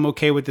Christian. I'm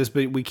okay with this,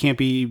 but we can't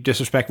be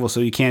disrespectful,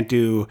 so you can't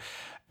do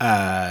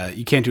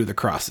the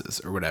crosses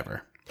or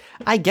whatever.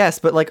 I guess,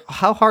 but like,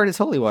 how hard is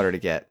holy water to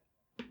get?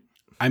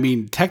 I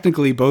mean,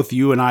 technically, both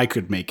you and I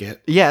could make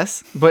it.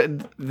 Yes,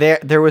 but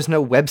there was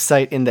no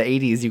website in the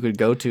 80s you could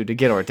go to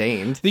get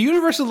ordained. The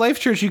Universal Life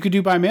Church you could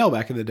do by mail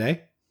back in the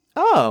day.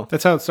 Oh.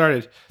 That's how it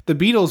started. The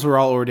Beatles were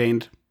all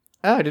ordained.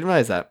 Oh, I didn't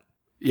realize that.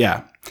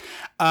 Yeah.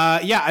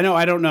 I know.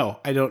 I don't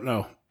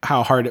know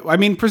how hard it... I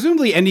mean,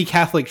 presumably any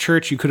Catholic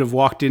church you could have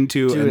walked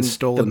into and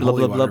stolen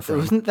holy water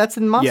from. That's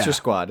in Monster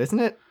Squad, isn't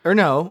it? Or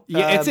no?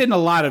 Yeah, it's in a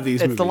lot of these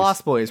movies. It's the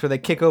Lost Boys, where they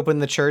kick open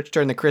the church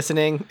during the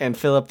christening and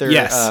fill up their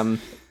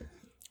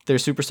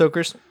super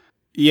soakers.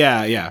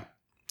 Yeah.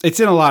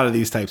 It's in a lot of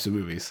these types of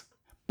movies.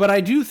 But I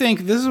do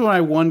think, this is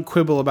my one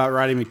quibble about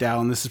Roddy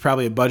McDowall, and this is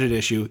probably a budget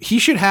issue. He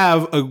should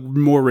have a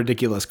more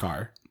ridiculous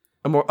car.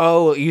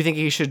 You think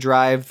he should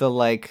drive the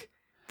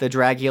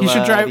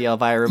Dragula, the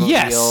Elvira mobile?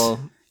 Yes.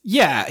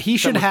 Yeah, he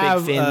should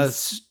have a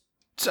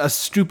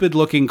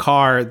stupid-looking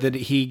car that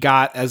he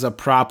got as a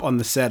prop on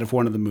the set of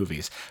one of the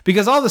movies.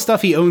 Because all the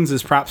stuff he owns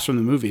is props from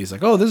the movies.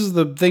 Like, oh, this is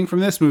the thing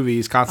from this movie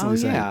he's constantly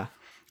saying. Yeah.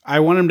 I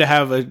want him to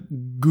have a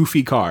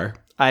goofy car.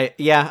 I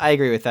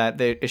agree with that.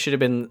 It should have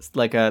been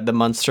like the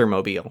Munster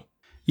mobile.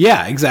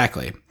 Yeah,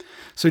 exactly.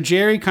 So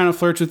Jerry kind of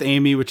flirts with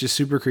Amy, which is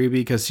super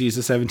creepy because she's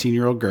a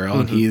 17-year-old girl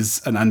and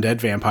he's an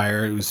undead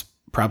vampire who's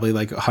probably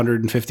like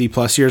 150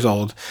 plus years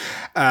old.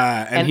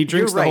 And he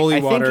drinks the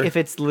holy water. I think if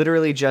it's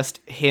literally just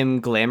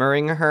him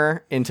glamoring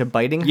her into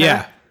biting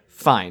her,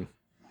 fine.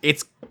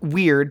 It's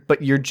weird,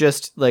 but you're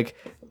just like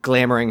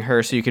glamoring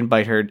her so you can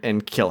bite her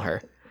and kill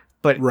her.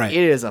 But it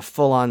is a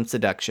full-on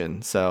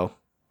seduction, so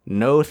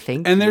no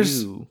thank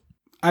you.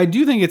 I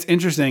do think it's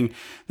interesting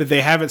that they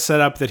have it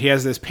set up that he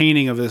has this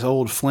painting of this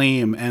old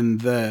flame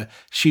and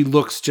she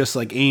looks just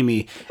like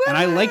Amy. And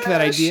I like that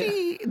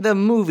idea. The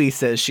movie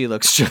says she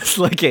looks just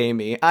like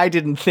Amy. I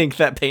didn't think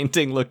that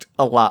painting looked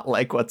a lot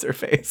like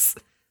What's-Her-Face.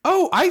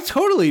 Oh, I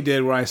totally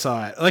did when I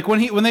saw it. Like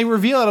when they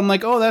reveal it, I'm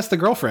like, oh, that's the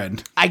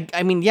girlfriend.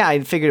 I mean, yeah, I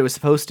figured it was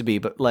supposed to be,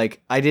 but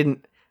like I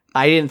didn't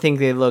think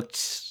they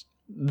looked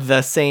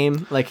the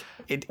same. Like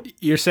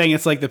you're saying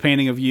it's like the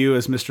painting of you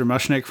as Mr.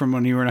 Mushnick from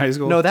when you were in high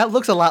school? No, that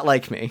looks a lot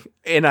like me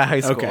in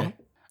high school. Okay.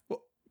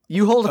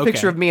 You hold a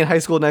picture of me in high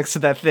school next to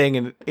that thing,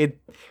 and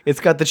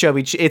it's got the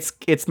chubby.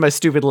 It's my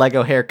stupid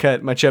Lego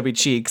haircut, my chubby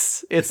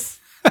cheeks. It's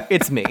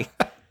me.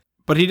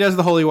 But he does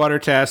the holy water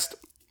test,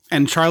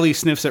 and Charlie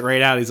sniffs it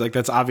right out. He's like,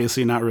 "That's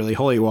obviously not really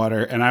holy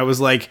water." And I was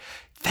like,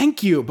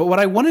 "Thank you." But what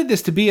I wanted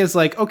this to be is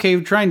like, okay,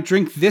 try and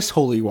drink this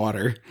holy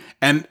water,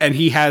 and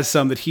he has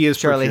some that he has.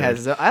 Charlie procured.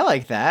 has. I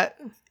like that.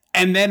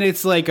 And then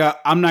it's like,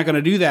 I'm not going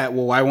to do that.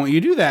 Well, why won't you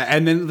do that?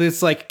 And then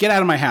it's like, get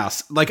out of my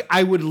house. Like,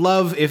 I would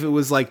love if it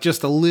was like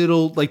just a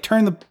little, like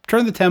turn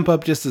the temp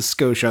up just a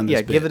skosh on this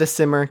bit. Give it a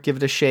simmer, give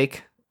it a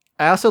shake.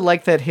 I also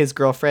like that his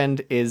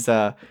girlfriend is,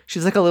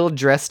 she's like a little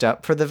dressed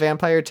up for the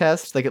vampire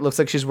test. Like, it looks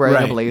like she's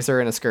wearing a blazer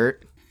and a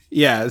skirt.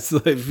 Yeah, it's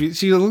like,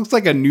 she looks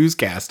like a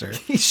newscaster.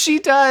 She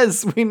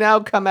does. We now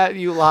come at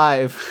you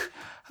live.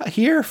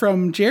 Here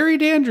from Jerry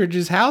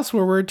Dandridge's house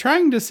where we're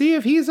trying to see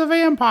if he's a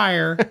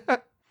vampire.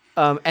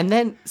 And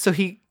then, so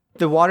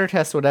the water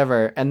test,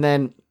 whatever, and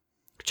then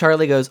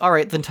Charlie goes, all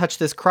right, then touch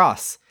this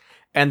cross.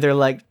 And they're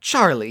like,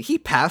 Charlie, he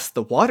passed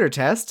the water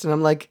test. And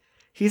I'm like,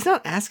 he's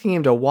not asking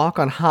him to walk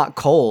on hot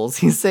coals.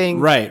 He's saying,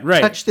 right.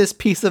 touch this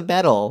piece of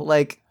metal.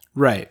 Like,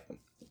 right.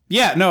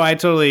 Yeah, no, I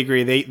totally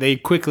agree. They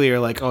quickly are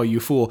like, oh, you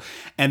fool.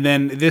 And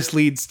then this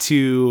leads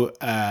to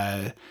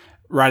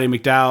Roddy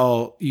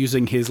McDowall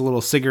using his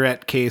little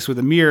cigarette case with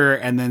a mirror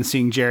and then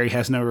seeing Jerry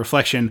has no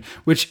reflection,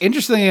 which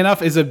interestingly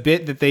enough is a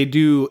bit that they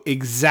do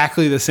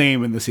exactly the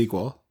same in the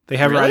sequel. They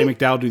have Really? Roddy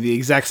McDowall do the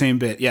exact same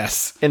bit.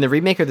 Yes. in the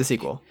remake or the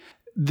sequel?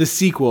 The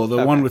sequel,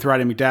 the one with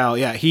Roddy McDowall.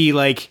 Yeah, he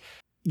like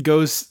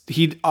goes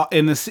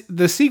in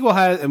the sequel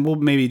has, and we'll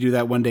maybe do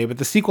that one day, but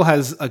the sequel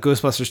has a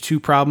Ghostbusters 2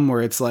 problem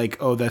where it's like,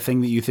 oh, that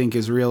thing that you think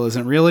is real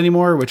isn't real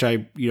anymore, which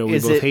we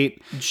Is both it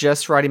hate.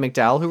 just Roddy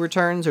McDowall who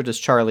returns, or does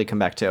Charlie come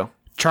back too?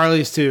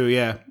 Charlie's too,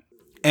 yeah.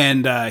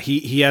 And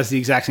he has the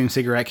exact same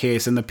cigarette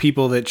case, and the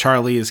people that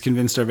Charlie is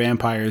convinced are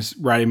vampires,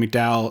 Roddy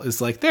McDowall is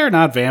like, they're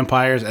not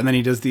vampires, and then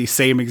he does the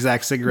same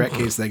exact cigarette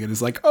case thing and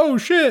is like, oh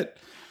shit.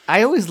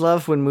 I always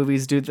love when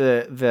movies do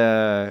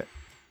the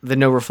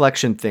no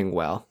reflection thing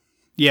well.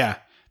 Yeah,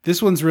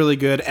 this one's really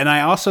good. And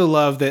I also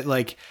love that,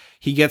 like,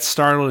 he gets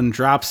startled and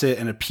drops it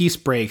and a piece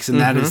breaks. And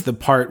that is the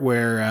part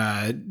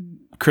where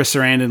Chris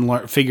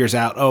Sarandon figures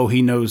out, oh,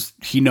 he knows.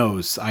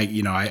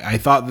 I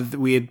thought that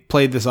we had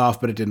played this off,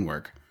 but it didn't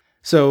work.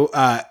 So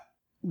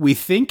we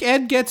think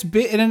Ed gets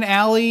bit in an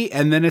alley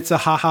and then it's a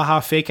ha ha ha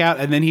fake out.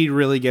 And then he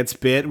really gets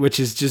bit, which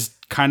is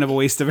just kind of a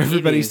waste of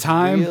everybody's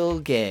time. Real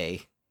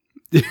gay.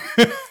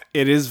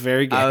 It is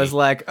very gay. I was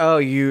like, oh,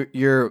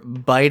 you're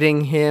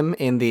biting him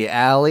in the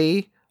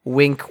alley?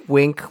 Wink,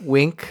 wink,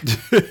 wink.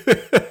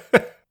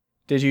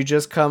 Did you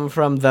just come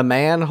from the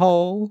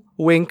manhole?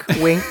 Wink,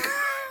 wink.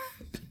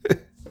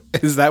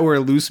 Is that where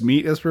Loose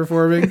Meat is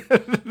performing?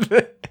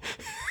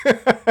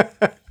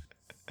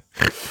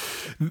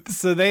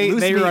 So they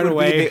Loose Meat run would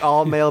away. be the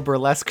all-male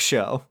burlesque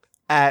show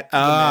at the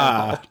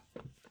manhole.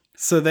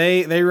 So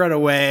they run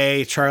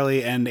away,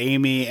 Charlie and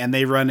Amy, and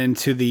they run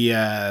into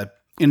the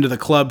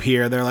club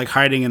here. They're like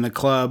hiding in the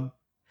club.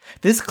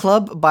 This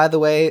club, by the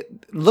way,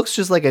 looks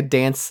just like a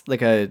dance,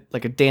 like a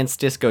dance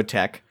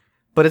discotheque,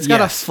 but it's got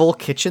Yes. a full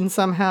kitchen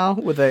somehow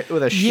with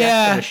a chef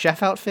Yeah. and a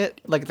chef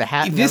outfit, like the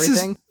hat and This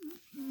everything.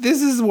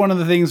 This is one of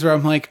the things where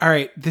I'm like, all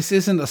right, this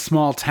isn't a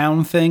small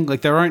town thing.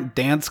 Like there aren't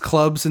dance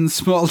clubs in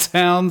small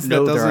towns.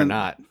 No, that there are doesn't-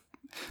 not.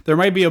 There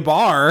might be a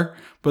bar,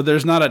 but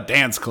there's not a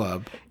dance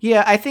club.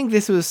 Yeah, I think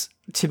this was,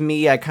 to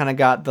me, I kind of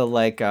got the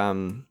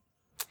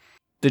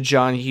the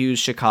John Hughes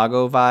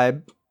Chicago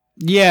vibe.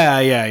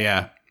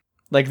 Yeah.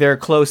 Like they're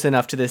close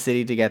enough to the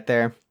city to get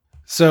there.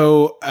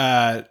 So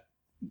so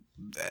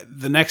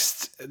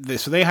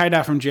they hide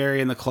out from Jerry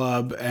in the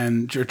club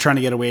and are trying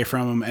to get away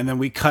from him. And then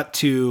we cut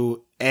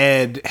to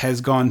Ed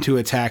has gone to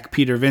attack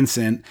Peter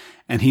Vincent.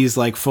 And he's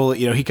like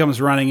he comes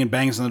running and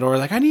bangs on the door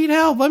like, I need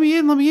help. Let me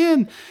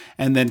in.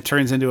 And then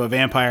turns into a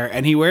vampire.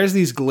 And he wears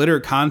these glitter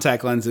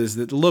contact lenses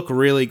that look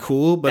really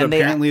cool. But And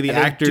apparently the they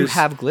actors do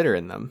have glitter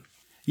in them.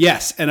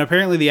 Yes. And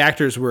apparently the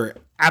actors were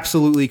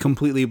absolutely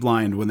completely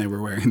blind when they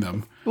were wearing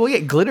them. Well, yeah,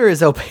 glitter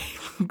is opaque.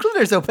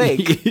 Glitter's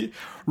opaque.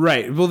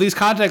 Right. Well, these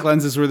contact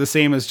lenses were the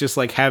same as just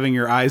like having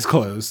your eyes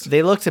closed.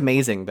 They looked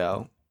amazing,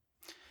 though.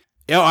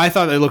 Oh, I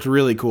thought they looked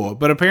really cool.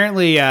 But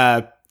apparently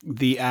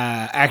the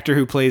actor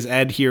who plays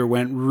Ed here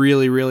went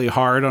really, really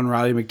hard on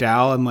Roddy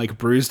McDowall and like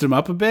bruised him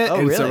up a bit. Oh,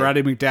 and so really?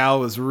 Roddy McDowall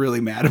was really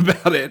mad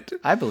about it.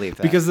 I believe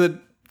that. Because the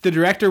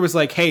director was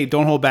like, hey,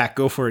 don't hold back.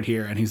 Go for it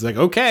here. And he's like,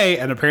 okay.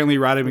 And apparently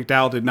Roddy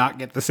McDowall did not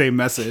get the same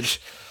message.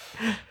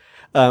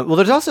 Well,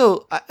 there's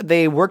also,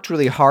 they worked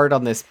really hard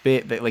on this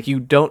bit that like you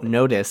don't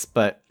notice,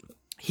 but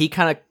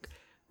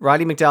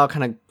Roddy McDowall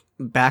kind of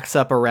backs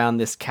up around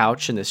this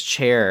couch and this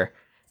chair,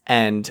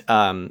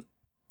 and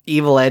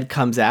Evil Ed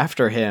comes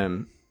after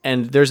him,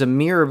 and there's a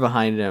mirror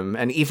behind him,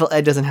 and Evil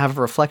Ed doesn't have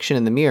a reflection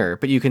in the mirror,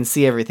 but you can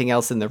see everything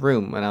else in the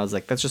room. And I was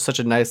like, that's just such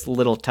a nice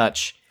little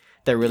touch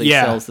that really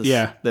sells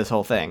this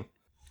whole thing.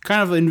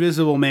 Kind of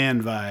Invisible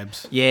Man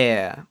vibes.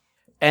 Yeah.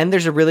 And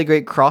there's a really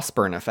great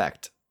crossburn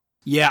effect,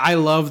 Yeah, I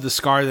love the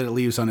scar that it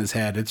leaves on his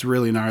head. It's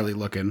really gnarly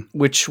looking.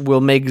 which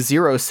will make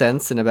zero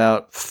sense in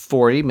about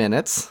 40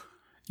 minutes.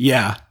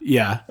 Yeah.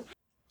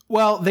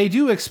 Well, they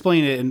do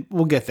explain it, and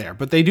we'll get there,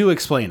 but they do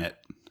explain it.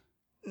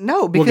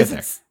 No, We'll get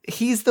because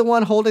he's the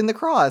one holding the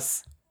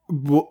cross.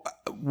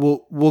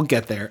 We'll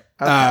get there.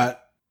 Okay.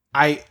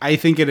 I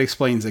think it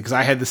explains it because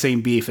I had the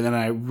same beef, and then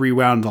I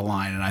rewound the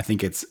line, and I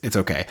think it's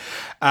okay.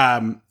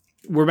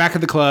 We're back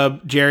at the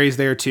club. Jerry's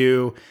there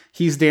too.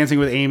 He's dancing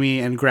with Amy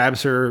and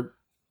grabs her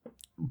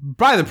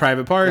by the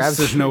private parts.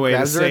 There's no way to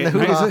grabs her say in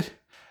the it. hoo-ha.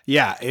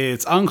 Yeah,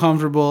 it's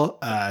uncomfortable.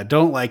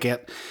 Don't like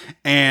it.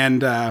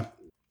 And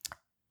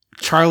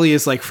Charlie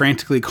is like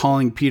frantically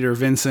calling Peter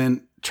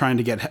Vincent, trying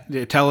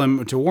to tell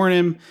him to warn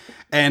him.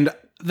 And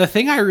the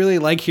thing I really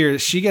like here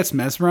is she gets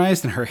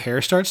mesmerized and her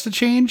hair starts to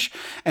change,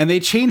 and they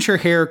change her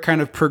hair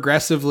kind of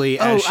progressively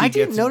as she I gets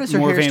didn't notice her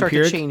more hair start to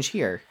vampiric. change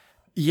here.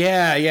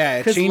 Yeah, yeah. It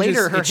Because changes,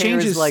 later her it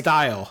changes hair is like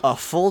style. a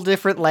full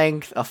different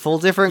length, a full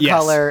different Yes.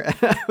 color. And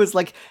I was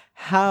like,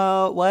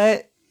 how?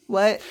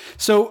 What?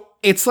 So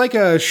it's like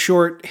a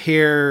short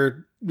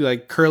hair,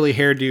 like curly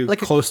hairdo,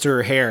 Like a close to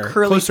her hair,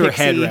 Curly close to her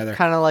head, pixie, rather.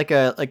 kind of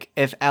like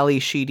if Ali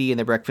Sheedy in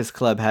The Breakfast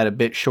Club had a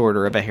bit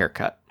shorter of a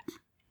haircut.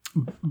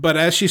 But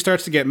as she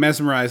starts to get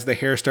mesmerized, the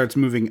hair starts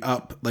moving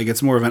up, like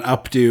it's more of an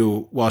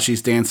updo while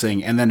she's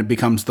dancing, and then it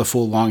becomes the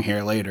full long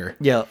hair later.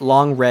 Yeah,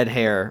 long red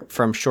hair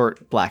from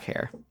short black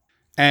hair.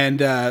 And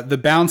the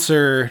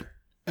bouncer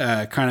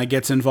kind of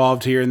gets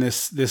involved here in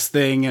this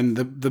thing, and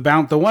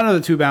the one of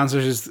the two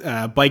bouncers is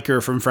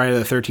Biker from Friday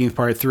the 13th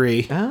Part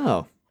 3,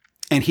 Oh.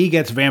 and he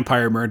gets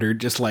vampire murdered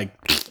just like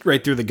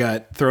right through the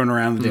gut, thrown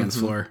around the dance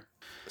floor.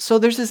 So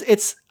there's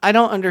this. I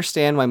don't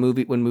understand when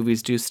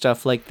movies do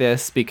stuff like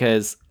this,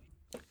 because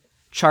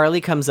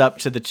Charlie comes up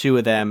to the two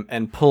of them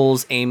and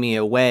pulls Amy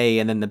away,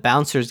 and then the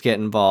bouncers get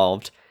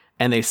involved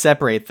and they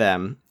separate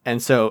them.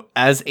 And so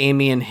as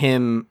Amy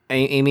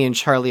and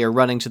Charlie are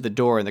running to the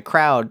door in the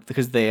crowd,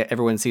 because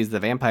everyone sees the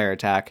vampire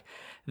attack,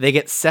 they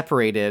get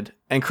separated,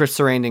 and Chris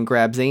Sarandon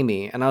grabs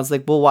Amy. And I was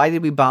like, well, why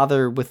did we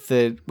bother with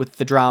the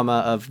drama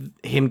of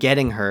him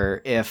getting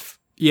her if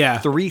Yeah.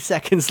 3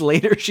 seconds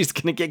later she's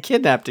going to get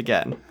kidnapped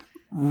again?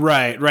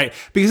 Right.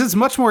 Because it's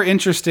much more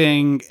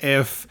interesting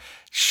if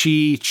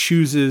she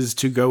chooses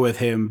to go with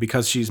him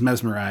because she's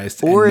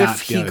mesmerized, Or and not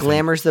if the he other thing.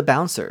 glamours the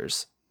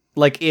bouncers.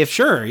 Like if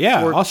Sure,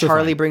 yeah, or also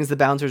Charlie fine. brings the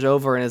bouncers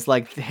over and is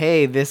like,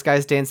 "Hey, this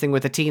guy's dancing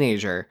with a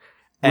teenager,"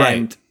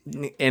 and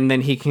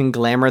then he can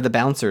glamour the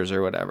bouncers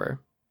or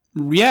whatever.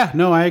 Yeah,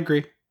 no, I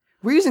agree.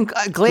 We're using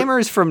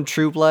glamours from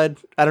True Blood.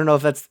 I don't know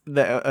if that's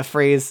a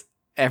phrase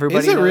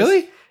everybody Is it knows.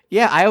 really?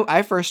 Yeah,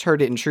 I first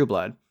heard it in True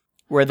Blood,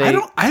 where they.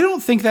 I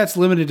don't think that's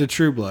limited to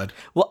True Blood.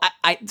 Well,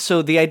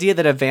 so the idea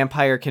that a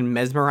vampire can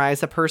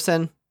mesmerize a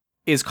person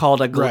is called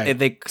Right.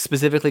 They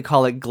specifically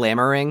call it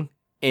glamoring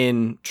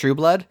in True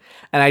Blood,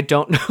 and I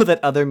don't know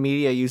that other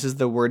media uses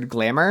the word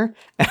glamour.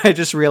 And I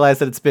just realized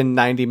that it's been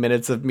 90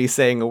 minutes of me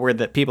saying a word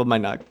that people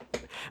might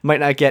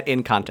not get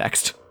in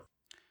context.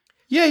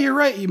 Yeah, you're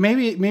right.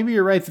 Maybe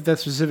you're right that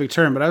specific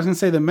term, but I was going to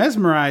say the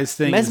mesmerize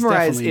thing.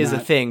 Mesmerize is is a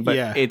thing, but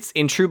yeah. it's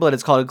in True Blood.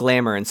 It's called a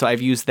glamour, and so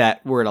I've used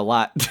that word a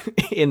lot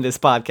in this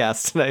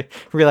podcast, and I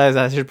realized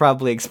I should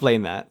probably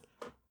explain that.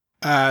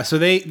 So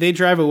they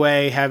drive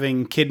away,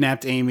 having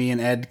kidnapped Amy,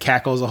 and Ed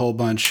cackles a whole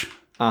bunch.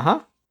 Uh-huh.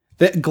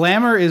 That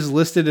glamour is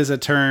listed as a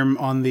term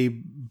on the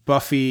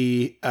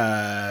Buffy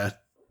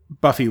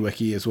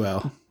wiki as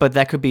well. But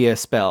that could be a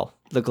spell,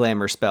 the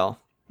glamour spell,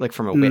 like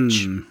from a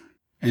witch,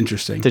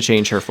 Interesting. to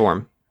change her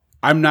form.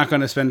 I'm not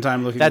going to spend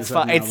time looking. That's this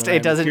up fine. now, but I'm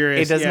It does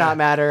curious. not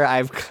matter.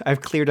 I've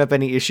cleared up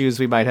any issues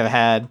we might have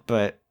had,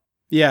 but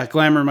Yeah,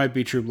 glamour might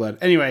be True Blood.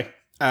 Anyway,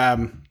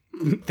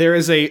 there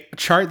is a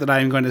chart that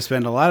I am going to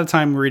spend a lot of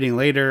time reading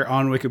later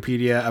on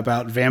Wikipedia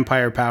about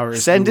vampire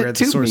powers. Send and it where the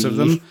to source me. of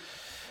them.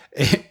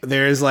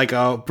 There is like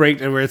a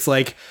breakdown where it's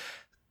like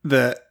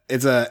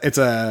it's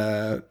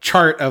a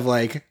chart of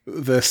like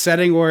the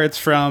setting where it's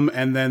from,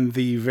 and then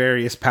the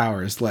various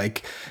powers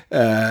like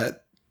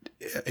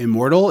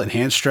immortal,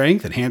 enhanced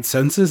strength, enhanced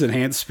senses,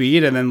 enhanced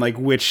speed, and then like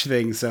which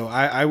thing. So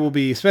I will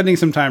be spending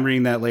some time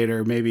reading that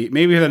later. Maybe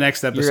for the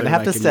next episode. you're gonna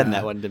have I to can, send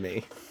that one to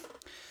me.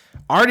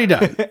 Already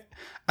done.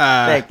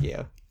 Thank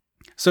you.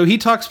 So he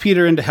talks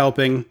Peter into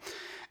helping,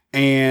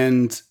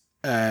 and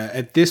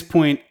at this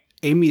point,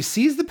 Amy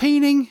sees the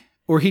painting,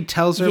 or he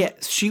tells her. Yeah,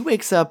 she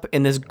wakes up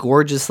in this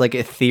gorgeous, like,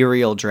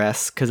 ethereal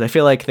dress, because I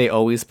feel like they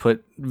always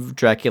put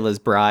Dracula's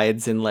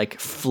brides in, like,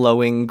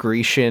 flowing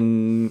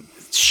Grecian,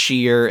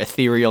 sheer,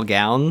 ethereal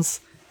gowns.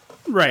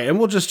 Right, and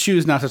we'll just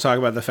choose not to talk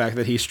about the fact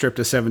that he stripped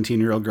a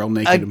 17-year-old girl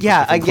naked. and put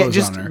Yeah, different I get, clothes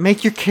just on her.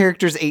 make your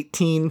characters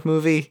 18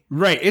 movie.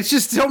 Right, it's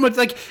just so much,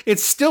 like,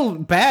 it's still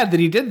bad that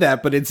he did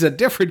that, but it's a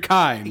different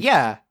kind.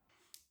 Yeah.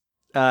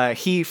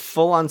 He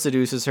full on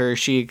seduces her.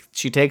 She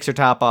takes her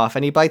top off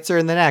and he bites her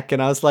in the neck.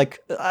 And I was like,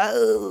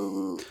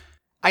 oh.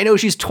 I know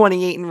she's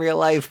 28 in real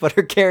life, but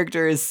her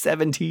character is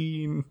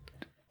 17.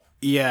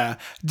 Yeah.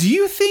 Do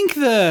you think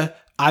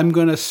I'm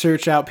going to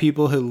search out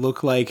people who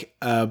look like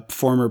a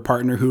former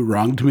partner who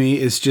wronged me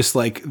is just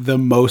like the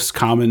most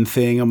common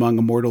thing among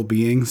immortal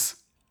beings?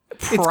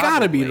 It's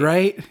gotta be, Probably.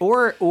 right?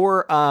 Or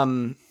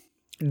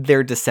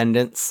their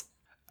descendants.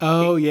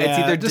 Oh, yeah. It's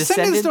either Descendants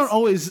descendants- don't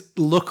always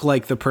look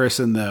like the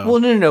person, though. Well,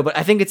 no, but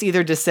I think it's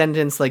either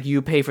descendants, like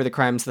you pay for the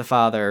crimes of the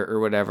father or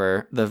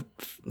whatever the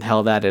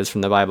hell that is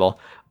from the Bible,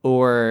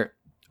 or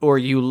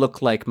you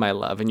look like my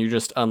love and you're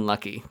just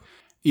unlucky.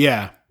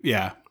 Yeah.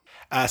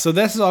 So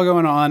this is all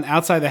going on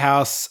outside the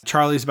house.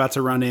 Charlie's about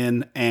to run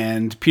in,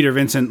 and Peter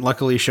Vincent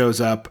luckily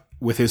shows up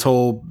with his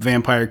whole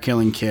vampire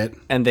killing kit.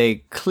 And they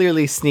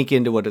clearly sneak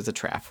into what is a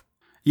trap.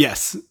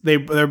 Yes, they're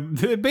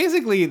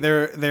basically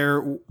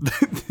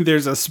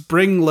there's a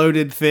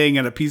spring-loaded thing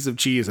and a piece of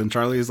cheese, and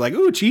Charlie is like,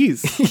 "Ooh,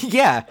 cheese!"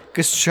 Yeah,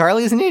 because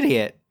Charlie's an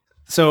idiot.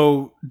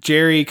 So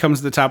Jerry comes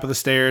to the top of the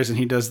stairs and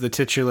he does the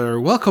titular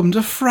 "Welcome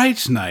to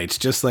Fright Night,"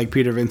 just like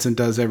Peter Vincent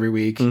does every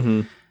week.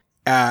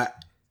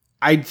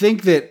 I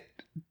think that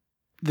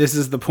this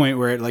is the point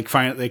where it like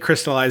finally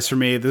crystallized for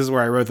me. This is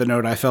where I wrote the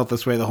note. I felt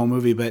this way the whole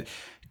movie, but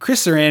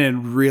Chris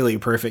Sarandon, really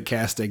perfect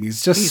casting.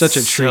 He's just such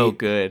a treat. So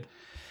good.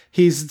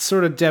 He's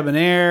sort of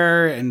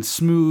debonair and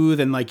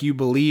smooth, and like you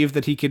believe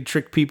that he could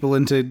trick people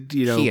into,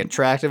 He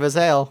attractive as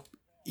hell.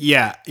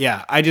 Yeah.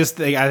 I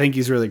think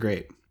he's really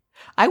great.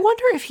 I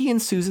wonder if he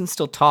and Susan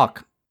still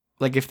talk.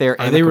 Like if they're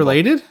Are they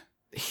related?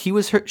 She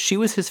was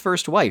his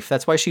first wife.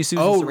 That's why she's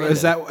Susan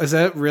Sarandon. Is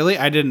that really?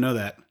 I didn't know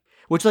that.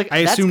 Which like I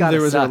assumed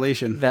there was a suck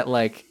relation. That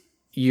like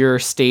your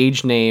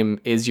stage name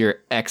is your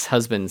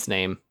ex-husband's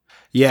name.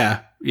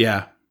 Yeah.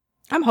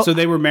 So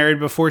they were married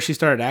before she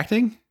started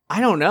acting? I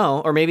don't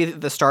know, or maybe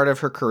the start of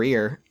her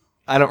career.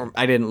 I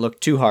didn't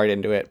look too hard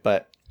into it,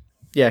 but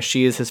yeah,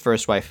 she is his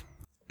first wife.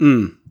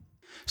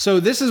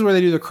 So this is where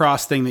they do the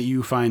cross thing that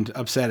you find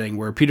upsetting,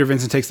 where Peter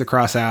Vincent takes the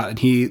cross out and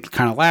he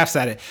kind of laughs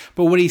at it.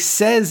 But what he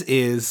says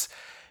is,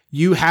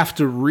 you have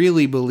to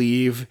really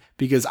believe,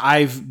 because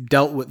I've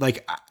dealt with,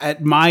 like,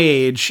 at my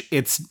age,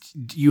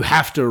 you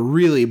have to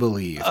really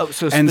believe. Oh,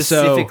 so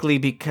specifically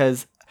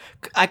because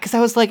I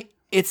was like,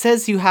 it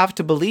says you have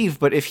to believe,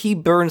 but if he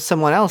burns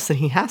someone else, then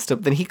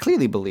then he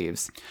clearly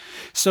believes.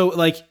 So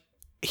like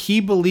he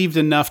believed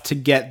enough to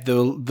get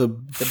the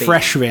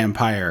fresh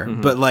vampire,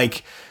 but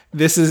like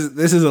this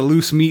is a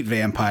loose meat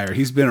vampire.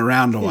 He's been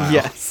around a while.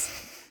 Yes.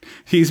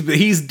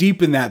 He's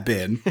deep in that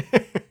bin.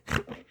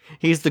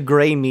 He's the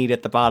gray meat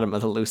at the bottom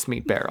of the loose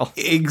meat barrel.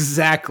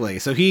 Exactly.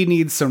 So he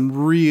needs some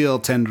real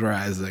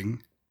tenderizing.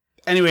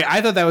 Anyway, I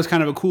thought that was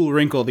kind of a cool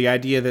wrinkle, the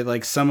idea that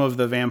like some of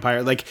the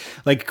vampire, like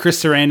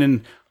Chris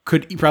Sarandon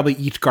could probably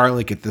eat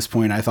garlic at this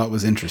point, I thought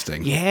was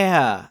interesting.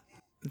 Yeah.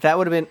 That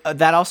would have been,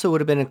 that also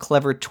would have been a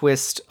clever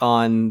twist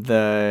on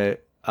the,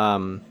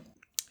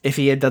 if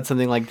he had done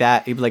something like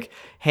that, he'd be like,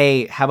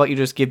 hey, how about you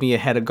just give me a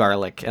head of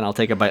garlic and I'll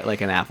take a bite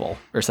like an apple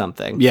or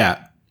something.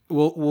 Yeah.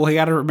 Well, we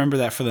got to remember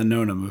that for the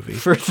Nona movie.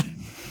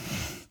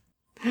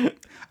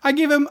 I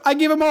give him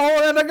a whole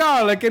head of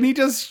garlic and he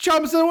just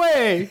chomps it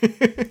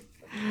away.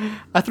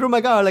 I threw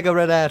my garlic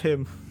right at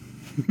him.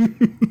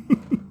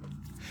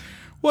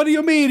 What do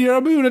you mean? You're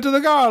immune to the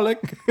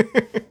garlic.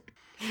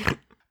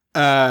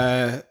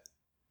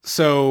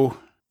 So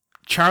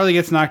Charlie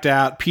gets knocked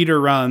out. Peter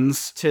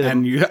runs,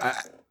 and you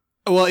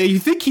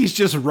think he's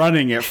just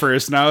running at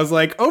first, and I was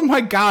like, "Oh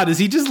my god, is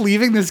he just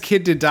leaving this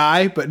kid to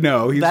die?" But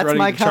no, he's running to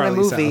Charlie's house. That's my kind of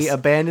movie.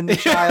 Abandon the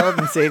child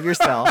and save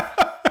yourself.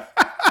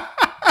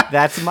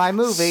 That's my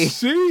movie.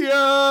 See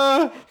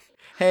ya.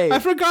 Hey, I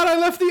forgot I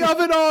left the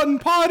oven on.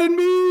 Pardon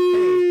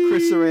me.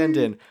 Chris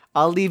Sarandon,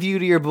 I'll leave you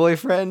to your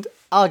boyfriend.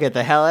 I'll get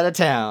the hell out of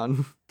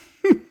town.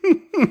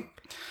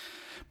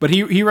 But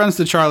he runs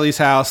to Charlie's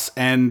house,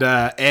 and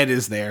Ed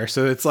is there.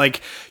 So it's like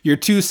your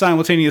two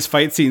simultaneous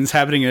fight scenes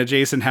happening in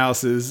adjacent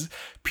houses: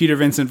 Peter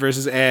Vincent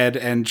versus Ed,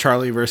 and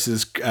Charlie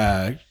versus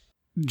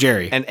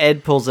Jerry. And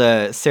Ed pulls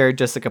a Sarah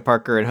Jessica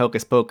Parker in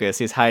Hocus Pocus.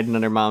 He's hiding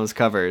under mom's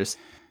covers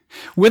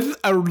with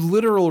a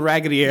literal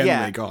Raggedy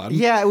Ann wig on.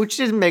 Yeah, which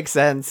didn't make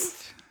sense.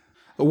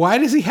 Why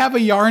does he have a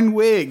yarn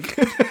wig?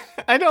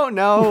 I don't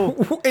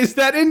know. Is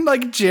that in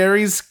like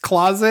Jerry's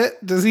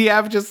closet? Does he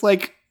have just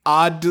like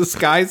odd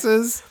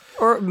disguises?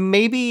 Or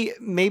maybe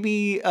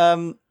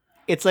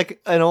it's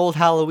like an old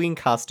Halloween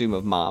costume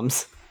of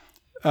mom's.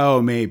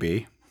 Oh,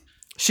 maybe.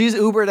 She's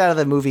Ubered out of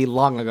the movie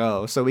long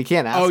ago, so we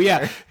can't ask her. Oh,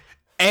 yeah.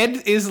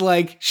 Ed is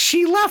like,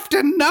 she left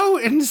a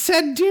note and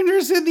said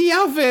dinner's in the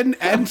oven,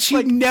 and she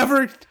like,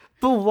 never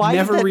But why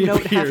does that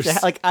note have to...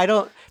 Like, I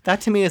don't...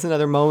 That to me is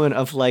another moment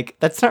of like,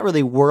 that's not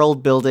really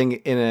world building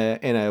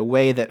in a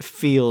way that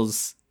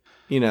feels,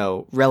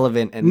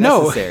 relevant and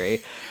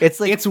necessary. It's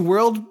like...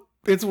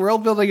 It's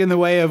world building in the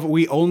way of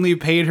we only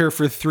paid her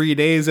for 3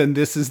 days and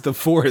this is the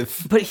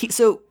 4th.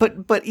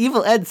 But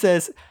Evil Ed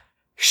says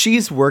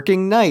she's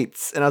working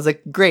nights. And I was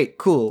like, great,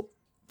 cool.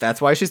 That's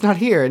why she's not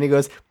here. And he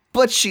goes,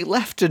 but she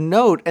left a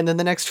note. And then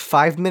the next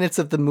 5 minutes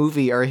of the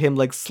movie are him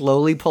like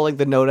slowly pulling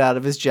the note out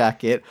of his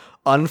jacket,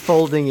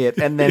 unfolding it,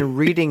 and then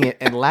reading it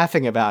and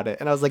laughing about it.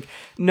 And I was like,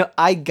 no,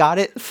 I got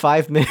it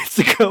 5 minutes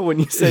ago when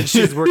you said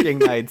she's working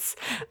nights.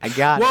 I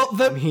got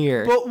it. I'm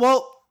here.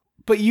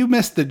 But you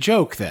missed the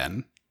joke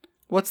then.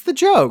 What's the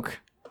joke?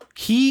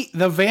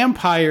 The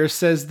vampire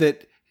says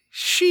that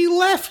she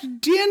left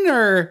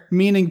dinner,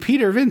 meaning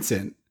Peter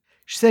Vincent.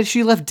 She said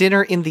she left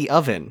dinner in the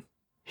oven.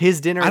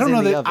 His dinner is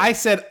in the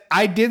oven.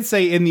 I did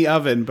say in the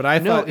oven, but I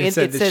thought it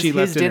said that she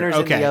left dinner. His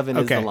dinner's in the oven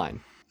is the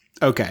line.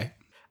 Okay.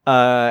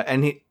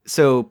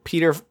 So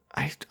Peter,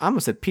 I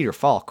almost said Peter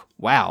Falk.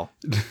 Wow.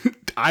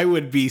 I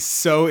would be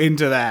so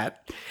into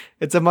that.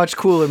 It's a much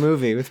cooler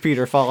movie with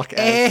Peter Falk.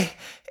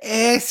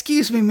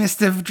 Excuse me,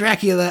 Mr.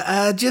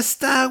 Dracula.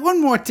 Just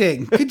one more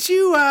thing. Could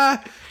you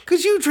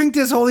drink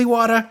this holy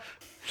water?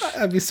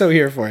 I'd be so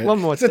here for it. One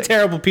more thing. It's a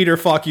terrible Peter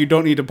Falk. You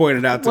don't need to point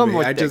it out to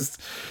me.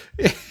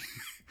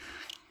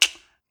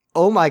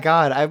 Oh my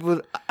god!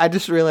 I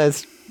just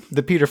realized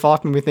the Peter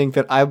Falk made me think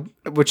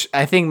which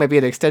I think might be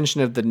an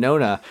extension of the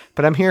Nona,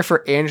 but I'm here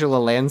for Angela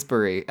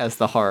Lansbury as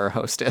the horror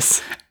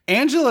hostess.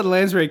 Angela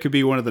Lansbury could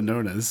be one of the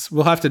Nonas.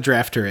 We'll have to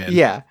draft her in.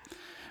 Yeah.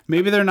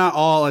 Maybe they're not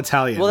all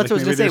Italian. Well, that's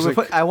what I was going to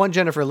say. like- I want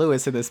Jennifer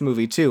Lewis in this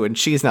movie, too, and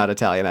she's not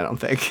Italian, I don't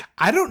think.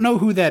 I don't know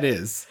who that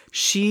is.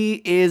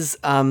 She is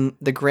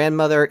the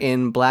grandmother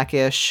in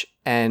Blackish,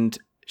 and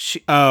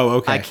she... Oh,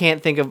 okay. I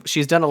can't think of...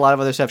 She's done a lot of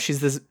other stuff.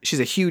 She's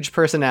a huge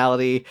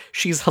personality.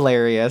 She's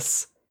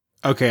hilarious.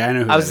 Okay, I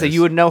know who I was that say is.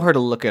 you would know her to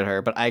look at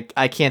her, but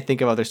I can't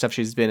think of other stuff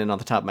she's been in on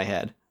the top of my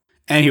head.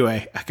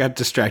 Anyway, I got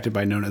distracted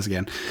by Nonas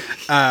again.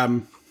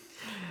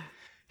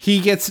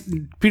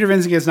 Peter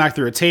Vincent gets knocked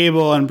through a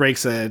table and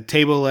breaks a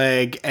table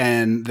leg,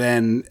 and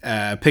then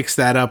picks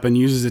that up and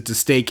uses it to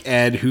stake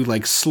Ed, who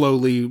like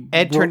slowly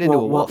Ed turned into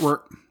a wolf.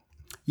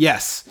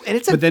 Yes,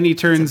 And but then he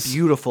turns.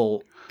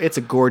 It's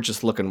a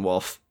gorgeous looking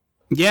wolf.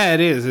 Yeah, it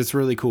is. It's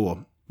really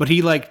cool. But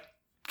he like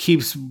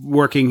keeps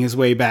working his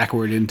way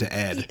backward into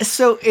Ed.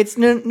 So it's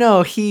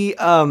he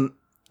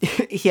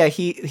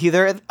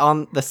they're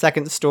on the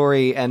second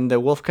story and the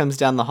wolf comes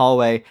down the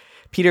hallway.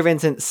 Peter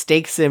Vincent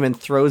stakes him and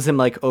throws him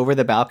like over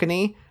the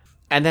balcony.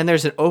 And then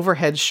there's an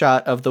overhead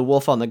shot of the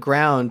wolf on the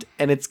ground,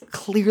 and it's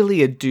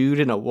clearly a dude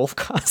in a wolf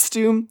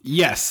costume.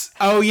 Yes.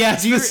 Oh,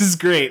 yes. This is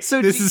great.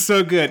 This is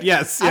so good.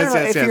 Yes. I don't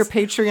know Yes. if you're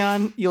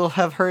Patreon, you'll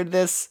have heard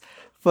this,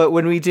 but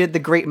when we did the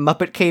Great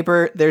Muppet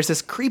Caper, there's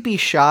this creepy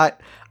shot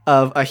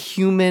of a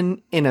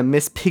human in a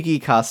Miss Piggy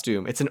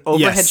costume. It's an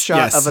overhead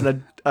shot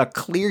of a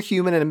clear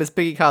human in a Miss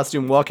Piggy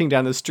costume walking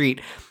down the street,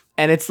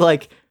 and it's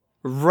like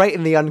right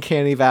in the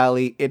uncanny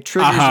valley. It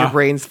triggers your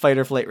brain's fight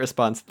or flight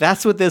response.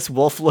 That's what this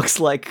wolf looks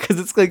like, because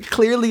it's like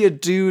clearly a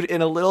dude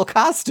in a little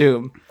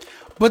costume.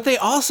 But they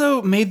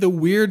also made the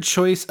weird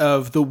choice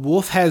of the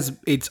wolf has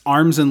its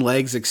arms and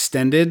legs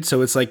extended,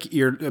 so it's like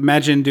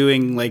imagine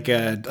doing like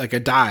a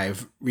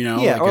dive,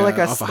 Yeah, or like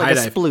a high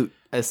dive. sploot,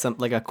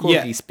 like a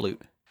corgi sploot.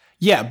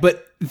 Yeah,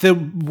 but the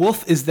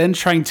wolf is then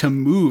trying to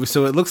move,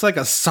 so it looks like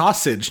a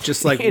sausage,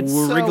 just like It's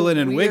so wriggling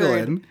and weird.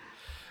 wiggling.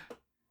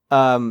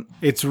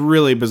 It's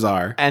really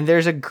bizarre. And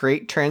there's a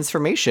great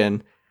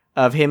transformation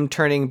of him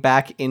turning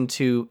back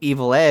into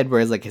Evil Ed,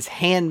 where like his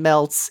hand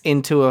melts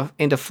into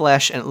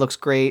flesh, and it looks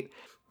great.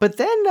 But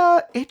then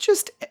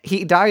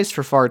he dies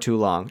for far too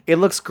long. It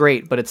looks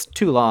great, but it's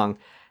too long.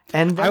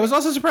 And then, I was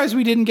also surprised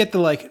we didn't get the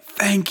like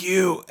 "thank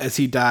you" as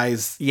he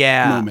dies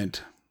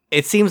moment.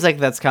 It seems like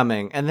that's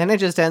coming, and then it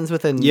just ends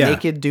with a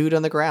naked dude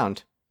on the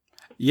ground.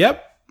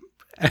 Yep.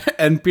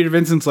 And Peter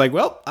Vincent's like,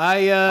 "Well,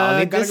 I'll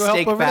need gotta this go help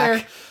steak over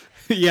back."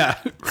 there." Yeah.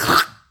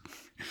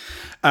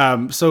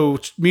 So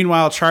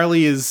meanwhile,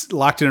 Charlie is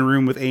locked in a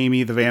room with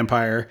Amy, the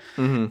vampire,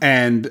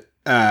 and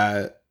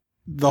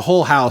the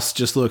whole house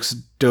just looks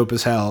dope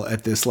as hell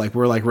at this. Like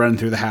we're like running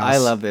through the house. I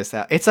love this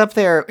house. It's up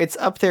there. It's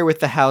up there with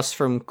the house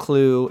from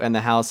Clue and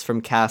the house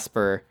from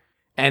Casper,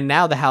 and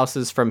now the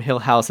houses from Hill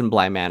House and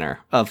Bly Manor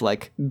of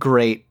like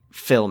great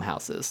film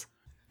houses.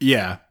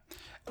 Yeah.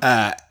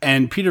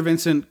 And Peter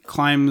Vincent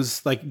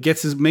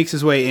makes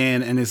his way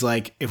in and is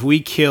like, if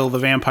we kill the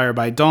vampire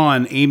by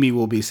dawn, Amy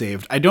will be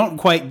saved. I don't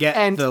quite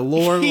get the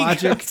lore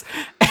logic.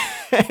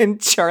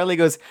 And Charlie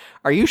goes,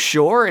 "Are you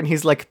sure?" And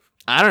he's like,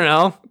 "I don't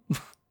know."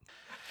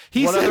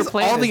 He What other says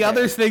plan all is the there?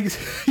 other things.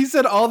 He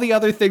said all the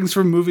other things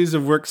from movies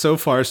have worked so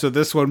far, so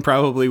this one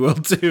probably will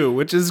too,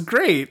 which is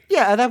great.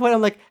 Yeah, at that point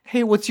I'm like,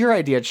 "Hey, what's your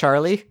idea,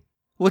 Charlie?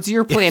 What's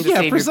your plan to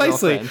save your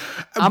girlfriend?"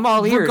 I'm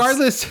all ears.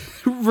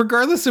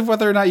 Regardless of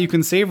whether or not you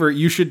can save her,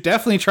 you should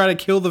definitely try to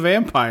kill the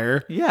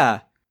vampire. Yeah.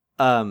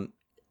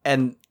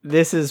 And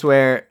this is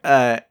where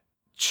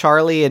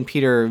Charlie and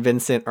Peter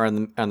Vincent are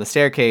on the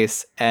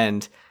staircase,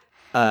 and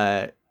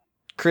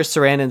Chris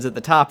Sarandon's at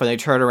the top, and they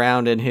turn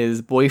around and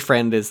his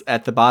boyfriend is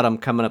at the bottom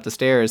coming up the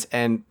stairs,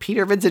 and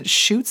Peter Vincent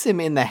shoots him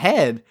in the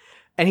head,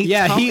 and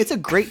it's a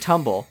great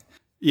tumble.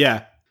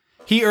 Yeah.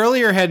 He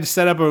earlier had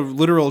set up a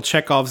literal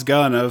Chekhov's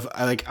gun of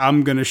like,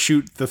 I'm going to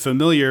shoot the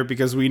familiar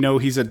because we know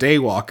he's a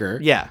daywalker.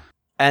 Yeah.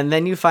 And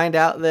then you find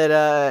out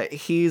that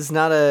he's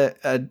not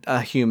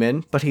a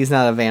human, but he's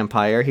not a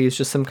vampire. He's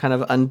just some kind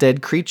of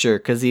undead creature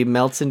because he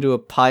melts into a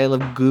pile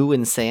of goo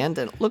and sand,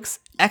 and it looks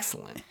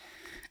excellent.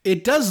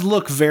 It does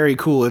look very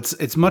cool.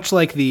 It's much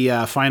like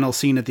the final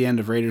scene at the end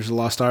of Raiders of the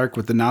Lost Ark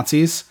with the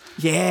Nazis.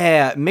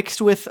 Yeah, mixed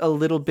with a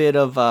little bit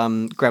of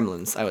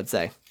Gremlins, I would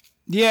say.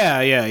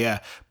 Yeah.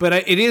 But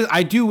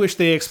I do wish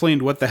they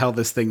explained what the hell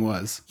this thing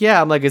was.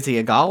 Yeah, I'm like, is he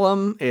a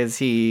golem? Is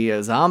he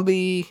a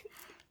zombie?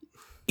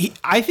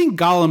 I think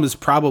Gollum is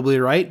probably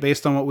right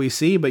based on what we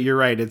see, but you're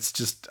right. It's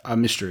just a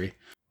mystery.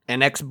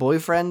 An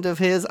ex-boyfriend of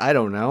his? I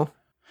don't know.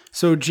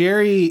 So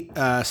Jerry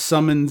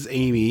summons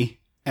Amy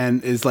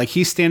and is like,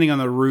 he's standing on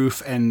the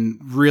roof and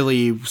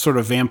really sort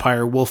of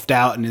vampire wolfed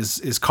out and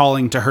is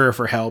calling to her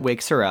for help.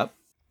 Wakes her up.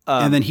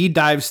 And then he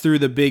dives through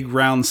the big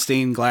round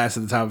stained glass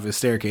at the top of his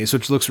staircase,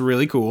 which looks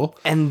really cool.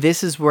 And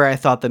this is where I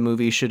thought the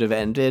movie should have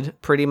ended,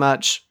 pretty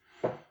much.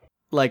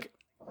 Like,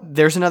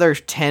 there's another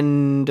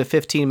 10 to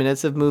 15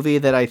 minutes of movie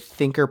that I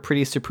think are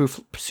pretty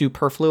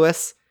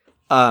superfluous.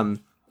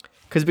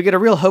 Because we get a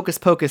real hocus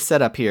pocus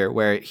setup here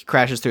where he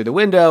crashes through the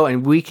window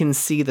and we can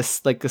see the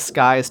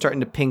sky is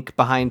starting to pink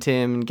behind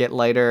him and get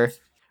lighter.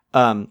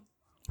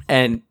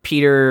 And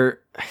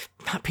Peter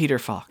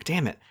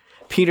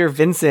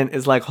Vincent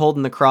is like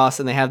holding the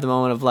cross, and they have the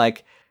moment of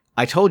like,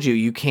 I told you,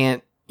 you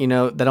can't,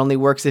 that only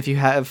works if you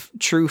have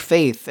true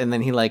faith. And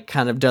then he like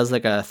kind of does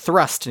like a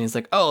thrust and he's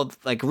like, oh,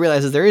 like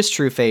realizes there is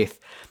true faith.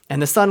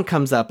 And the sun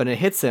comes up and it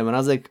hits him. And I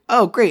was like,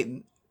 oh,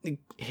 great.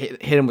 Hit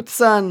him with the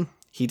sun.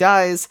 He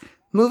dies.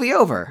 Movie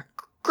over.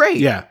 Great.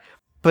 Yeah.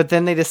 But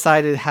then they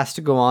decided it has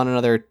to go on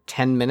another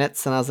 10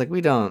 minutes. And I was like,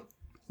 we don't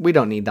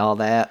need all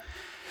that.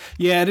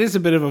 Yeah, it is a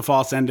bit of a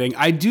false ending.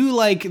 I do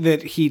like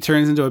that he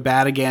turns into a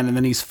bat again and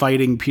then he's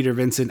fighting Peter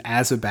Vincent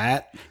as a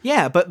bat.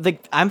 Yeah, but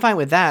like I'm fine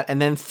with that.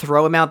 And then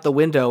throw him out the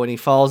window and he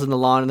falls in the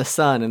lawn in the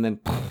sun and then...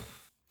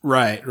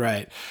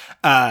 Right.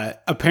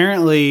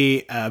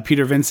 Apparently,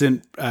 Peter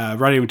Vincent,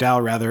 Roddy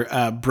McDowall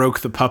rather, broke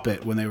the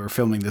puppet when they were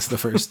filming this the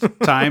first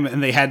time,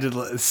 and they had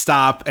to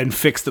stop and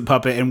fix the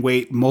puppet and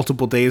wait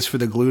multiple days for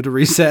the glue to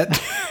reset.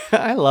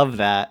 I love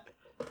that.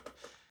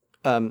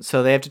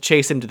 So they have to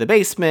chase him to the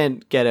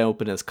basement, get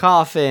open his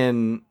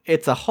coffin.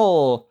 It's a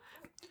whole...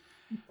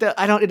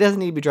 It doesn't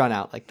need to be drawn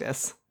out like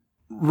this.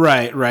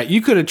 Right.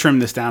 You could have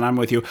trimmed this down. I'm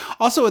with you.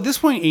 Also, at this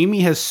point,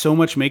 Amy has so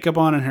much makeup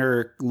on and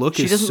her look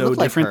is so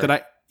different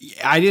that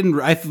I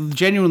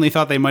genuinely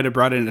thought they might have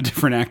brought in a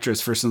different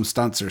actress for some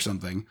stunts or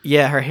something.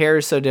 Yeah, her hair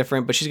is so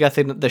different, but she's got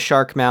the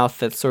shark mouth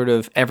that sort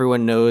of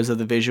everyone knows of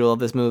the visual of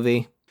this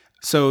movie.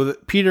 So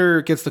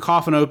Peter gets the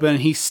coffin open,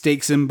 he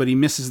stakes him, but he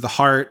misses the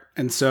heart,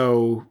 and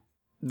so...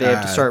 They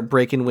have to start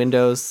breaking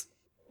windows.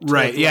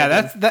 Right,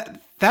 yeah,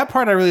 that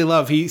part I really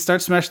love. He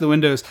starts smashing the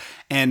windows,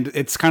 and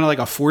it's kind of like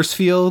a force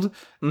field,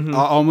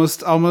 almost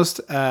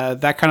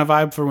that kind of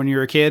vibe for when you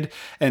were a kid.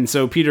 And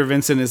so Peter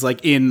Vincent is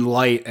like in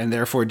light, and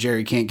therefore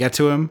Jerry can't get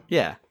to him.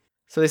 Yeah.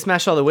 So they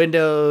smash all the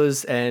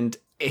windows, and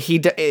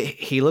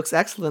he looks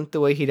excellent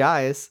the way he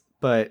dies.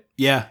 But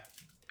yeah,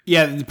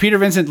 Peter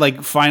Vincent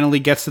like finally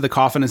gets to the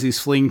coffin as he's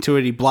fleeing to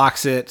it. He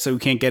blocks it so he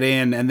can't get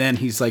in, and then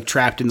he's like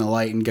trapped in the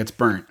light and gets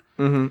burnt.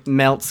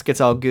 Melts, gets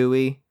all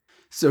gooey.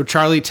 So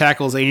Charlie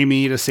tackles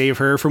Amy to save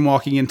her from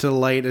walking into the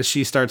light as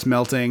she starts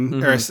melting,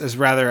 or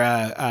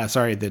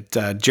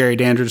that Jerry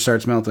Dandridge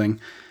starts melting.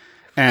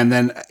 And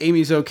then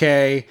Amy's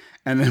okay.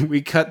 And then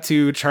we cut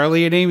to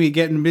Charlie and Amy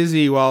getting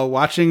busy while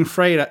watching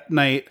Fright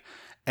Night.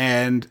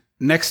 And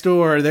next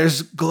door,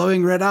 there's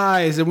glowing red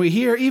eyes, and we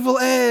hear Evil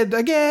Ed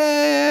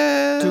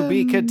again. To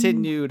be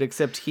continued,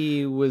 except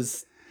he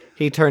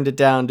turned it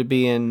down to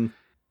be in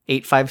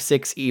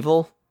 856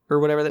 Evil, or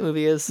whatever that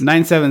movie is.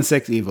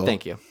 976 Evil.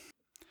 Thank you.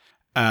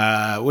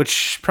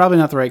 Which probably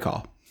not the right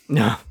call.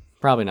 No,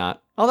 probably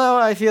not. Although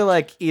I feel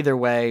like either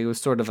way, it was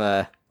sort of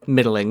a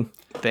middling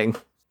thing.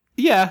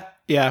 Yeah.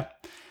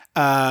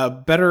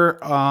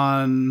 Better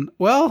on,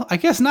 well, I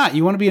guess not.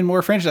 You want to be in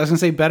more franchises. I was going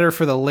to say better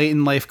for the late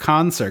in life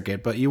con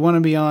circuit, but you want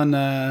to be on,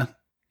 as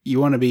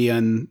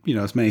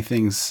many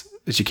things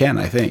as you can,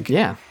 I think.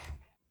 Yeah.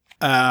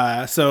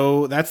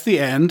 So that's the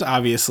end,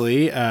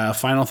 obviously.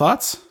 Final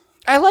thoughts?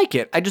 I like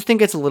it. I just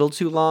think it's a little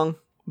too long.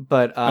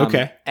 But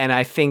okay, and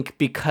I think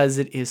because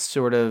it is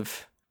sort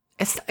of,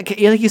 it's like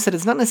you said,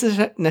 it's not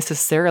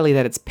necessarily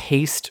that it's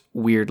paced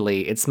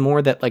weirdly. It's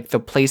more that like the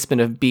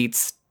placement of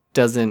beats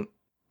doesn't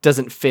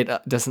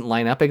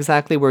line up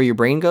exactly where your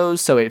brain goes,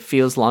 so it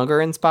feels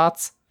longer in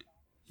spots.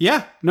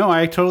 Yeah, no,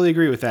 I totally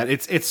agree with that.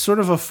 It's sort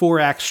of a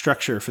 4-act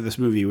structure for this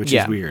movie, which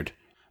is weird.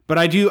 But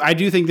I do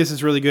think this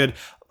is really good.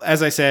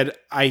 As I said,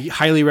 I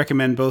highly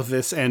recommend both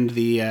this and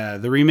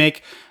the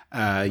remake.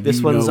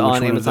 This one's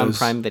on Amazon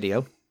Prime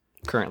Video.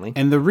 Currently,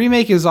 and the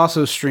remake is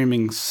also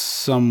streaming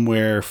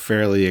somewhere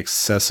fairly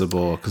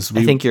accessible because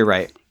I think you're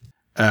right.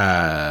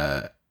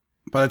 By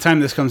the time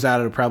this comes out,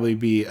 it'll probably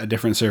be a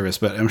different service,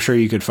 but I'm sure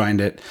you could find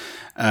it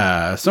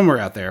somewhere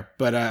out there.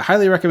 But I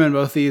highly recommend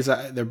both these.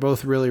 They're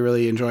both really,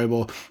 really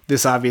enjoyable.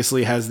 This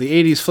obviously has the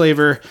 80s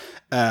flavor,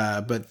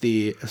 but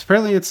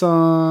apparently it's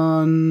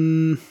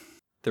on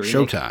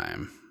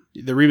Showtime.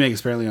 The remake is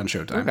apparently on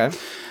Showtime. Okay.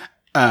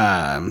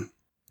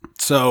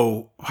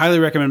 So highly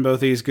recommend both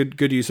these.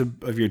 Good use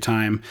of your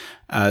time.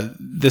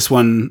 This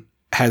one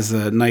has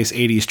a nice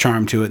 80s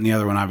charm to it, and the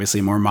other one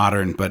obviously more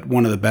modern, but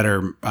one of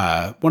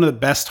the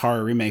best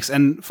horror remakes,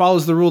 and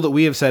follows the rule that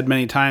we have said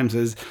many times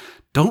is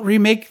don't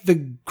remake the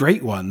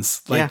great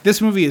ones.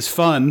 This movie is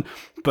fun,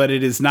 but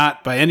it is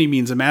not by any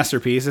means a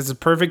masterpiece. It's a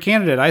perfect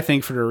candidate, I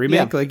think, for a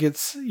remake. Yeah.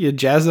 You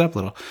jazz it up a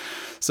little.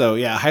 So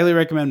yeah, highly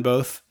recommend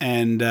both.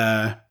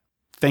 And,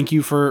 thank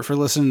you for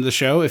listening to the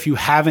show. If you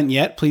haven't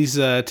yet, please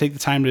take the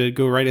time to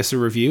go write us a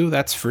review.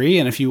 That's free.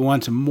 And if you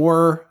want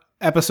more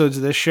episodes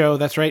of this show,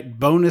 that's right,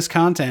 bonus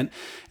content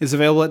is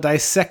available at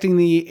Dissecting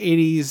the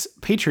 80s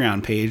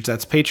Patreon page.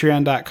 That's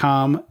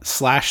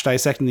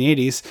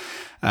patreon.com/dissectingthe80s.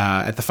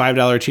 At the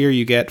 $5 tier,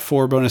 you get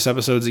 4 bonus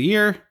episodes a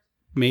year.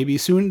 Maybe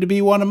soon to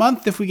be 1 a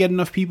month if we get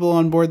enough people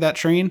on board that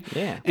train.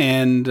 Yeah.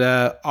 And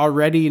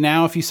already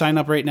now, if you sign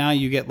up right now,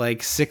 you get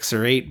like 6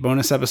 or 8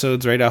 bonus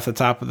episodes right off the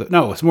top of the...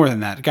 No, it's more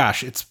than that.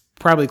 Gosh, it's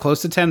probably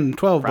close to 10,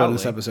 12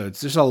 bonus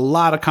episodes. There's a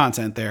lot of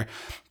content there.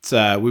 It's,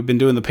 we've been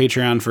doing the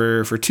Patreon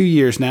for 2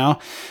 years now.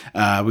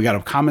 We got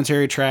a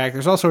commentary track.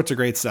 There's all sorts of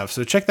great stuff.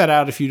 So check that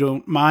out if you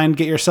don't mind.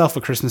 Get yourself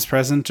a Christmas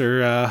present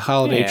or a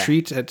holiday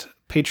treat at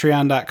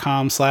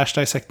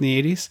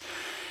patreon.com/dissectingthe80s.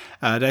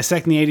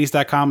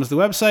 Dissectingthe80s.com is the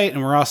website,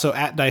 and we're also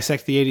at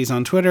dissectthe80s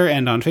on Twitter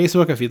and on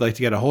Facebook. If you'd like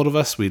to get a hold of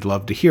us, we'd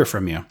love to hear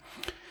from you.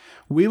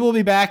 We will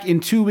be back in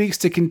 2 weeks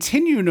to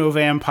continue No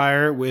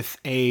Vampire with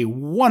a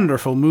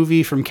wonderful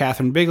movie from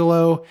Catherine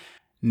Bigelow,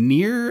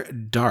 Near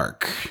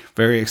Dark.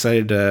 Very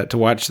excited to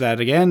watch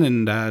that again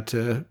and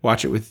to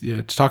watch it with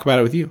to talk about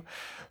it with you,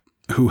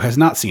 who has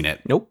not seen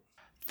it. Nope.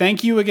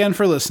 Thank you again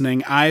for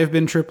listening. I have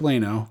been Trip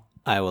Lano.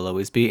 I will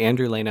always be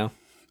Andrew Lano.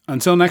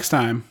 Until next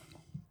time.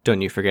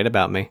 Don't you forget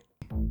about me.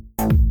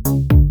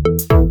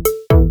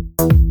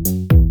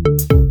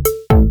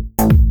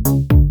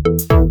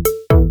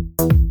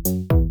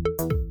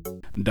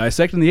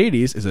 Dissecting the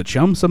 80s is a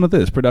Chum Some of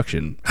This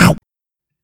production. Ow.